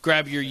home,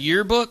 grab your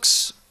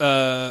yearbooks.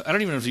 I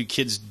don't even know if you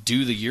kids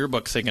do the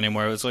yearbook thing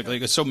anymore. It was like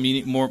it's so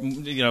more.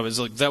 It was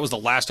like that was the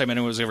last time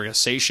anyone was ever going to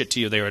say shit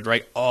to you. They would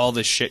write all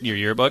this shit in your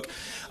yearbook.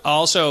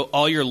 Also,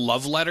 all your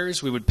love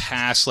letters, we would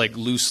pass like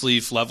loose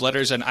leaf love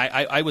letters, and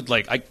I would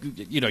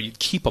you'd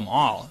keep them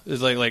all. It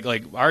was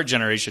like our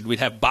generation, we'd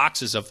have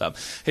boxes of them.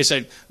 He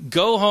said,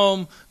 go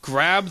home,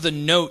 grab the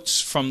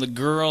notes from the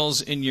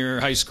girls in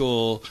your high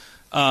school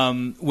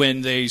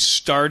when they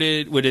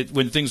started,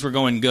 when things were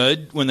going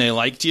good, when they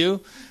liked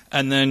you.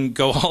 And then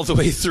go all the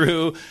way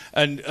through,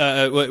 and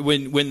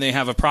when they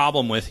have a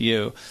problem with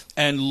you,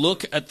 and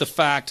look at the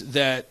fact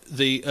that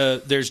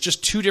there's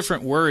just two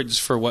different words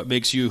for what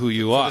makes you who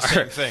you are. The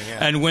same thing,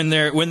 yeah. And when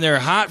they're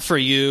hot for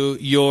you,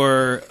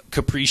 you're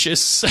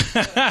capricious,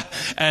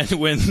 and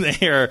when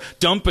they're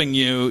dumping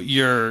you,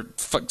 you're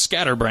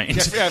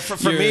scatterbrained. Yeah,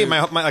 for me,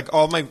 my like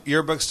all my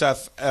yearbook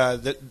stuff.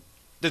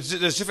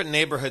 There's different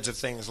neighborhoods of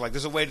things. Like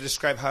there's a way to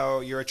describe how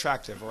you're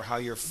attractive, or how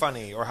you're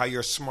funny, or how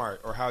you're smart,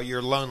 or how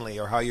you're lonely,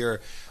 or how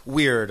you're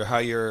weird, or how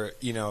you're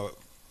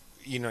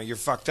you're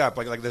fucked up.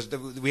 Like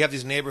we have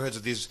these neighborhoods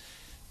of these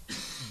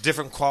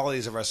different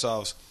qualities of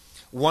ourselves.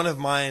 One of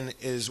mine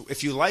is,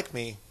 if you like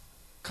me,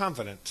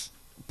 confident,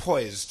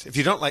 poised. If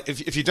you don't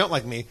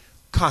like me,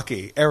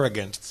 cocky,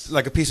 arrogant,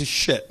 like a piece of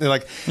shit. They're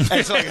like,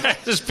 and so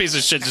like this piece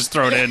of shit just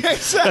thrown in.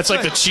 Exactly. That's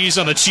like the cheese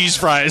on the cheese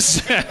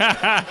fries.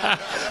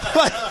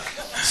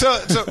 So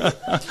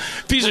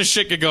piece of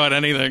shit could go on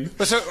anything.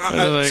 But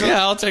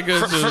yeah, I'll take it.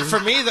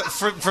 For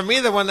me,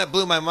 the one that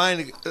blew my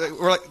mind,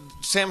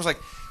 Sam was like,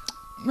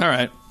 all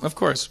right, of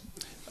course.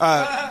 The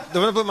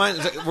one that blew my mind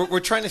is like, we're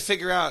trying to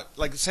figure out.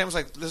 Like Sam's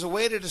like, there's a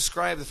way to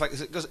describe the fact.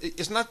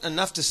 It's not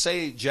enough to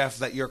say, Jeff,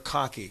 that you're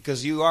cocky,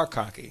 because you are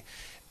cocky.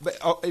 But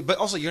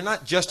also, you're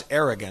not just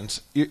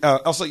arrogant.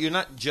 Also, you're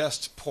not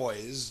just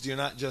poised. You're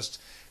not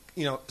just,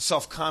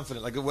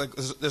 self-confident. Like,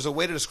 there's a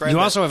way to describe. You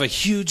also have a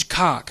huge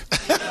cock.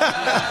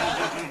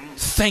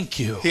 Thank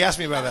you. He asked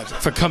me about that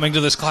for coming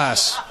to this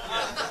class.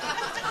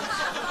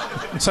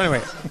 So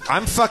anyway,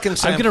 I'm fucking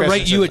Sam. I'm going to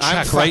write you a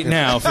check right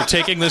now for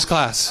taking this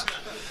class.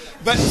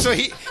 But so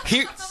he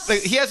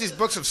has these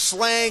books of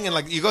slang, and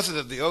like you go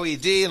through the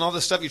OED and all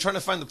this stuff. You're trying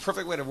to find the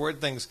perfect way to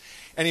word things,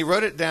 and he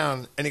wrote it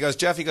down. And he goes,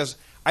 Jeff,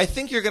 I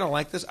think you're going to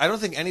like this. I don't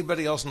think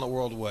anybody else in the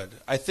world would.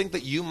 I think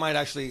that you might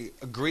actually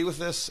agree with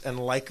this and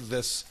like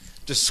this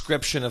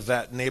description of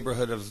that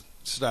neighborhood of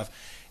stuff.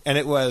 And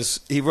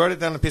he wrote it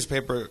down on a piece of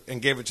paper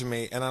and gave it to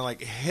me, and I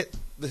like hit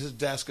his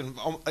desk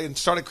and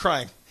started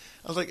crying.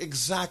 I was like,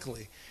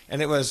 exactly.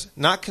 And it was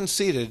not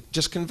conceited,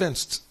 just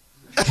convinced.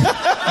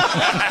 I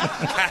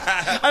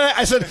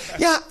said,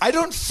 yeah, I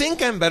don't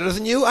think I'm better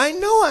than you. I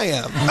know I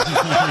am.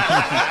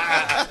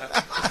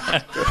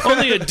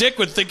 Only a dick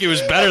would think he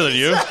was better than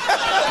you.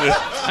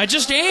 I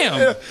just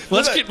am.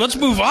 Let's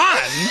move on.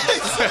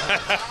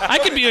 I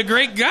could be a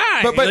great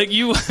guy. But like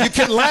you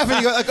can laugh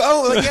and you go like,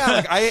 oh, like, yeah,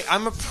 like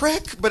I'm a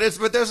prick, but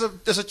there's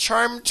a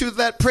charm to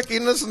that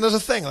prickiness, and there's a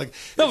thing like.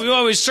 No, we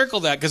always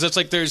circle that because it's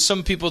like there's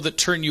some people that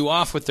turn you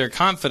off with their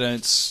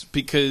confidence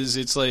because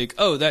it's like,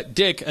 oh, that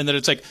dick, and then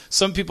it's like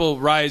some people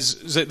rise,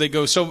 they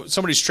go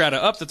somebody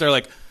strata up that they're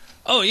like,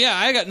 oh yeah,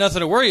 I got nothing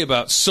to worry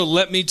about. So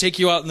let me take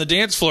you out on the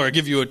dance floor and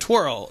give you a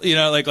twirl.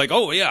 Like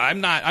oh yeah, I'm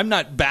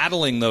not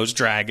battling those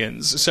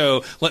dragons.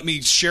 So let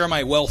me share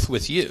my wealth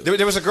with you.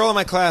 There was a girl in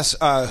my class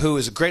who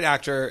is a great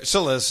actor,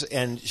 still is,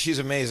 and she's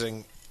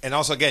amazing. And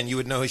also, again, you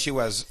would know who she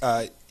was.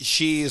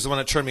 She is the one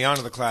that turned me on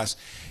to the class.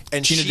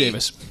 And Gina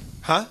Davis.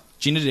 Huh?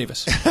 Gina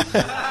Davis.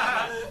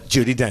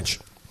 Judi Dench.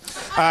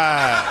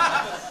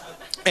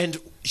 And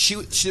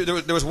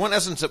there was one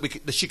essence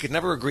that she could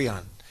never agree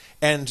on,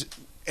 and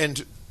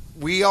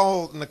we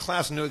all in the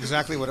class knew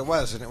exactly what it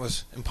was, and it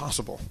was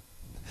impossible.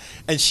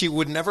 And she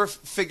would never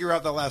figure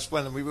out the last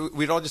one, and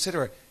we'd all just say to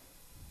her,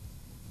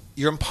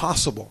 "You're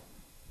impossible,"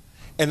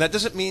 and that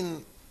doesn't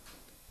mean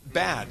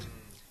bad.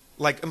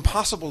 Like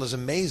impossible is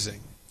amazing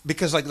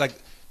because like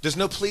there's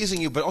no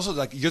pleasing you, but also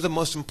like you're the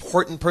most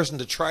important person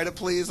to try to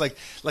please. Like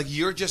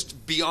you're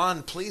just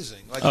beyond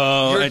pleasing. Like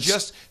you're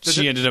just.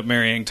 She ended up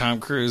marrying Tom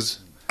Cruise.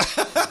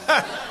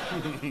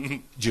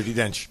 Judi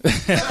Dench.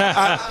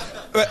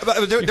 But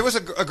there was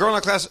a girl in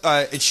our class,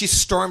 and she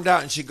stormed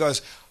out, and she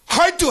goes,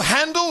 "Hard to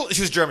handle."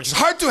 She was German. She's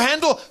hard to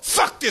handle.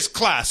 Fuck this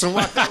class. And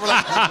walked out. We're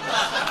like,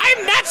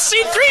 I'm not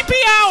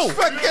C-3PO.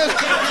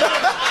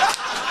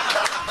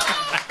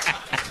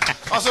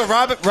 Also,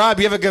 Rob,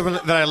 you have a good one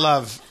that I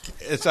love.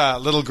 It's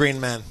Little Green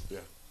Man. Yeah.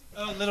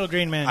 Oh, Little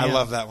Green Man. I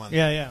love that one.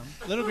 Yeah.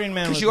 Little Green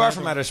Man. Because you are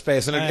from outer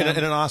space in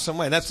an awesome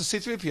way. And that's the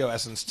C-3PO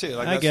essence too.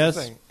 Like, I that's guess.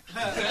 The thing.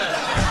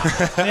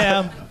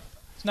 Yeah,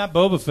 it's not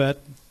Boba Fett.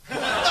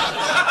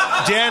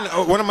 Dan,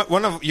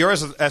 one of your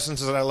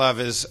essences that I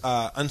love is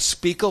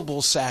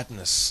unspeakable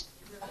sadness.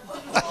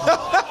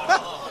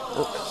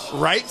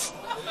 Right?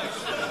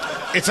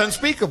 It's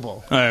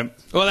unspeakable. All right.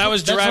 Well, that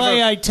was That's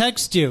why I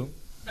text you.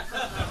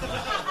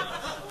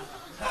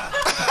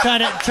 try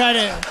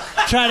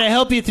to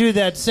help you through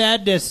that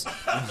sadness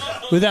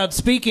without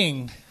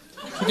speaking.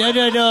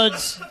 No,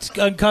 it's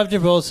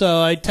uncomfortable,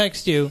 so I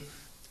text you.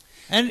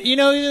 And even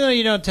though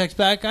you don't text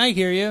back, I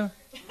hear you.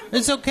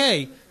 It's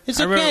okay. It's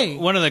okay.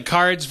 One of the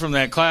cards from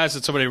that class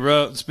that somebody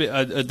wrote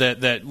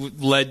that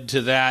led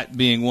to that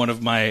being one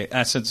of my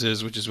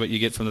essences, which is what you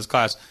get from this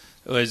class,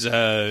 was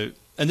and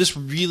this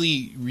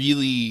really,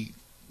 really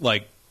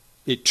like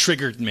it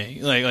triggered me.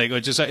 Like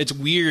it's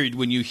weird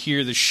when you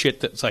hear the shit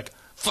that's like,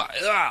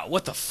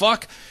 what the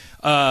fuck?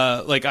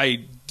 Like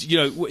in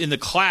the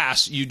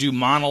class you do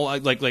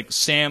monologue. Like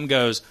Sam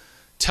goes,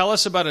 tell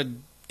us about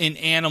an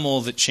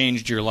animal that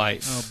changed your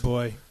life. Oh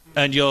boy!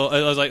 And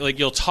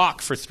you'll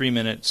talk for 3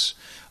 minutes,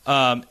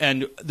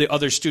 and the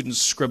other students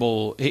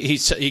scribble. He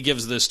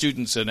gives the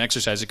students an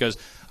exercise. It goes,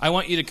 I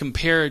want you to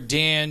compare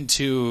Dan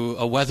to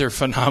a weather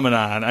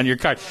phenomenon on your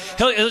card.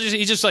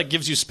 He just like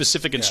gives you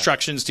specific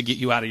instructions to get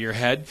you out of your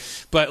head.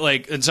 But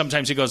and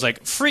sometimes he goes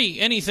like free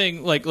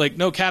anything like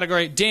no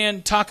category.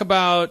 Dan, talk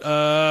about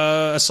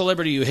a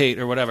celebrity you hate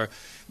or whatever.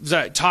 So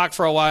I talked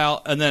for a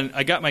while, and then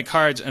I got my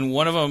cards, and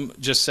one of them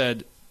just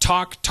said,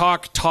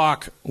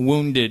 Talk,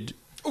 wounded.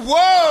 Whoa!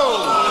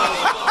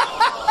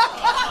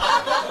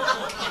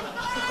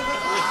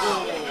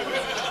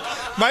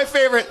 My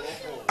favorite.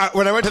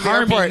 When I went to the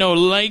airport, no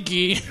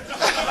likey.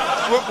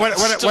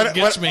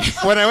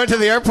 When I went to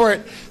the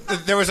airport,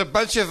 there was a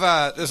bunch of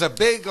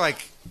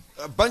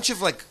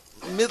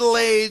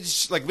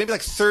middle-aged, like maybe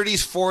like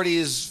 30s,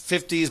 40s,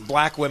 50s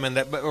black women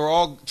that were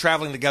all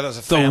traveling together as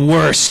a family. The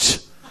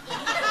worst.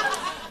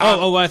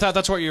 I thought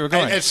that's where you were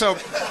going. And so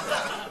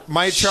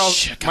my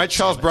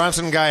Charles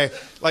Bronson guy,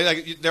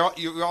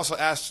 you also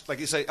asked, like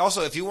you say,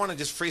 also if you want to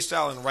just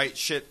freestyle and write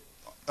shit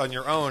on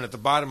your own at the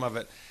bottom of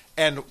it,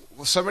 and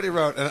somebody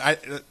wrote, and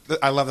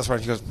I love this one.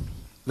 He goes,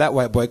 "That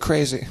white boy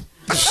crazy."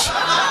 All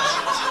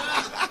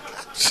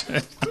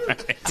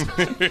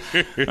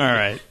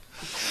right.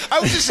 I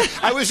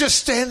was just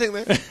standing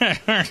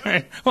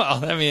there.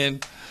 Well, I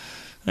mean,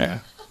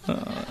 yeah.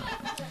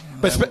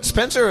 But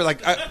Spencer,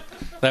 like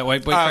that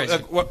white boy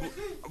crazy.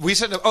 We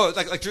said,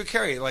 like Drew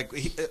Carey,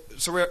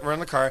 so we're in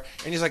the car,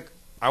 and he's like,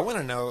 "I want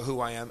to know who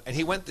I am," and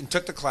he went and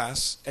took the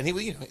class, and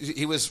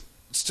he was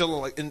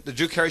still like in the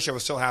Drew Carey show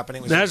was still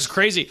happening. That's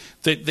crazy.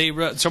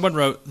 Someone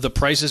wrote "The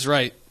Price is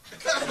Right."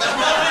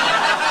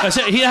 I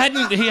said he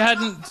hadn't.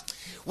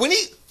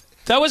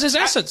 That was his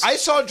essence. I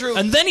saw Drew,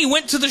 and then he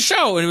went to the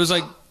show, and it was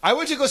like, I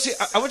went to go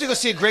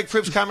see a Greg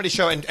Proops comedy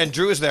show, and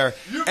Drew was there,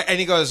 and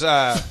he goes,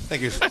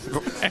 "Thank you."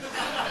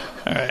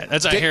 All right,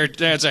 that's a hair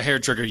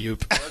trigger,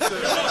 yoop.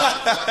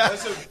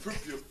 That's a proop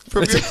yoop.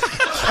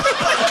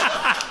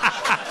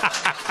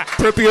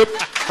 Proop yoop.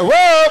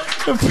 Whoa!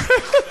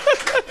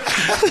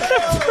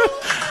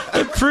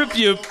 Proop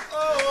yoop.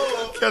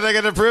 Can I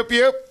get a proop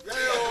yoop?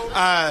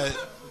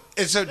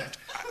 And so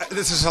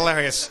this is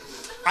hilarious.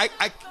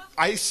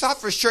 I thought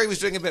for sure he was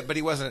doing a bit, but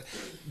he wasn't.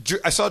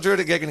 I saw Drew at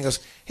a gig, and he goes,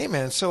 "Hey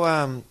man, so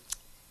I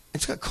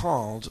just got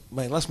called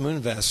by Les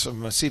Moonves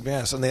from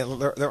CBS, and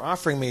they're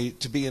offering me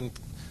to be in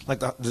like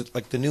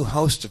the new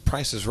host of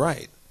Price is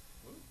Right."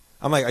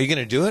 I'm like, "Are you going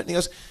to do it?" And he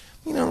goes,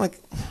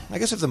 "I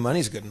guess if the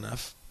money's good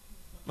enough."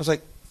 I was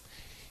like,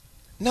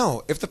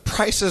 "No, if the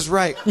price is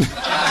right."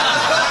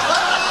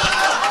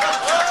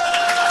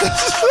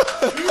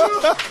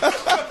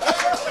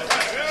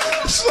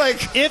 It's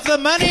like, if the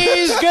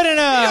money's good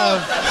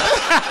enough.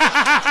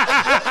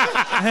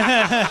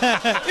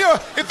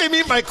 If they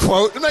meet my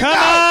quote, I'm like, come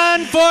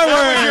on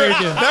forward.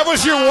 That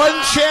was your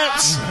one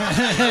chance.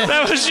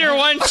 That was your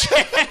one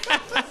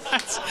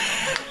chance.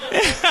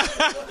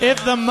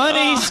 If the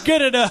money's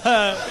good enough.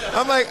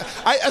 I'm like,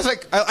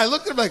 I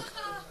looked at him like,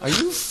 are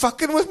you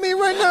fucking with me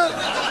right now?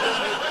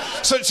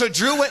 So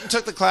Drew went and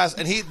took the class,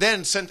 and he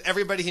then sent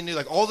everybody he knew,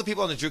 like all the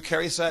people on the Drew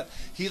Carey set,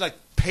 he like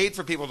paid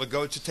for people to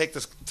go to take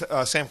this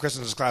Sam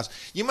Christensen's class.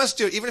 You must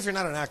do it, even if you're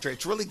not an actor.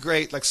 It's really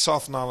great, like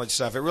self-knowledge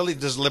stuff. It really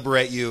does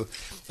liberate you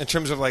in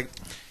terms of like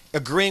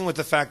agreeing with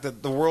the fact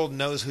that the world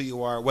knows who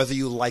you are, whether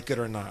you like it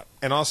or not.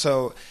 And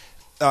also,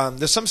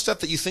 there's some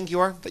stuff that you think you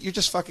are that you're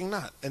just fucking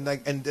not, and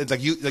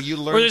you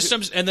learn.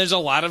 And there's a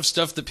lot of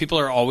stuff that people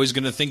are always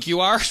going to think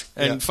you are,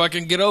 and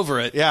fucking get over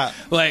it. Yeah,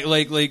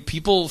 like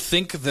people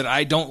think that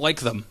I don't like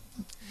them,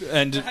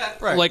 and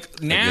right.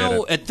 Like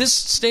now at this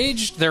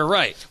stage they're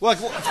right. Well,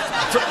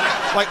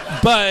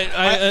 but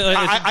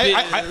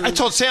I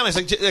told Sam, I was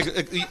like,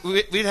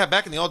 we'd have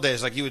back in the old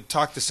days, like you would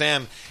talk to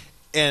Sam.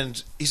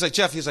 And he's like,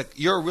 Jeff, he's like,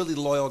 you're a really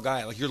loyal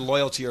guy. Like, you're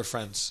loyal to your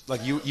friends.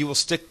 Like, you will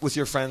stick with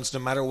your friends no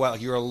matter what.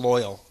 Like, you're a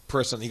loyal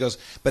person. He goes,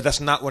 but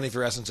that's not one of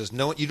your essences.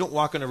 No, you don't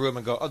walk in a room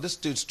and go, oh, this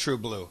dude's true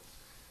blue.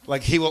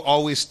 Like, he will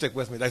always stick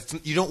with me.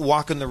 You don't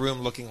walk in the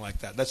room looking like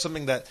that. That's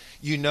something that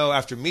you know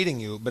after meeting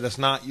you, but it's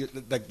not,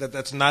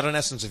 that's not an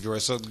essence of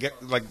yours. So get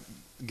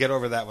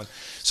over that one.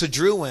 So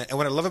Drew went, and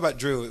what I love about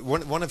Drew,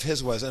 one of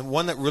his was, and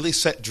one that really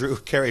set Drew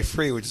Carey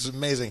free, which is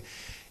amazing,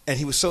 and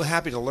he was so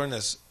happy to learn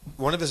this.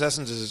 One of his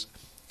essences is,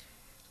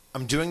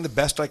 I'm doing the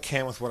best I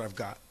can with what I've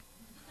got.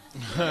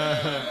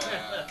 And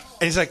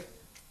he's like,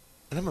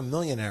 and I'm a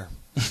millionaire.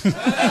 And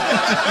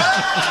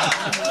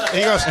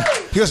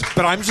he goes,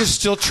 but I'm just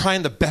still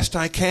trying the best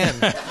I can.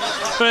 But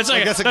it's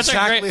like, that's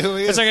exactly who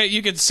he is. It's like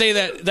you could say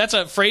that. That's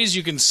a phrase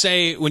you can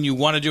say when you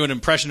want to do an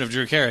impression of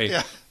Drew Carey.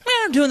 Yeah.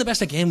 I'm doing the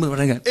best I can with what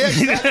I got. Yeah,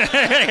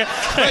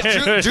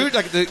 exactly. Drew,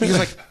 he's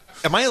like,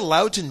 am I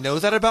allowed to know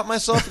that about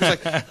myself? He's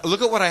like,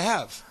 look at what I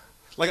have.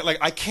 Like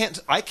I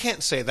can't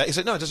say that. He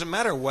said, no, it doesn't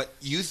matter what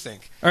you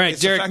think. All right,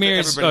 it's Derek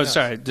Mears. Oh,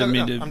 sorry, didn't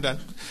mean to. I'm done.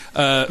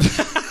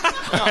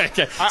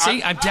 Okay.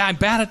 See, I'm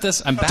bad at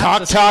this. I'm bad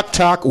at this.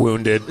 Talk.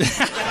 Wounded.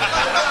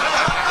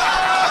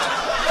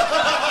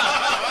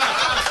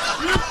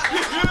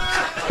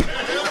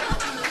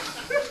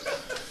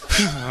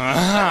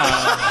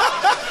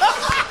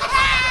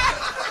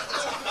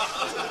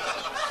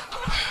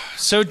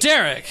 So,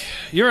 Derek,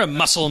 you're a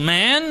muscle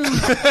man.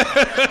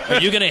 Are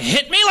you going to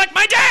hit me like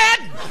my dad?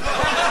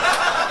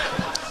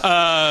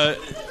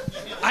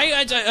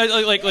 I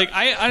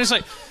just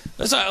like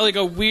that's like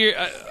a weird.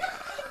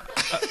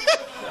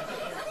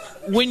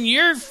 When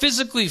you're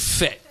physically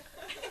fit,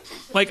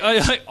 like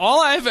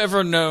all I've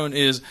ever known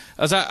is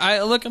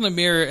I look in the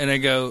mirror and I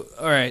go,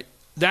 all right,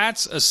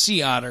 that's a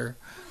sea otter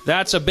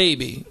that's a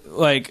baby.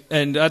 Like,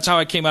 and that's how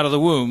I came out of the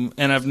womb,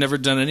 and I've never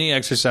done any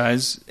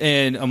exercise,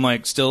 and I'm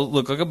like, still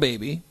look like a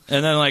baby.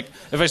 And then, like,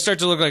 if I start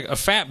to look like a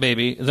fat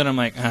baby, then I'm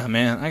like, oh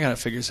man, I gotta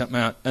figure something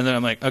out. And then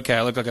I'm like, okay,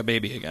 I look like a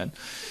baby again.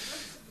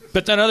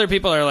 But then other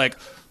people are like,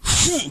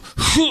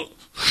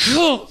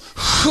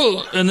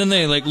 and then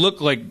they like look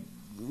like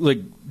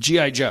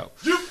G.I. Joe.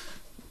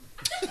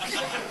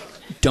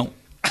 Don't.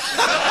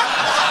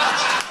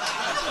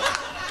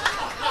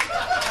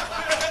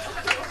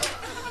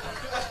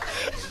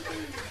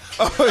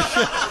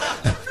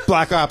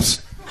 Black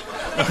Ops.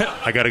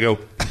 I gotta go.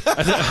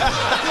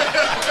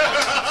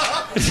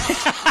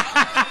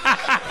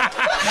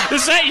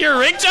 Is that your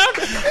ringtone?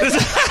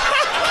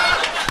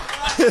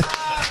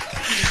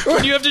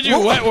 When you have to do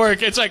wet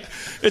work, it's like,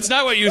 it's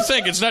not what you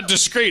think. It's not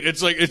discreet.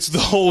 It's like, it's the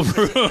whole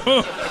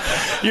room.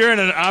 You're in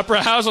an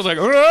opera house. It's like,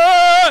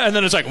 "Whoa," and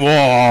then it's like, whoa.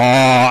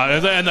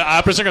 And the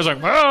opera singer's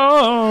like,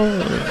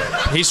 whoa.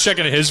 He's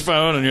checking his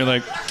phone, and you're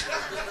like,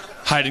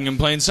 hiding in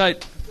plain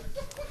sight.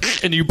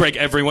 And you break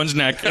everyone's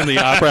neck in the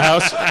opera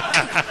house.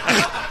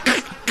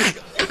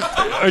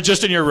 Or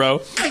just in your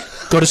row.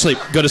 Go to sleep.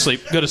 Go to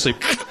sleep. Go to sleep.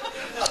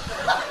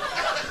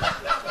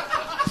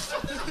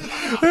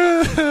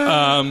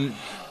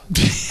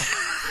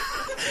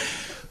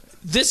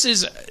 This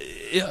is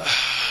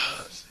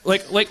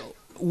like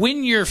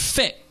when you're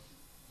fit,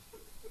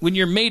 when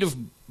you're made of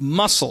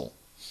muscle,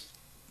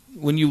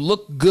 when you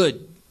look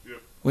good,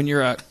 when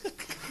you're a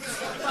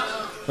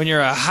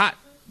hot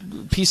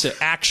piece of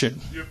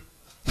action.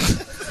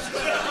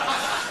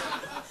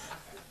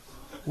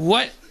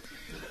 What?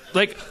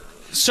 Like,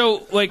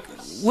 so, like,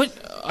 what?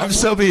 I'm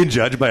so being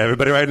judged by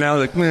everybody right now.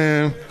 Like,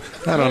 I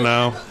don't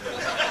know.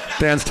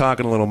 Dan's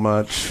talking a little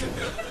much.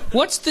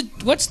 What's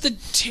the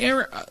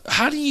terror?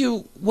 What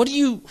do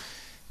you,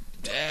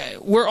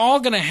 we're all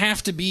going to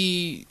have to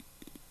be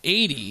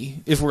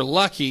 80 if we're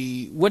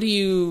lucky. What's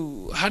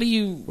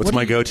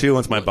my go-to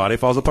once my body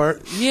falls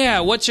apart?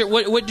 Yeah. What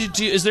did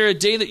you, is there a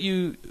day that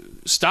you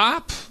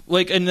stop?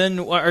 Like, and then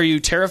are you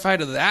terrified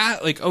of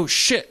that? Like, oh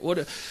shit,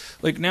 what?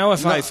 Like, now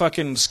if I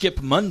fucking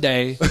skip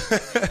Monday.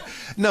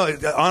 No,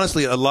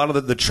 honestly, a lot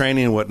of the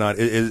training and whatnot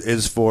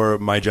is for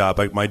my job.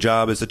 Like, my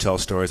job is to tell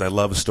stories. I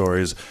love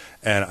stories.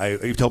 And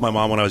I told my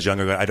mom when I was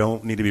younger, I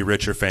don't need to be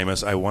rich or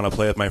famous. I want to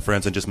play with my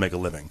friends and just make a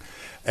living.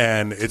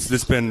 And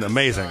it's been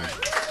amazing.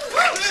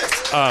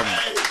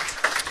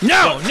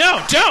 No,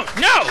 don't,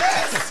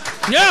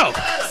 no.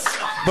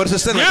 But it's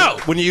just thing,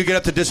 like, when you get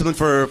up to discipline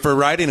for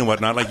writing and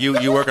whatnot, like you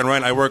work on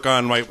writing, I work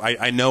on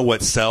I know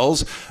what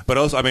sells, but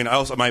also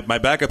my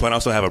backup plan, I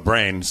also have a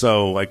brain,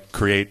 so I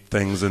create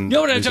things and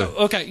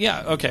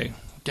okay.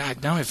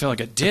 God, now I feel like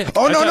a dick.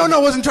 Oh no, I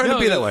wasn't trying to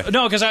be that way.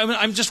 No, because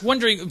I'm just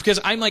wondering,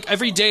 because I'm like,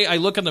 every day I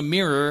look in the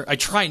mirror, I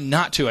try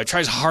not to. I try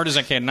as hard as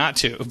I can not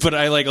to, but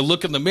I like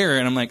look in the mirror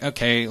and I'm like,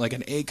 okay, like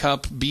an A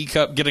cup, B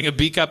cup, getting a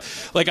B cup.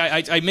 Like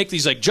I make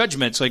these like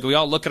judgments. Like we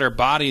all look at our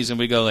bodies and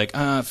we go like,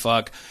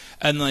 fuck.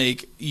 And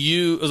like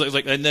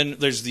and then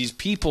there's these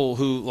people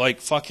who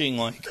like fucking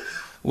like,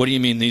 what do you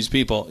mean these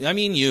people? I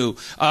mean you.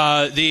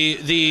 Like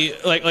you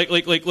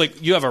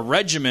have a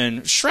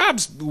regimen.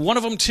 Schrab's one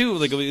of them too.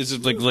 Like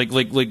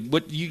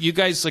what you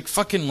guys like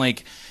fucking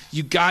like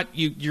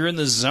you're in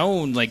the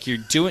zone. Like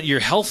you're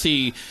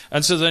healthy.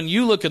 And so then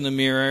you look in the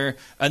mirror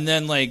and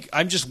then like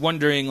I'm just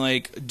wondering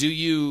like do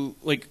you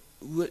like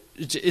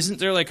isn't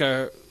there like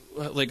a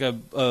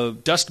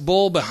dust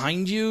bowl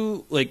behind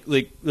you?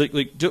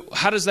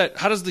 How does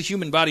the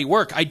human body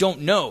work? I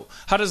don't know.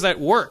 How does that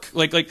work?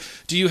 Like,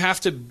 do you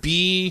have to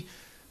be,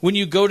 when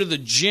you go to the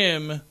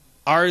gym,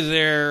 are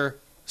there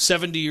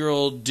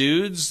 70-year-old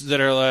dudes that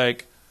are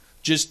like,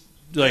 just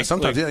like,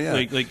 sometimes,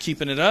 like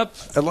keeping it up?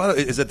 A lot of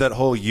is it that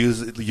whole use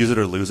it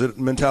or lose it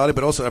mentality,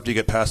 but also after you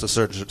get past a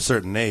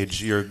certain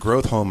age, your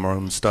growth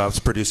hormone stops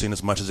producing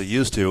as much as it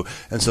used to,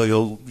 and so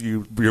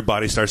your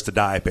body starts to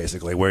die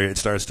basically, where it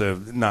starts to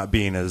not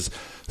being as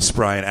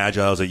spry and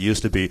agile as it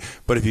used to be.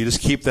 But if you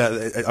just keep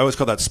that, I always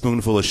call that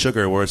spoonful of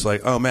sugar, where it's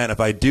like, oh man,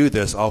 if I do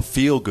this, I'll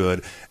feel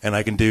good, and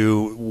I can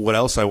do what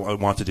else I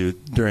want to do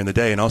during the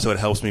day, and also it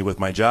helps me with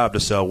my job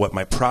to sell what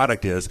my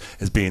product is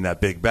being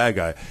that big bad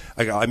guy.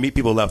 I meet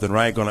people left and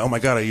right going, oh my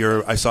god,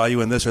 I saw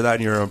you in this or that,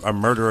 and you're a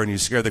murderer, and you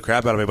scared the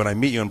crap out of me. When I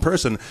meet you in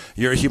person,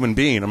 you're a human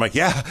being. I'm like,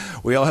 yeah,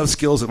 we all have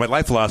skills. And my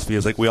life philosophy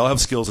is like, we all have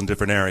skills in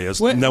different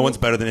areas. No one's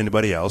better than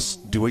anybody else.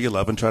 Do what you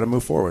love and try to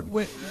move forward.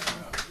 What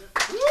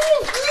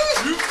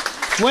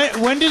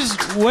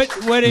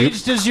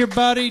age does your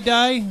body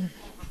die?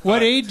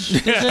 What age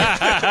is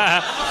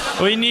it?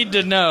 We need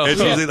to know.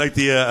 It's usually like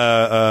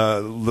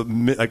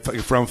like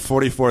from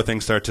 44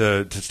 things start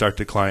to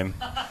decline.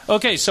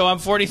 Okay, so I'm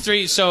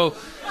 43. So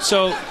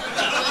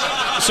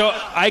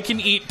I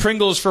can eat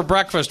Pringles for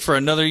breakfast for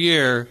another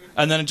year,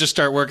 and then just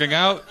start working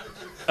out.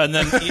 And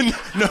then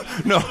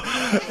no.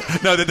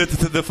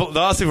 The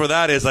philosophy for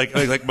that is like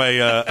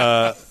my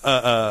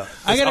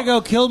I gotta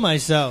go kill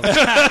myself.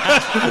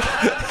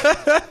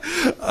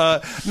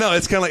 No,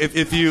 it's kind of like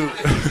if you.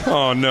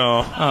 Oh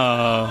no.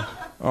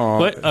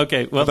 What?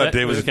 Okay. Well, I thought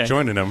Dave was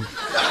joining him.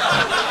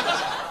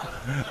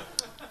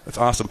 That's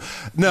awesome.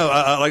 No,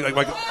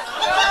 like.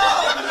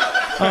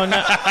 Oh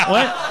no!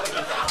 What?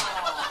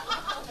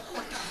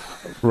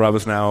 Rob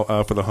is now,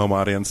 for the home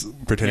audience,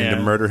 pretending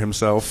to murder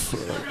himself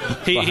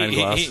behind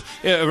glass.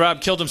 Rob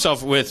killed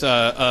himself with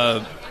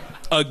a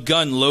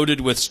gun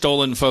loaded with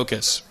stolen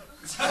focus.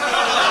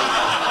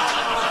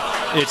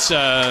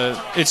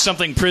 It's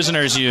something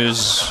prisoners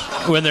use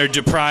when they're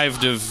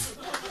deprived of.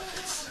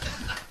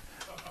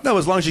 No,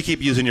 as long as you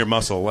keep using your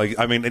muscle,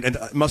 and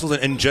muscles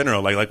in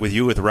general, like with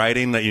you with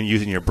writing, that you're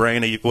using your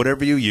brain,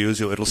 whatever you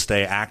use, it'll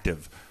stay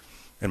active.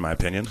 In my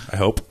opinion, I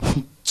hope.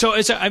 So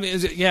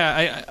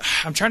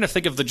I'm trying to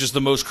think of just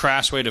the most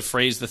crass way to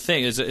phrase the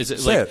thing. Is it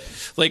Say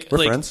like We're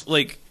like friends.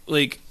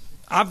 like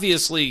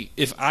obviously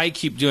if I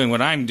keep doing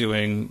what I'm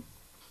doing,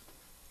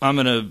 I'm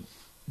gonna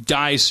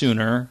die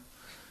sooner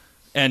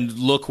and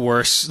look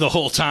worse the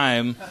whole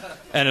time,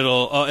 and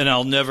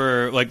I'll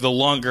never, like, the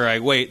longer I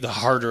wait, the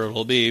harder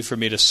it'll be for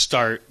me to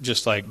start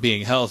just like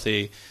being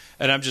healthy.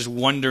 And I'm just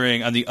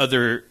wondering,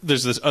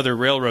 there's this other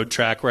railroad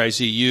track where I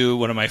see you,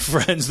 one of my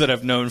friends that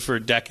I've known for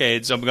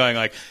decades. I'm going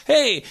like,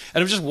 hey,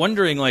 and I'm just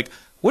wondering, like,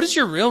 what does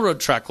your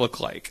railroad track look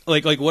like?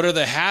 Like what are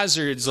the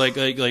hazards? Like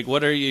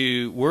what are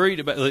you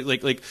worried about?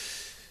 Like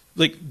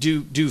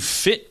do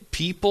fit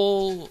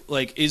people,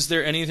 like, is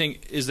there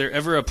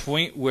ever a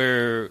point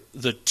where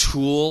the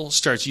tool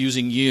starts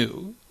using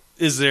you?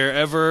 Is there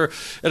ever?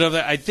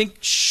 I think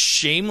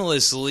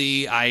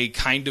shamelessly, I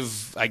kind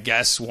of, I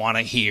guess, want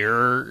to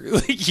hear,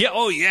 like, it's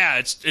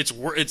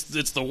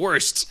the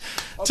worst.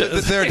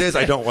 There are days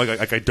I don't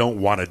I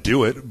don't want to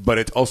do it, but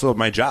it's also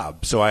my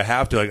job, so I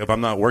have to. Like, if I'm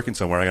not working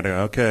somewhere, I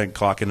got to go,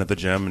 clock in at the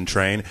gym and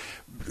train.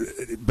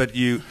 But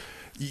you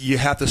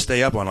have to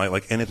stay up on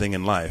like anything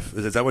in life.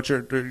 Is that what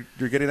you're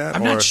getting at?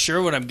 I'm not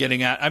sure what I'm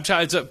getting at.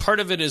 Part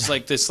of it is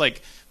like this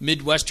like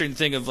Midwestern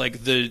thing of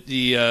like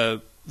the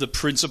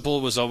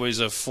principal was always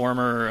a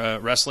former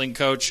wrestling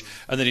coach,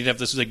 and then he'd have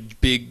this like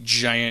big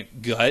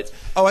giant gut.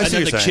 Oh, I see. And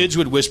then what the you're kids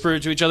would whisper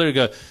to each other and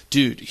go,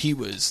 "Dude,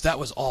 that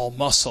was all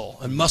muscle,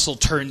 and muscle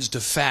turns to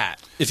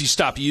fat if you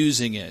stop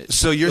using it."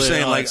 So you're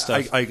saying like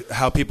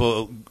how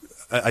people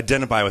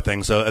identify with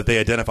things. So if they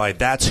identify,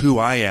 that's who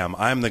I am.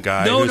 I'm the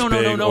guy who's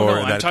big. No.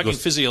 I'm talking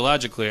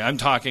physiologically. I'm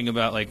talking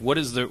about like what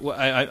is I'm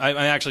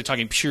actually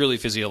talking purely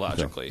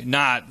physiologically,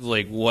 not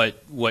like what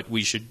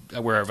we should,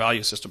 where our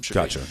value system should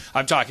be.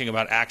 I'm talking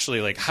about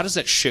actually like how does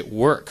that shit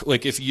work?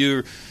 Like if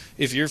you're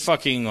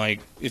fucking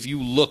like, if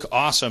you look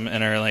awesome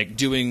and are like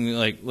doing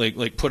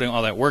like putting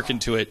all that work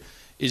into it,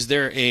 is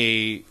there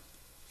a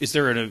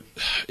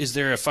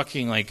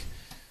fucking like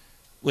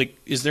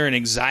is there an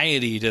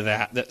anxiety to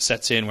that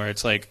sets in where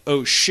it's like,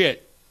 oh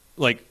shit,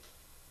 like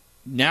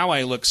now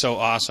I look so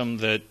awesome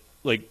that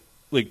like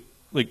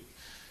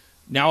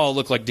now I'll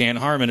look like Dan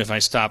Harmon if I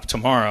stop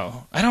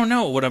tomorrow. I don't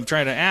know what I'm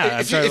trying to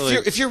add.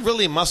 If you're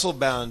really muscle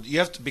bound, you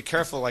have to be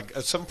careful. Like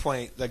at some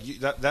point, like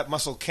that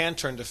muscle can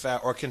turn to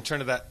fat, or can turn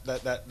to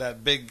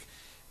that big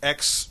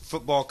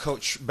ex-football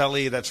coach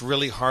belly that's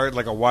really hard,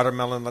 like a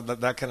watermelon,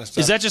 that kind of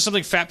stuff. Is that just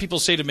something fat people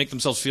say to make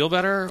themselves feel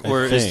better,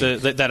 or is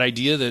that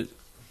idea that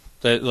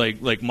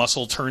like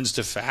muscle turns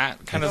to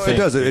fat kind of thing? It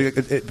does.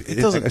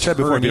 It doesn't. I said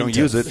before, if you don't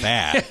use it,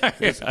 fat.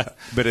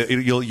 But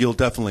you'll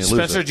definitely lose it.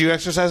 Spencer, do you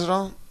exercise at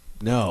all?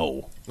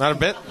 No, not a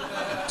bit.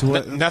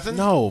 Nothing.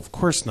 No, of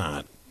course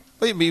not.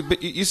 But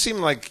you seem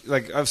like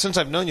since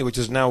I've known you, which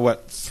is now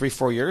what,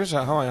 3-4 years?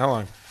 How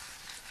long?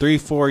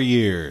 3-4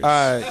 years.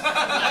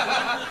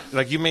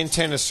 Like you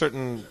maintain a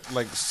certain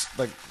like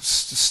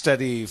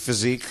steady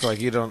physique. Like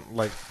you don't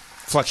like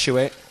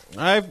fluctuate.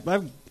 I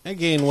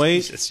gain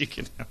weight. Yes, you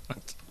can have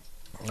it.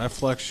 I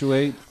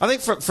fluctuate. I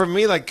think for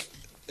me, like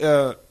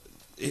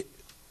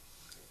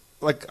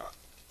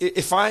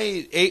if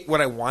I ate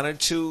what I wanted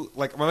to,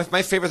 like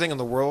my favorite thing in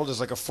the world is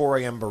like a 4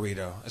 a.m.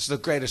 burrito. It's the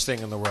greatest thing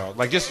in the world.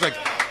 Like just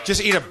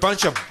eat a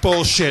bunch of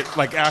bullshit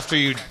like after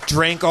you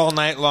drank all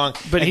night long.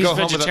 But and he's go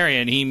home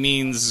vegetarian. He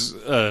means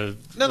no.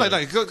 Go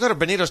to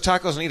Benito's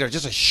Tacos and eat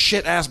just a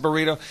shit ass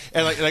burrito.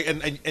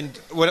 And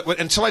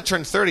until I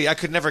turned 30, I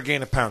could never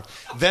gain a pound.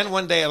 Then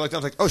one day I looked, I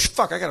was like, oh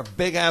fuck, I got a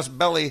big ass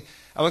belly.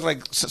 I look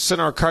like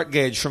Senor Cart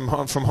Gauge from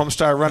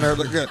Homestar Runner. I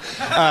look good.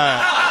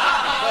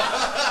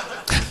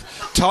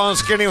 Tall and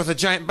skinny with a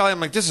giant belly. I'm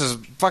like, this is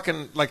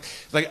fucking like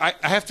I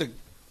have to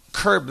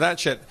curb that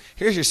shit.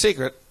 Here's your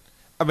secret.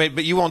 I mean,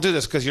 but you won't do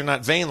this because you're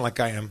not vain like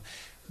I am.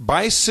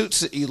 Buy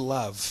suits that you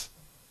love,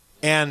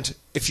 and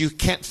if you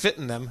can't fit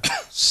in them,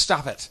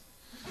 stop it.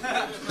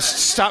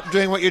 Stop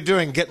doing what you're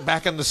doing. Get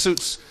back in the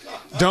suits.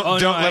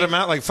 Don't let them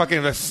out like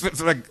fucking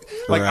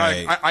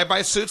Right. I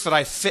buy suits that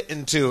I fit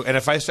into, and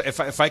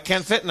if I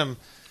can't fit in them,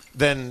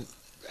 then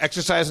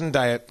exercise and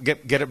diet,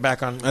 get it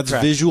back on That's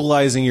track.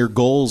 visualizing your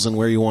goals and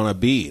where you want to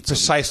be.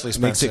 Precisely, It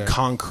makes it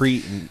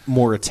concrete and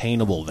more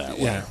attainable that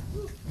way. Yeah.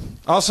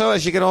 Also,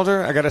 as you get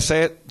older, I got to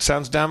say it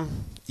sounds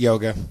dumb.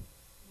 Yoga.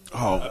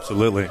 Oh,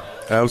 absolutely.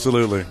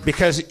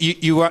 Because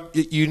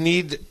you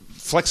need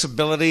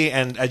flexibility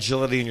and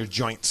agility in your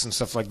joints and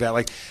stuff like that.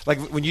 Like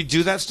when you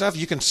do that stuff,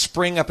 you can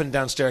spring up and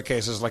down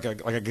staircases like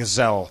a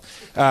gazelle.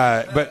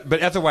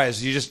 But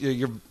otherwise,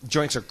 your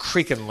joints are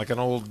creaking like an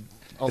old.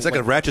 It's like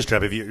a ratchet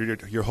strap. If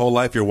your whole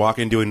life you're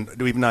walking,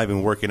 not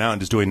even working out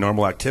and just doing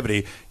normal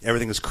activity,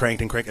 everything is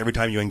cranked and cranked every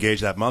time you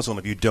engage that muscle. And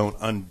if you don't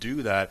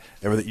undo that,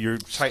 you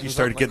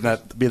start getting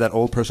that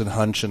old person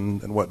hunch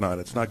and whatnot.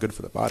 It's not good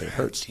for the body. It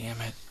hurts. Damn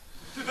it.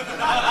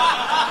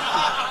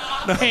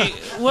 Hey,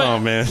 what? Oh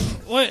man!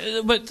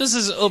 But this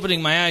is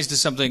opening my eyes to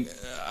something.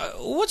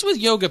 What's with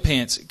yoga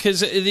pants?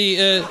 Because like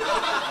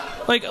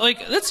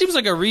that seems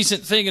like a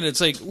recent thing, and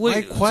it's like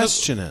I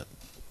question it.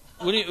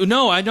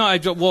 No, I know. I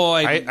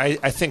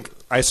think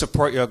I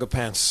support yoga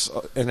pants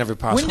in every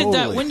possible.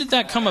 When did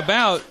that come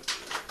about?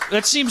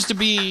 That seems to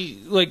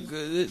be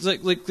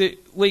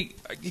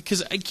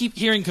because I keep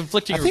hearing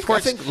conflicting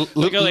reports. I think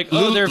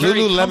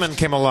Lululemon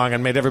came along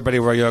and made everybody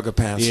wear yoga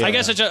pants. Yeah. I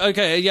guess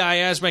I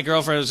asked my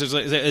girlfriend.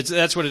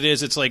 That's what it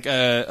is. It's like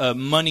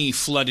money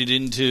flooded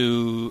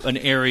into an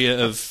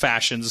area of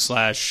fashion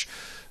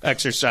 /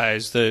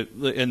 exercise. So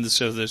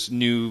this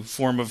new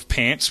form of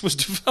pants was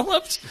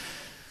developed.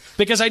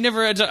 Because I'm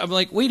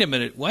like, wait a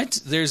minute, what?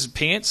 There's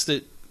pants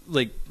that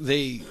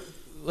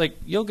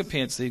yoga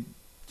pants. They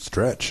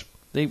stretch.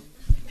 They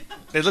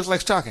look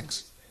like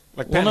stockings.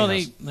 Like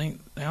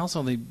they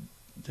also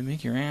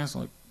make your ass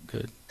look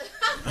good,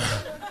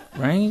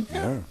 right?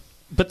 Yeah.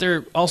 But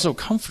they're also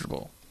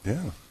comfortable.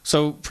 Yeah.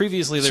 So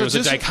previously there was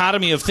a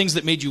dichotomy of things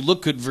that made you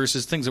look good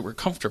versus things that were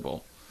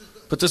comfortable.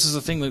 But this is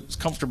a thing that's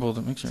comfortable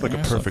that makes your like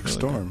ass a perfect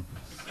look really storm.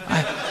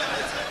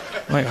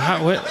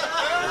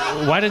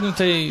 Why didn't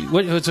they?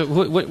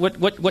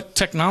 What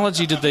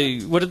technology did they?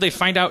 What did they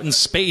find out in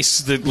space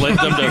that led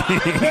them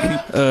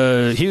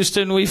to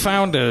Houston? We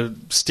found a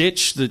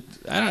stitch that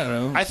I don't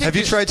know. Have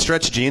you tried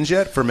stretch jeans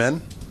yet for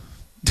men?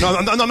 No,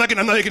 I'm not making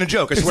a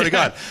joke. I swear to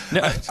God.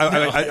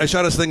 I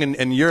shot this thing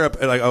in Europe,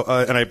 and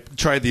I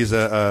tried these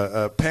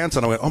pants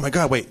on. I went, oh my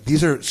God, wait,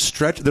 these are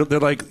stretch. They're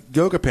like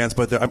yoga pants,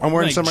 but I'm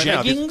wearing some right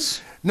jeggings?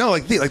 Now. No,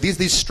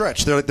 these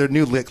stretch. They're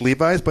new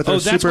Levi's, but they're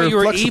super that's why you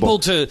were flexible. Able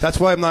to. That's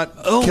why I'm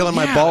not killing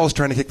my balls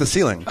trying to kick the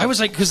ceiling. I was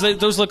like, because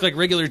those look like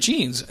regular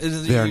jeans.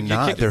 They're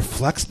not. They're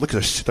flex. Look,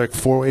 they're like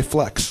 4-way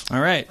flex. All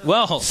right.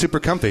 Well, super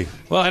comfy.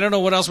 Well, I don't know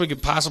what else we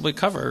could possibly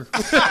cover.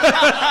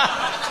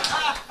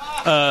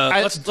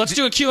 Let's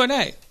do a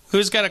Q&A.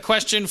 Who's got a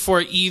question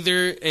for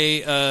either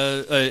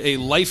a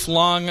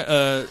lifelong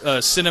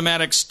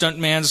cinematic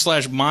stuntman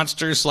 /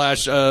 monster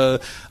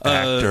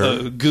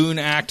 / goon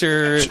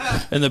actor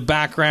in the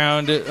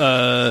background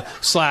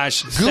 /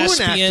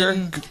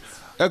 thespian?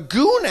 A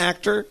goon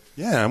actor?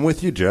 Yeah, I'm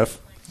with you, Jeff.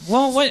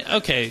 Well, what?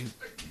 Okay,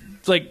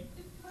 all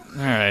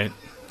right.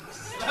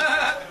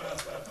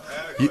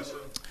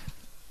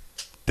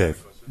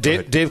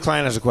 Dave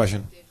Klein has a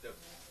question.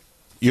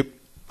 Yep.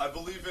 I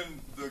believe in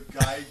the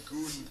guy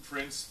goon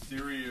prince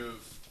theory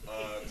of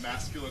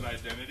masculine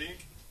identity,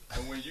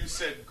 and when you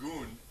said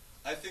goon,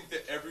 I think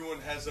that everyone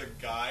has a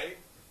guy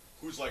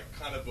who's like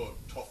kind of a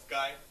tough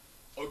guy,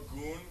 a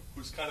goon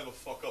who's kind of a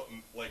fuck up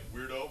like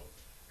weirdo,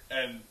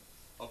 and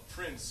a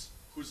prince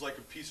who's like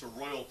a piece of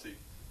royalty,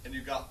 and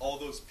you got all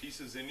those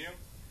pieces in you.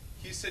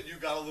 He said you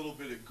got a little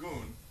bit of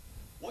goon.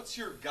 What's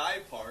your guy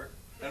part,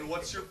 and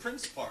what's your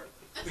prince part?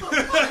 All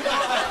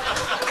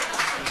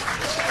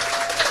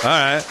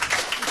right.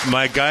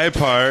 My guy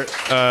part,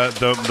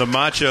 the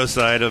macho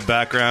side of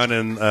background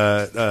and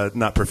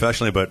not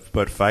professionally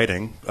but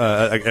fighting,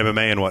 like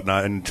MMA and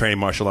whatnot, and training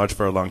martial arts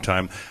for a long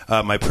time.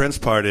 My prince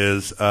part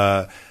is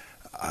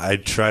I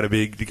try to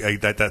be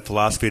that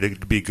philosophy to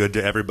be good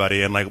to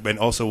everybody, and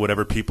also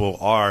whatever people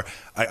are.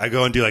 I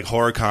go and do like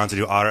horror cons and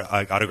do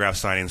autograph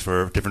signings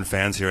for different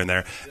fans here and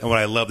there. And what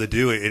I love to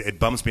do, it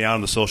bumps me out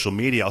on the social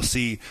media. I'll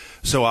see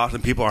so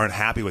often people aren't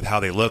happy with how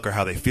they look or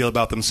how they feel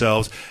about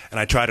themselves, and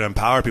I try to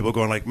empower people,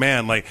 going like,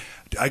 man, like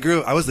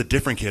I was a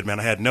different kid, man.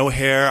 I had no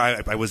hair.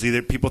 I was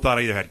people thought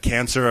I either had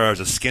cancer or I was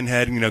a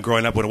skinhead.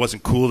 Growing up when it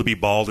wasn't cool to be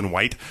bald and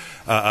white.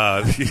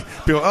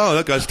 People, oh,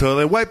 that guy's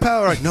totally white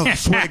power. Like, no, I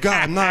swear to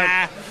God, I'm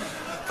not.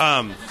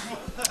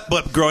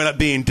 But growing up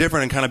being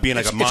different and kind of being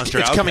like a monster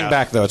outcast. It's coming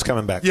back, though. It's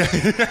coming back. Yeah.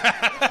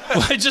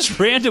 Well, just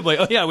randomly.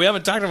 Oh, yeah, we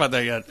haven't talked about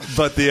that yet.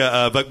 But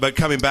but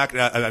coming back,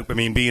 I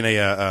mean, being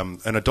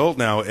an adult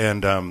now,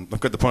 and I've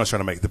got the point I was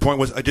trying to make. The point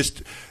was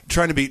just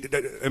trying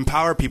to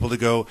empower people to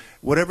go,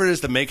 whatever it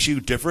is that makes you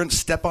different,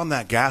 step on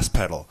that gas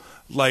pedal.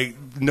 Like,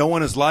 no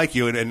one is like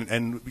you,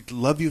 and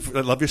love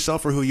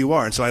yourself for who you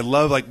are. And so I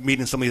love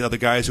meeting some of these other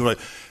guys who are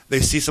they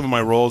see some of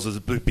my roles as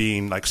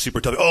being like super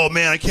tough. Oh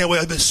man, I can't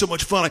wait! I've been so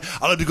much fun.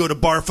 I love to go to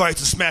bar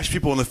fights and smash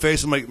people in the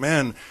face. I'm like,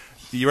 man,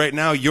 right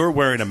now you're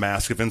wearing a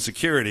mask of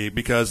insecurity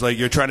because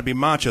you're trying to be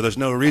macho. There's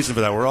no reason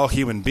for that. We're all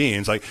human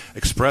beings. Like,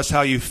 express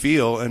how you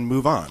feel and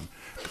move on.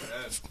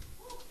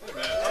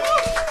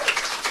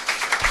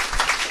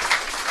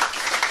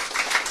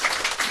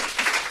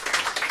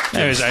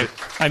 Anyways,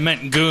 I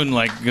meant goon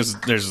because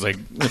there's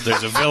if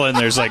there's a villain,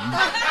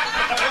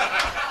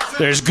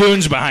 there's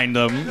goons behind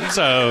them.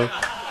 So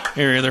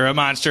You're either a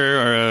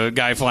monster or a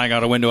guy flying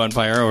out a window on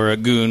fire or a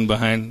goon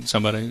behind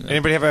somebody.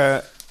 Anybody have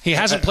a? He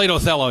hasn't played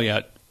Othello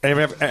yet.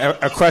 Anybody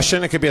have a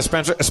question? It could be a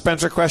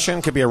Spencer question.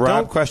 It could be a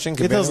Rob question.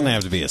 It doesn't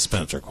have to be a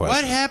Spencer question.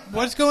 What happened?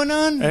 What's going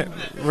on?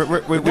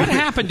 What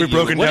happened to you?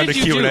 broken What down did to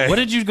you do? Q&A. What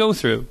did you go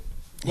through?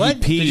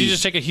 What? Did you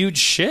just take a huge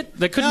shit?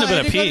 That couldn't have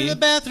I been had a to go pee. to the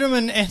bathroom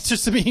and answer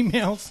some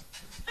emails.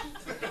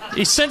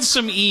 He sent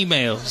some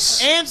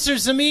emails. Answer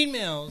some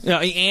emails.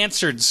 Yeah, he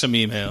answered some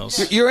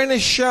emails. You're in a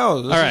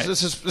show.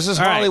 This is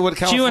All right. Hollywood,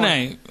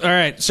 California. Q&A. All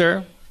right,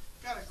 sir.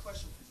 Got a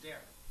question for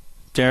Derek.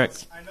 Derek.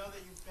 I know that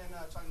you've been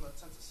talking about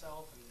sense of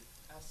self and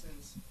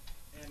essence,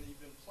 and you've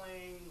been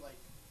playing like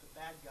the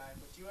bad guy.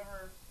 But do you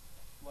ever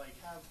like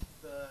have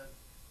the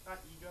not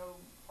ego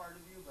part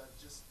of you, but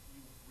just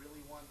you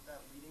really want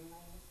that leading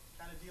role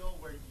kind of deal,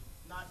 where you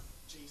not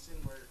Jason,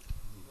 where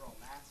you're all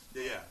masked?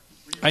 Yeah.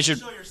 Where you I should-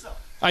 show yourself.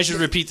 I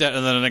should repeat that,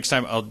 and then the next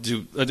time I'll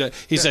do.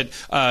 He said,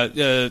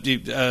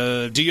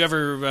 "Do you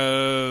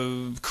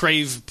ever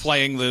crave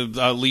playing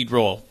the lead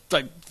role?"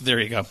 There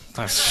you go.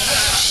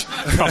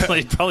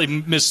 Probably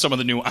missed some of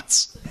the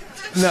nuance.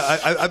 No,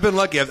 I've been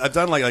lucky. I've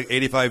done like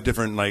 85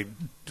 different like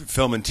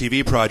film and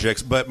TV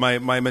projects, but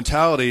my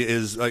mentality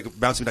is like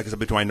bouncing back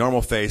between my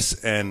normal face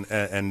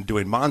and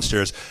doing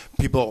monsters.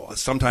 People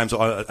sometimes,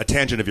 a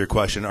tangent of your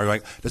question, are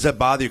like, does that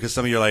bother you? Because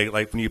some of you are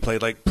like when you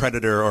played like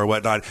Predator or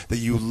whatnot, that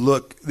you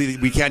look,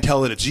 we can't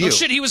tell that it's you. Oh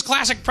shit, he was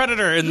classic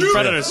Predator in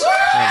Predators.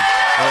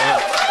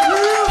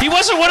 He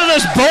wasn't one of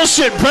those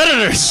bullshit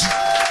Predators.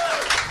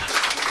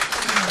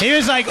 He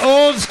was like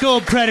old school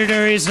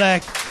Predator. He's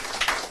like,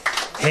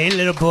 "Hey,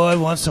 little boy,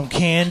 want some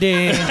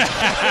candy?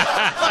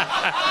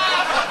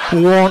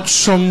 Want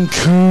some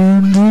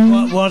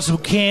candy? Want some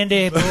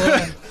candy,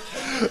 boy?"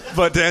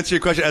 But to answer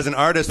your question, as an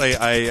artist,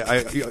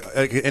 I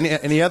like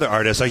any other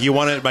artist, like you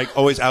want to like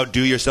always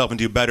outdo yourself and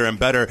do better and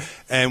better.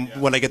 And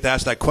when I get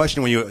asked that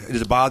question,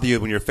 does it bother you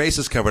when your face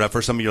is covered up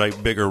for some of your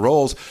like bigger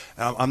roles?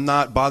 I'm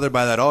not bothered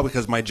by that at all,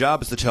 because my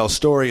job is to tell a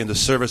story and to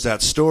service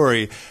that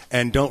story.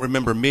 And don't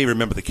remember me,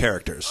 remember the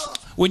characters.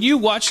 When you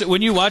watch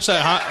that,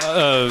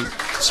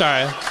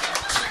 sorry.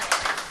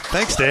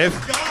 Thanks, Dave.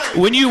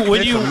 When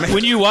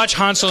you watch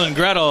Hansel and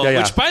Gretel, Yeah.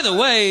 which by the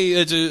way,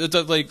 it's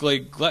like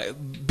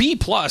B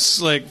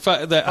plus, like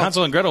that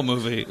Hansel and Gretel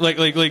movie. Like,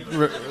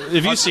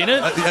 have you seen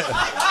it?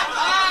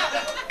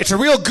 It's a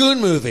real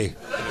goon movie.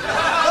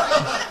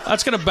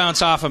 That's gonna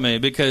bounce off of me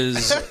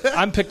because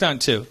I'm picked on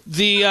too.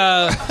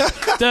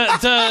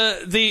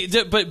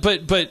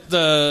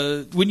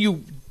 When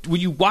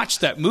you watch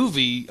that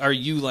movie, are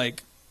you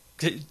like,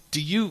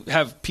 do you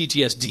have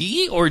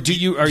PTSD or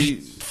are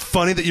you?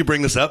 Funny that you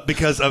bring this up,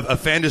 because a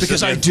fan just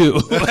Because I sent me do.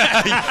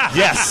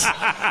 Yes.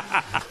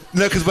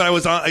 No, because when I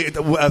was on,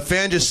 a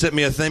fan just sent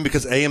me a thing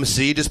because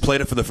AMC just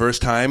played it for the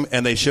first time,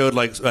 and they showed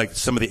like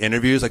some of the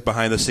interviews like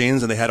behind the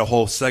scenes, and they had a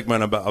whole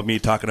segment about me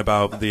talking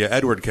about the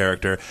Edward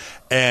character,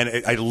 and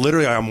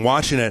I'm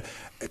watching it.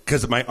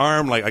 Because my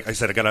arm, like I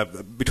said, I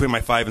got between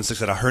my 5 and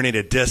 6, I had a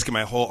herniated disc, and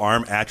my whole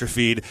arm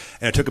atrophied,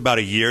 and it took about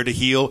a year to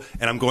heal.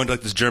 And I'm going to like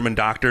this German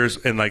doctors,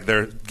 and like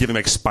they're giving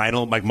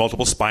like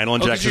multiple spinal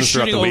injections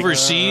you're throughout the shooting week.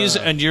 overseas,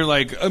 and you're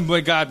like, oh my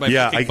god, my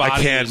fucking body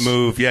I can't is...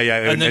 move. Yeah.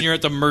 And then you're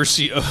at the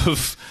mercy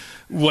of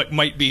what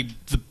might be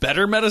the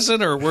better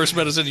medicine or worse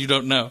medicine you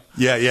don't know.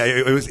 Yeah.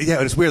 It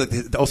was weird.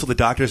 Like, also, the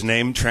doctor's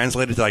name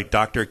translated to like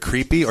Dr.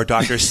 Creepy or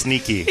Dr.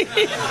 Sneaky.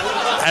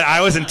 And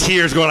I was in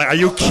tears going like, are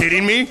you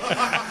kidding me?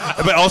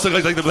 But also,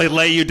 like they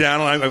lay you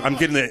down. I'm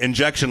getting the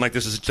injection. Like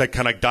this is like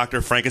kind of like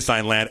Dr.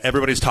 Frankenstein land.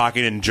 Everybody's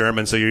talking in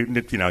German, so you're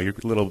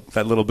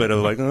that little bit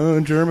of like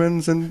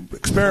Germans and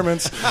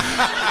experiments.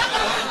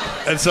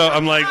 And so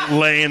I'm like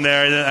laying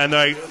there, and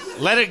they're like,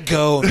 let it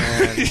go,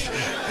 man.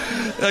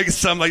 Like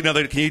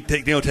can you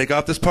take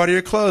off this part of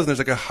your clothes? And there's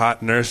like a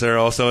hot nurse there,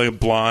 also a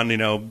blonde,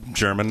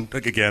 German,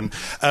 like again.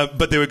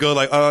 But they would go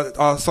like,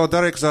 so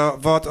Derek,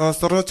 what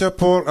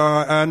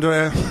and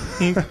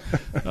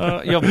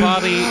your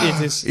body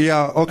it is.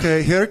 Yeah,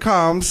 okay, here it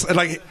comes. And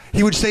like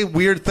he would say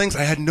weird things.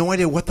 I had no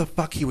idea what the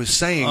fuck he was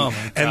saying. Oh my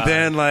God. And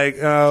then like,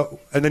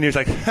 and then he was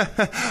like,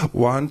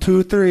 1,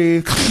 2, 3.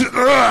 And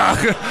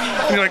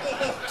you're like,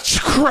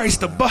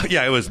 Christ,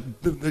 yeah, it was,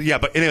 yeah.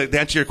 But anyway, to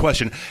answer your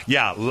question,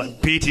 yeah,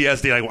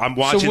 PTSD. Like I'm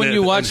watching when it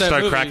you watch and that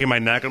start movie, cracking my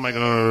neck. I'm like,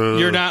 ugh.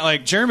 You're not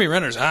like Jeremy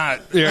Renner's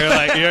hot. You're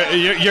like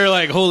you're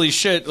like holy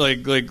shit.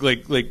 Like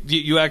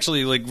you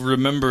actually like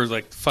remember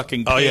like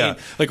fucking pain. Oh yeah.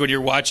 Like when you're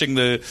watching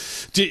there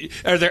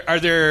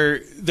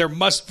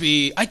must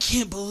be. I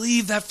can't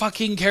believe that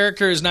fucking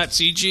character is not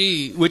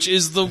CG, which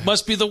is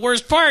must be the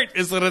worst part.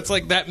 Is that it's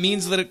like that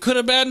means that it could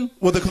have been.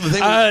 Well, the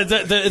thing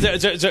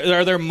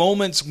are there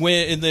moments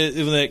when in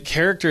the the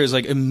character is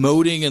like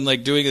emoting and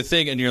like doing a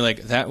thing, and you're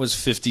like, that was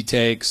 50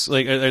 takes.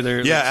 Like, are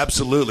there? Yeah,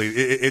 absolutely.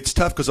 It's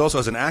tough because also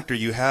as an actor,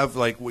 you have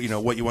like what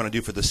you want to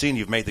do for the scene.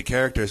 You've made the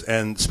characters,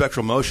 and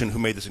Spectral Motion, who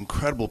made this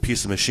incredible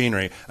piece of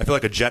machinery. I feel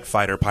like a jet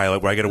fighter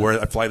pilot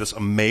where I fly this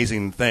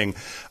amazing thing.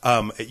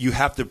 You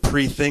have to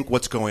pre-think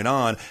what's going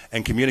on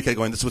and communicate.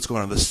 Going, this is what's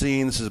going on in the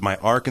scene. This is my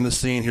arc in the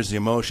scene. Here's the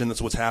emotion. This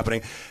is what's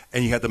happening.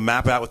 And you have to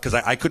map out because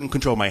I couldn't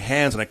control my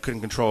hands and I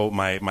couldn't control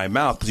my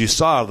mouth because you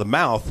saw the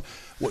mouth.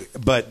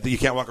 But you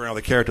can't walk around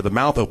with the character, the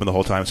mouth open the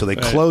whole time, so they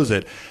close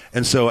it.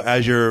 And so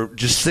as you're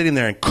just sitting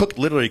there and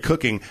literally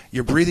cooking,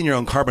 you're breathing your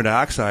own carbon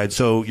dioxide,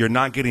 so you're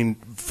not getting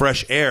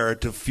fresh air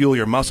to fuel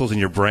your muscles in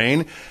your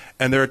brain.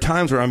 And there are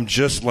times where I'm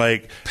just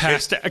like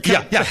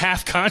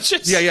half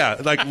conscious.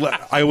 Yeah. Like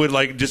I would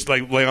like just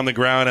like lay on the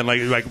ground and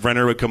like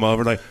Renner would come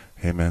over like,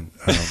 hey man,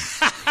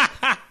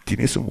 do you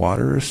need some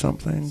water or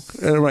something?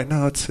 And I'm like,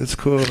 no, it's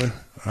cool.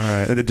 All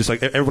right, and it just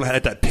like everyone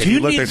had that pity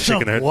look. They're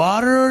shaking their head.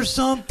 Water or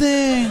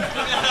something?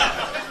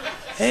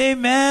 Hey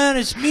man,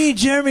 it's me,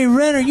 Jeremy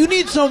Renner. You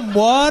need some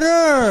water?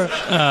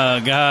 Oh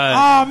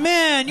God! Oh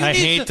man, I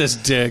hate this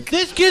dick.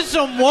 Let's get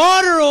some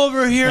water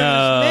over here.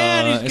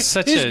 Man, it's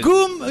such this a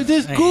goom,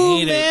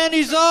 man,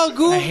 he's all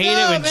goomed. I hate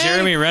it when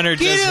Jeremy Renner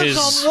does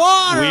his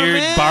water, weird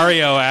man.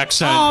 Barrio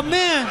accent. Oh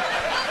man.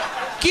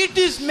 Get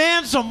this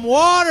man some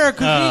water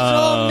because he's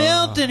all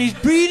melting. He's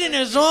breathing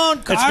his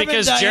own carbon dioxide.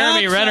 It's because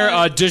Jeremy Renner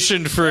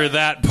auditioned for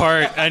that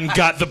part and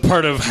got the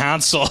part of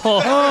Hansel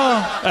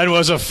and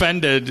was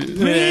offended.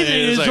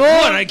 Breathing his like, own.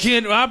 what? I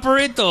can't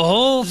operate the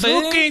whole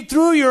thing? Looking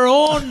through your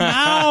own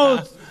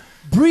mouth.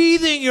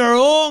 Breathing your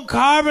own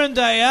carbon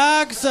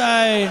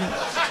dioxide.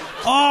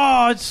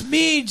 Oh, it's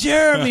me,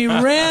 Jeremy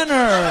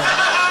Renner.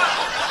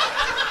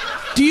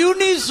 Do you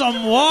need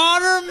some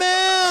water,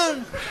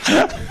 man?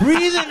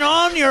 Breathing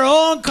on your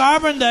own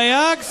carbon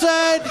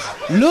dioxide,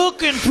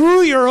 looking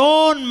through your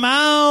own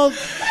mouth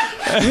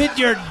with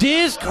your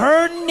disc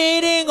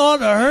herniating. All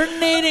the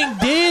herniating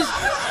disc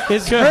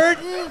is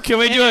hurting. Can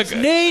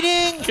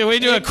we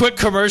do a quick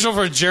commercial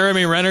for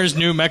Jeremy Renner's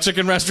new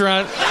Mexican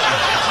restaurant?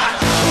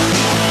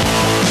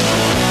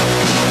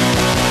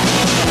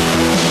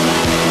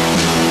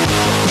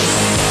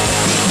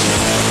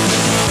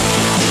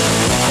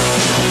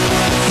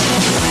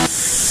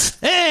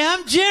 Hey,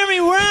 I'm Jeremy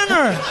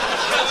Renner.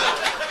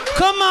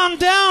 Come on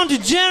down to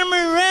Jeremy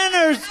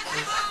Renner's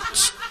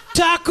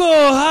Taco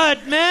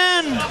Hut,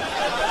 man.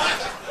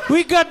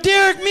 We got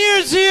Derek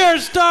Mears here,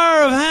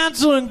 star of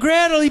Hansel and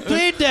Gretel. He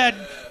played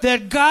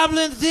that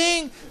goblin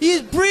thing.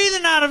 He's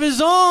breathing out of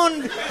his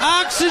own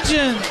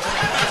oxygen.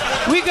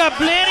 We got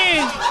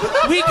plenty.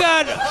 We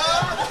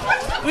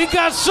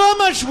got so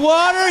much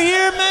water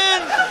here,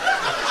 man.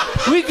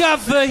 We got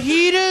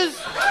fajitas.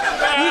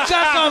 We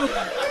got some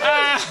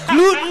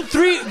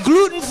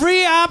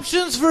gluten-free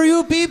options for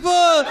you people,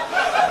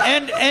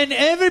 and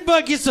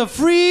everybody gets a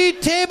free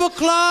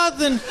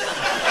tablecloth, and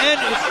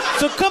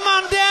so come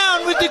on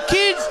down with the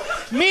kids.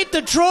 Meet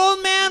the troll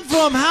man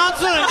from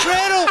Hansel and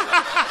Gretel.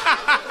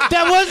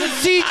 That wasn't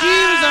CG.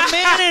 It was a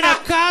man in a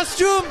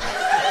costume.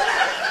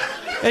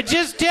 And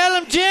just tell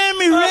him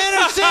Jeremy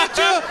Renner sent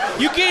you.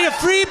 You get a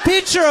free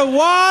pitcher of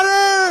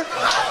water.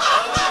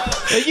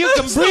 And you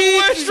can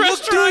breathe.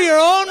 Look through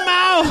your own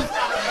mouth.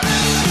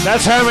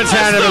 That's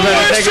Harmontown, everybody.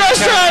 That's the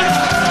worst restaurant.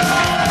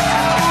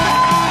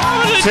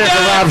 Cheers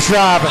for Rob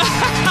Schrab.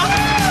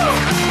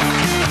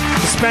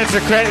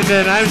 Spencer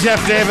Crittenden. I'm Jeff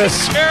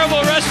Davis.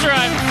 Terrible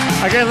restaurant.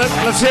 Again,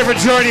 let's hear for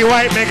Jordy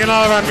White making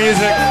all of our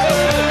music.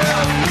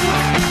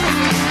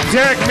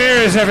 Derek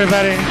Mears,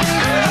 everybody.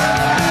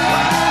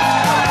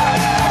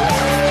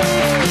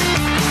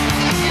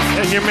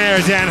 And your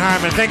mayor, Dan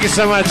Harmon. Thank you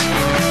so much.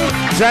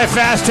 Drive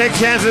fast, take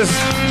chances.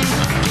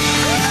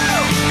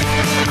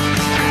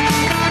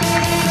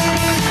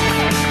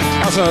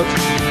 Also,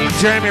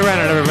 Jeremy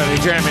Renner, everybody.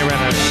 Jeremy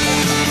Renner.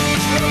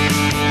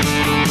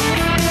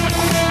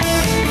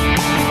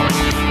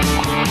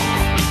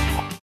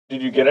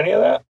 Did you get any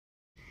of that?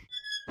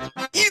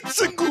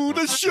 It's a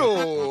good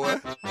show.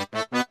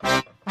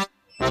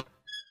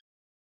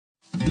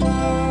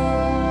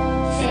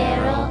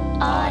 Feral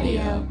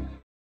Audio.